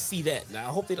don't want to see that. Now,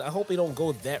 I hope they don't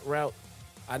go that route.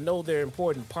 I know they're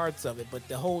important parts of it, but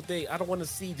the whole thing, I don't want to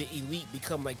see the Elite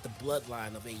become like the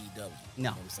bloodline of AEW. No. You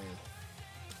know what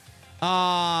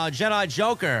I'm saying? Jedi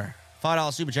Joker,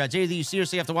 $5 super chat. JD, you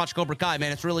seriously have to watch Cobra Kai,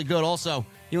 man. It's really good. Also,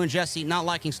 you and Jesse not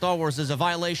liking Star Wars is a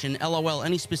violation. LOL.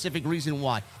 Any specific reason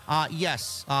why?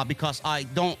 Yes, because I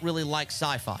don't really like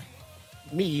sci-fi.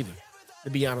 Me either. To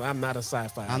be honest, I'm not a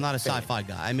sci-fi. I'm not a sci-fi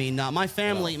guy. I mean, my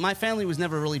family was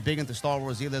never really big into Star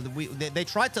Wars either. They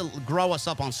tried to grow us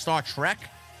up on Star Trek,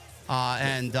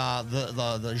 and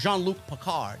the Jean-Luc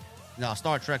Picard,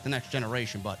 Star Trek: The Next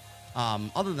Generation. But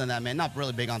other than that, man, not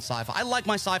really big on sci-fi. I like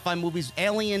my sci-fi movies.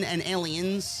 Alien and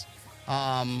Aliens.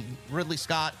 Ridley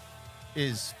Scott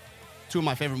is 2 of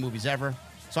my favorite movies ever.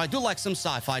 So I do like some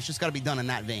sci-fi. It's just got to be done in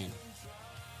that vein.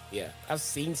 Yeah, I've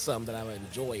seen some that I would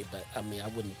enjoy, but I mean, I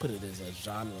wouldn't put it as a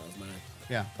genre of mine.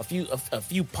 Yeah, a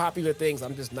few popular things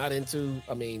I'm just not into.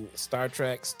 I mean, Star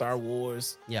Trek, Star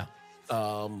Wars. Yeah.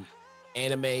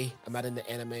 Anime. I'm not into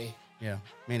anime. Yeah,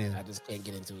 me neither. I just can't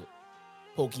get into it.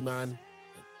 Pokemon.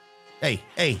 Hey.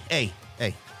 I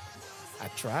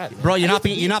tried, man. Bro. You're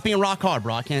not being rock hard,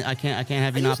 bro. I can't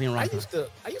have you not being rock hard.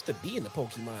 I used to be in the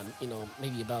Pokemon.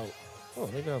 Maybe about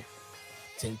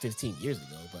 10, 15 years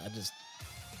ago, but I just.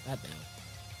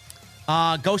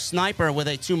 Ghost Sniper with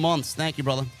a 2 months. Thank you,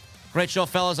 brother. Great show,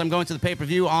 fellas. I'm going to the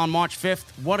pay-per-view on March 5th.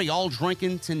 What are y'all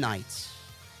drinking tonight?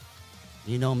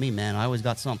 You know me, man. I always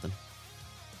got something.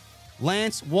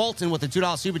 Lance Walton with a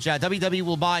 $2 super chat. WWE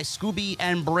will buy Scooby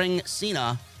and bring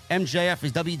Cena. MJF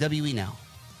is WWE now.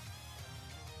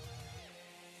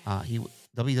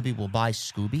 WWE will buy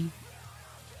Scooby?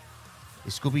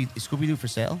 Is Scooby-Doo for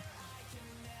sale?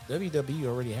 WWE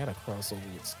already had a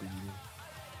crossover with Scooby-Doo.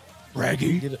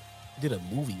 Raggy did a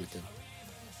movie with them.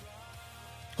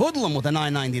 Hoodlum with a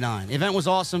 $9.99. Event was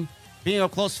awesome. Being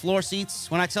up close floor seats.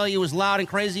 When I tell you it was loud and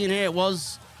crazy in here, it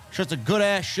was just a good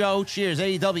ass show. Cheers,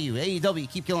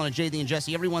 AEW. Keep killing it, JD and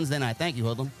Jesse every Wednesday night. Thank you,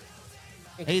 Hoodlum.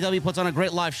 AEW puts on a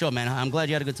great live show, man. I'm glad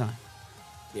you had a good time.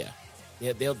 Yeah,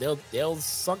 they'll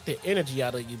suck the energy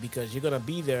out of you because you're gonna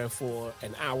be there for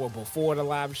an hour before the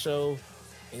live show,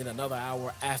 and then another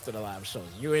hour after the live shows.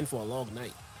 You're in for a long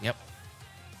night. Yep.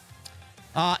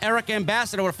 Eric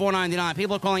Ambassador with $4.99.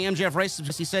 People are calling MJF racist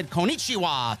because he said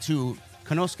konnichiwa to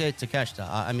Konsuke Takeshita.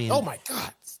 I mean, oh my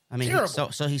God. I mean,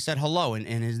 terrible. so he said hello in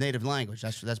his native language.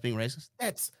 That's being racist.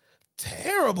 That's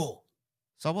terrible.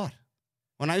 So what?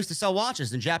 When I used to sell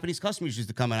watches and Japanese customers used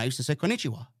to come in, I used to say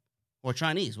konnichiwa or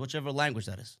Chinese, whichever language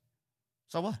that is.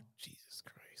 So what? Jesus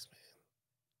Christ,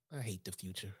 man. I hate the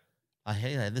future. I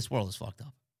hate that. This world is fucked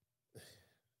up.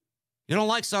 You don't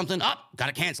like something?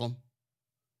 Gotta cancel them.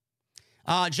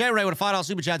 J. Ray with a $5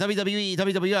 super chat. WWE,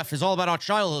 WWF is all about our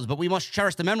childhoods, but we must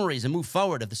cherish the memories and move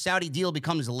forward. If the Saudi deal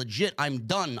becomes legit, I'm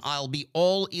done. I'll be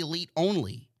all elite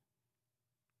only.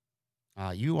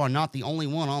 You are not the only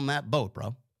one on that boat,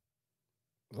 bro.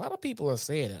 A lot of people are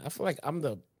saying it. I feel like I'm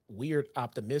the weird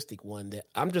optimistic one that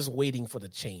I'm just waiting for the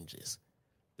changes.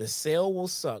 The sale will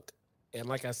suck. And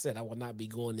like I said, I will not be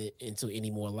going into any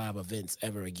more live events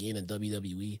ever again in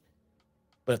WWE.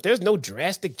 But if there's no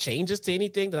drastic changes to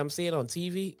anything that I'm seeing on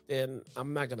TV, then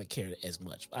I'm not going to care as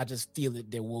much. I just feel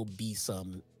that there will be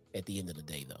some at the end of the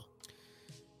day, though.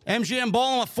 MGM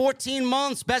balling with 14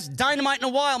 months. Best Dynamite in a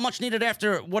while. Much needed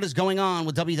after what is going on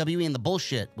with WWE and the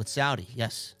bullshit with Saudi.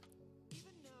 Yes.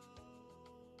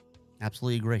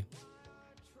 Absolutely agree.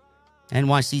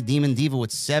 NYC Demon Diva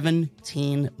with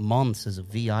 17 months as a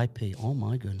VIP. Oh,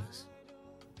 my goodness.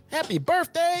 Happy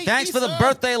birthday, Thanks Issa. for the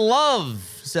birthday love,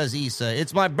 says Issa.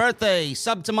 It's my birthday.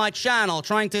 Sub to my channel.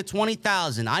 Trying to hit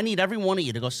 20,000. I need every one of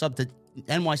you to go sub to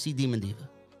NYC Demon Diva.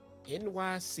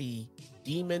 NYC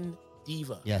Demon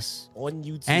Diva. Yes. On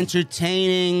YouTube.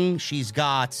 Entertaining. She's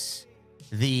got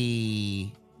the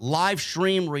live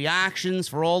stream reactions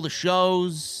for all the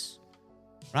shows.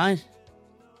 Right?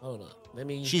 Hold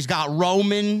on. She's got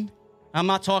Roman. I'm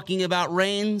not talking about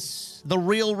Reigns. The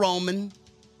real Roman.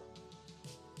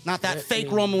 Not that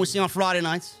fake Roman we see on Friday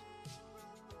nights.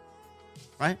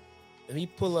 Right? Let me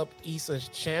pull up Issa's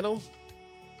channel.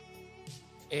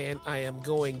 And I am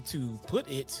going to put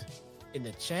it in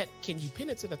the chat. Can you pin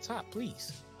it to the top,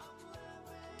 please?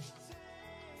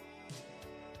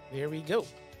 There we go.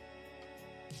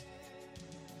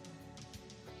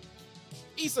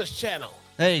 Issa's channel.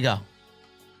 There you go.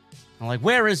 I'm like,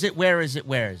 where is it? Where is it?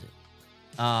 Where is it?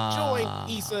 Join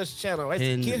Issa's channel. Let's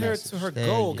get her to her There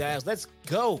goal, you guys. Let's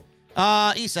go.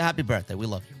 Issa, happy birthday. We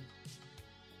love you.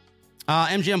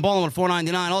 MGM Ballin with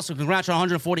 $4.99. Also, congrats on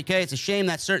 140K. It's a shame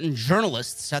that certain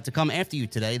journalists had to come after you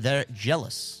today. They're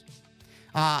jealous.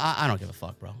 I don't give a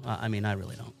fuck, bro. I mean, I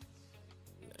really don't.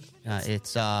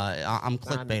 I'm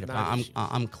clickbait.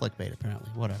 I'm clickbait,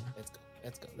 apparently. Whatever.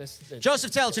 Let's go. Let's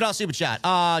Joseph Taylor, $2 super chat.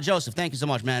 Joseph, thank you so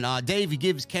much, man. Dave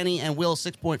gives Kenny and Will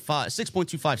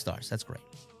 6.25 stars. That's great.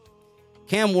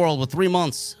 Cam World with 3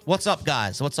 months. What's up,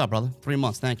 guys? What's up, brother? 3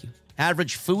 months. Thank you.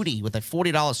 Average Foodie with a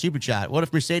 $40 super chat. What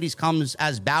if Mercedes comes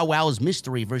as Bow Wow's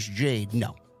mystery versus Jade?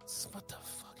 No. What the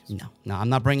fuck is No, I'm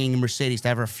not bringing Mercedes to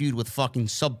have a feud with fucking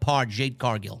subpar Jade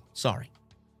Cargill. Sorry.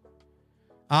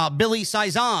 Billy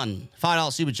Saizon,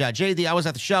 $5 super chat. JD, I was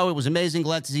at the show. It was amazing.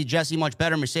 Glad to see Jesse much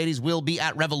better. Mercedes will be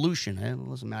at Revolution. Hey,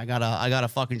 listen, man, I got a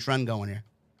fucking trend going here.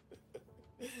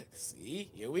 See,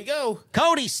 here we go.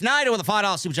 Cody Snyder with a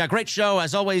 $5 super chat. Great show.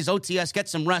 As always, OTS, get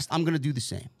some rest. I'm going to do the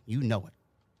same. You know it.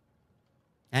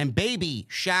 And Baby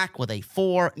Shaq with a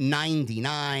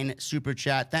 $4.99 super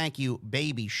chat. Thank you,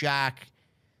 Baby Shaq.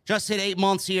 Just hit 8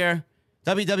 months here.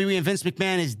 WWE and Vince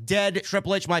McMahon is dead.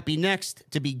 Triple H might be next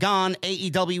to be gone.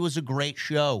 AEW was a great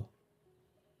show.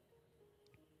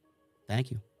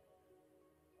 Thank you.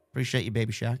 Appreciate you,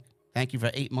 Baby Shaq. Thank you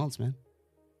for 8 months, man.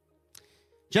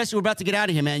 Jesse, we're about to get out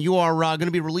of here, man. You are going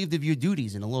to be relieved of your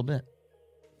duties in a little bit.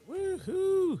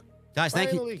 Woohoo. Guys,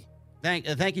 Finally.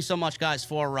 Thank you so much, guys,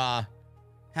 for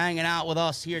hanging out with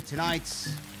us here tonight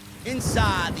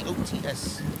inside the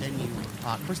OTS venue.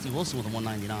 Christy Wilson with a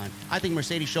 $1.99. I think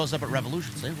Mercedes shows up at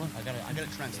Revolution. See what? I got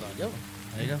a trend started.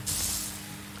 There you go.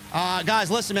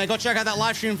 Guys, listen, man. Go check out that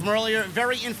live stream from earlier.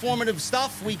 Very informative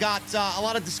stuff. We got a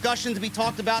lot of discussion to be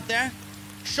talked about there.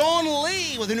 Sean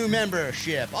Lee with a new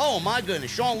membership. Oh, my goodness.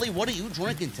 Sean Lee, what are you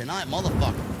drinking tonight,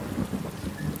 motherfucker?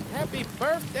 Happy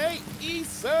birthday,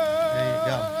 Issa. There you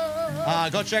go.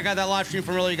 Go check out that live stream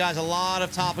from earlier, guys. A lot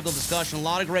of topical discussion, a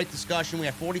lot of great discussion. We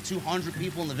had 4,200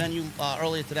 people in the venue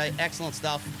earlier today. Excellent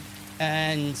stuff.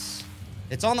 And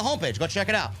it's on the homepage. Go check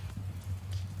it out.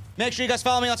 Make sure you guys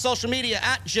follow me on social media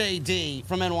at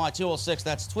JDfromNY206.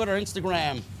 That's Twitter,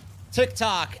 Instagram,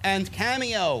 TikTok, and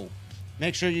Cameo.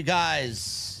 Make sure you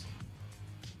guys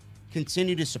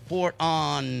continue to support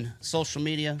on social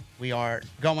media. We are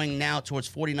going now towards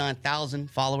 49,000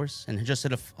 followers and just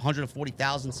hit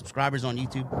 140,000 subscribers on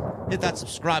YouTube. Hit that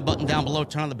subscribe button down below.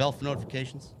 Turn on the bell for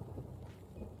notifications.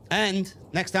 And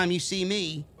next time you see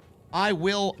me, I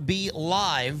will be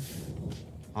live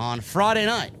on Friday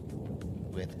night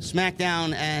with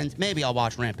SmackDown, and maybe I'll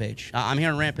watch Rampage. I'm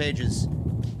hearing Rampage is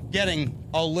getting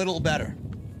a little better.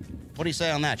 What do you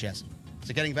say on that, Jesse? Is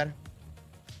it getting better?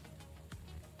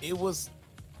 It was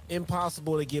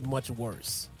impossible to get much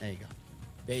worse. There you go.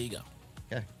 There you go.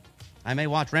 Okay. I may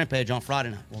watch Rampage on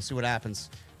Friday night. We'll see what happens.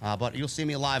 But you'll see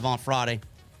me live on Friday.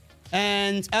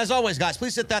 And as always, guys,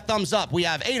 please hit that thumbs up. We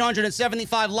have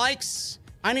 875 likes.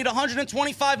 I need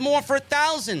 125 more for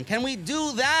 1,000. Can we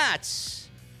do that?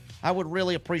 I would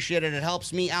really appreciate it. It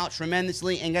helps me out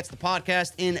tremendously and gets the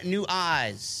podcast in new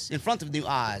eyes, in front of new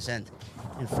eyes, and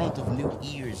in front of new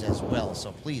ears as well.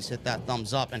 So please hit that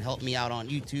thumbs up and help me out on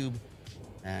YouTube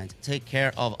and take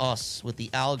care of us with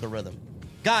the algorithm.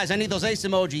 Guys, I need those ace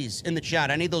emojis in the chat.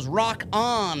 I need those rock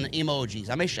on emojis.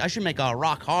 I should make a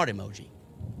rock hard emoji.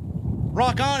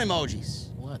 Rock on emojis.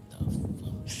 What the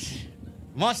fuck?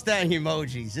 Mustang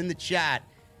emojis in the chat.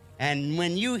 And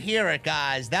when you hear it,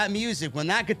 guys, that music, when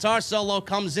that guitar solo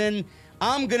comes in,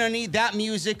 I'm going to need that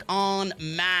music on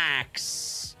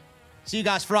max. See you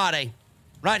guys Friday.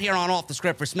 Right here on Off the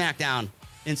Script for SmackDown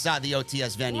inside the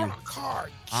OTS venue. Rock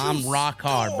hard. I'm rock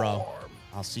hard, bro.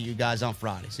 I'll see you guys on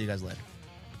Friday. See you guys later.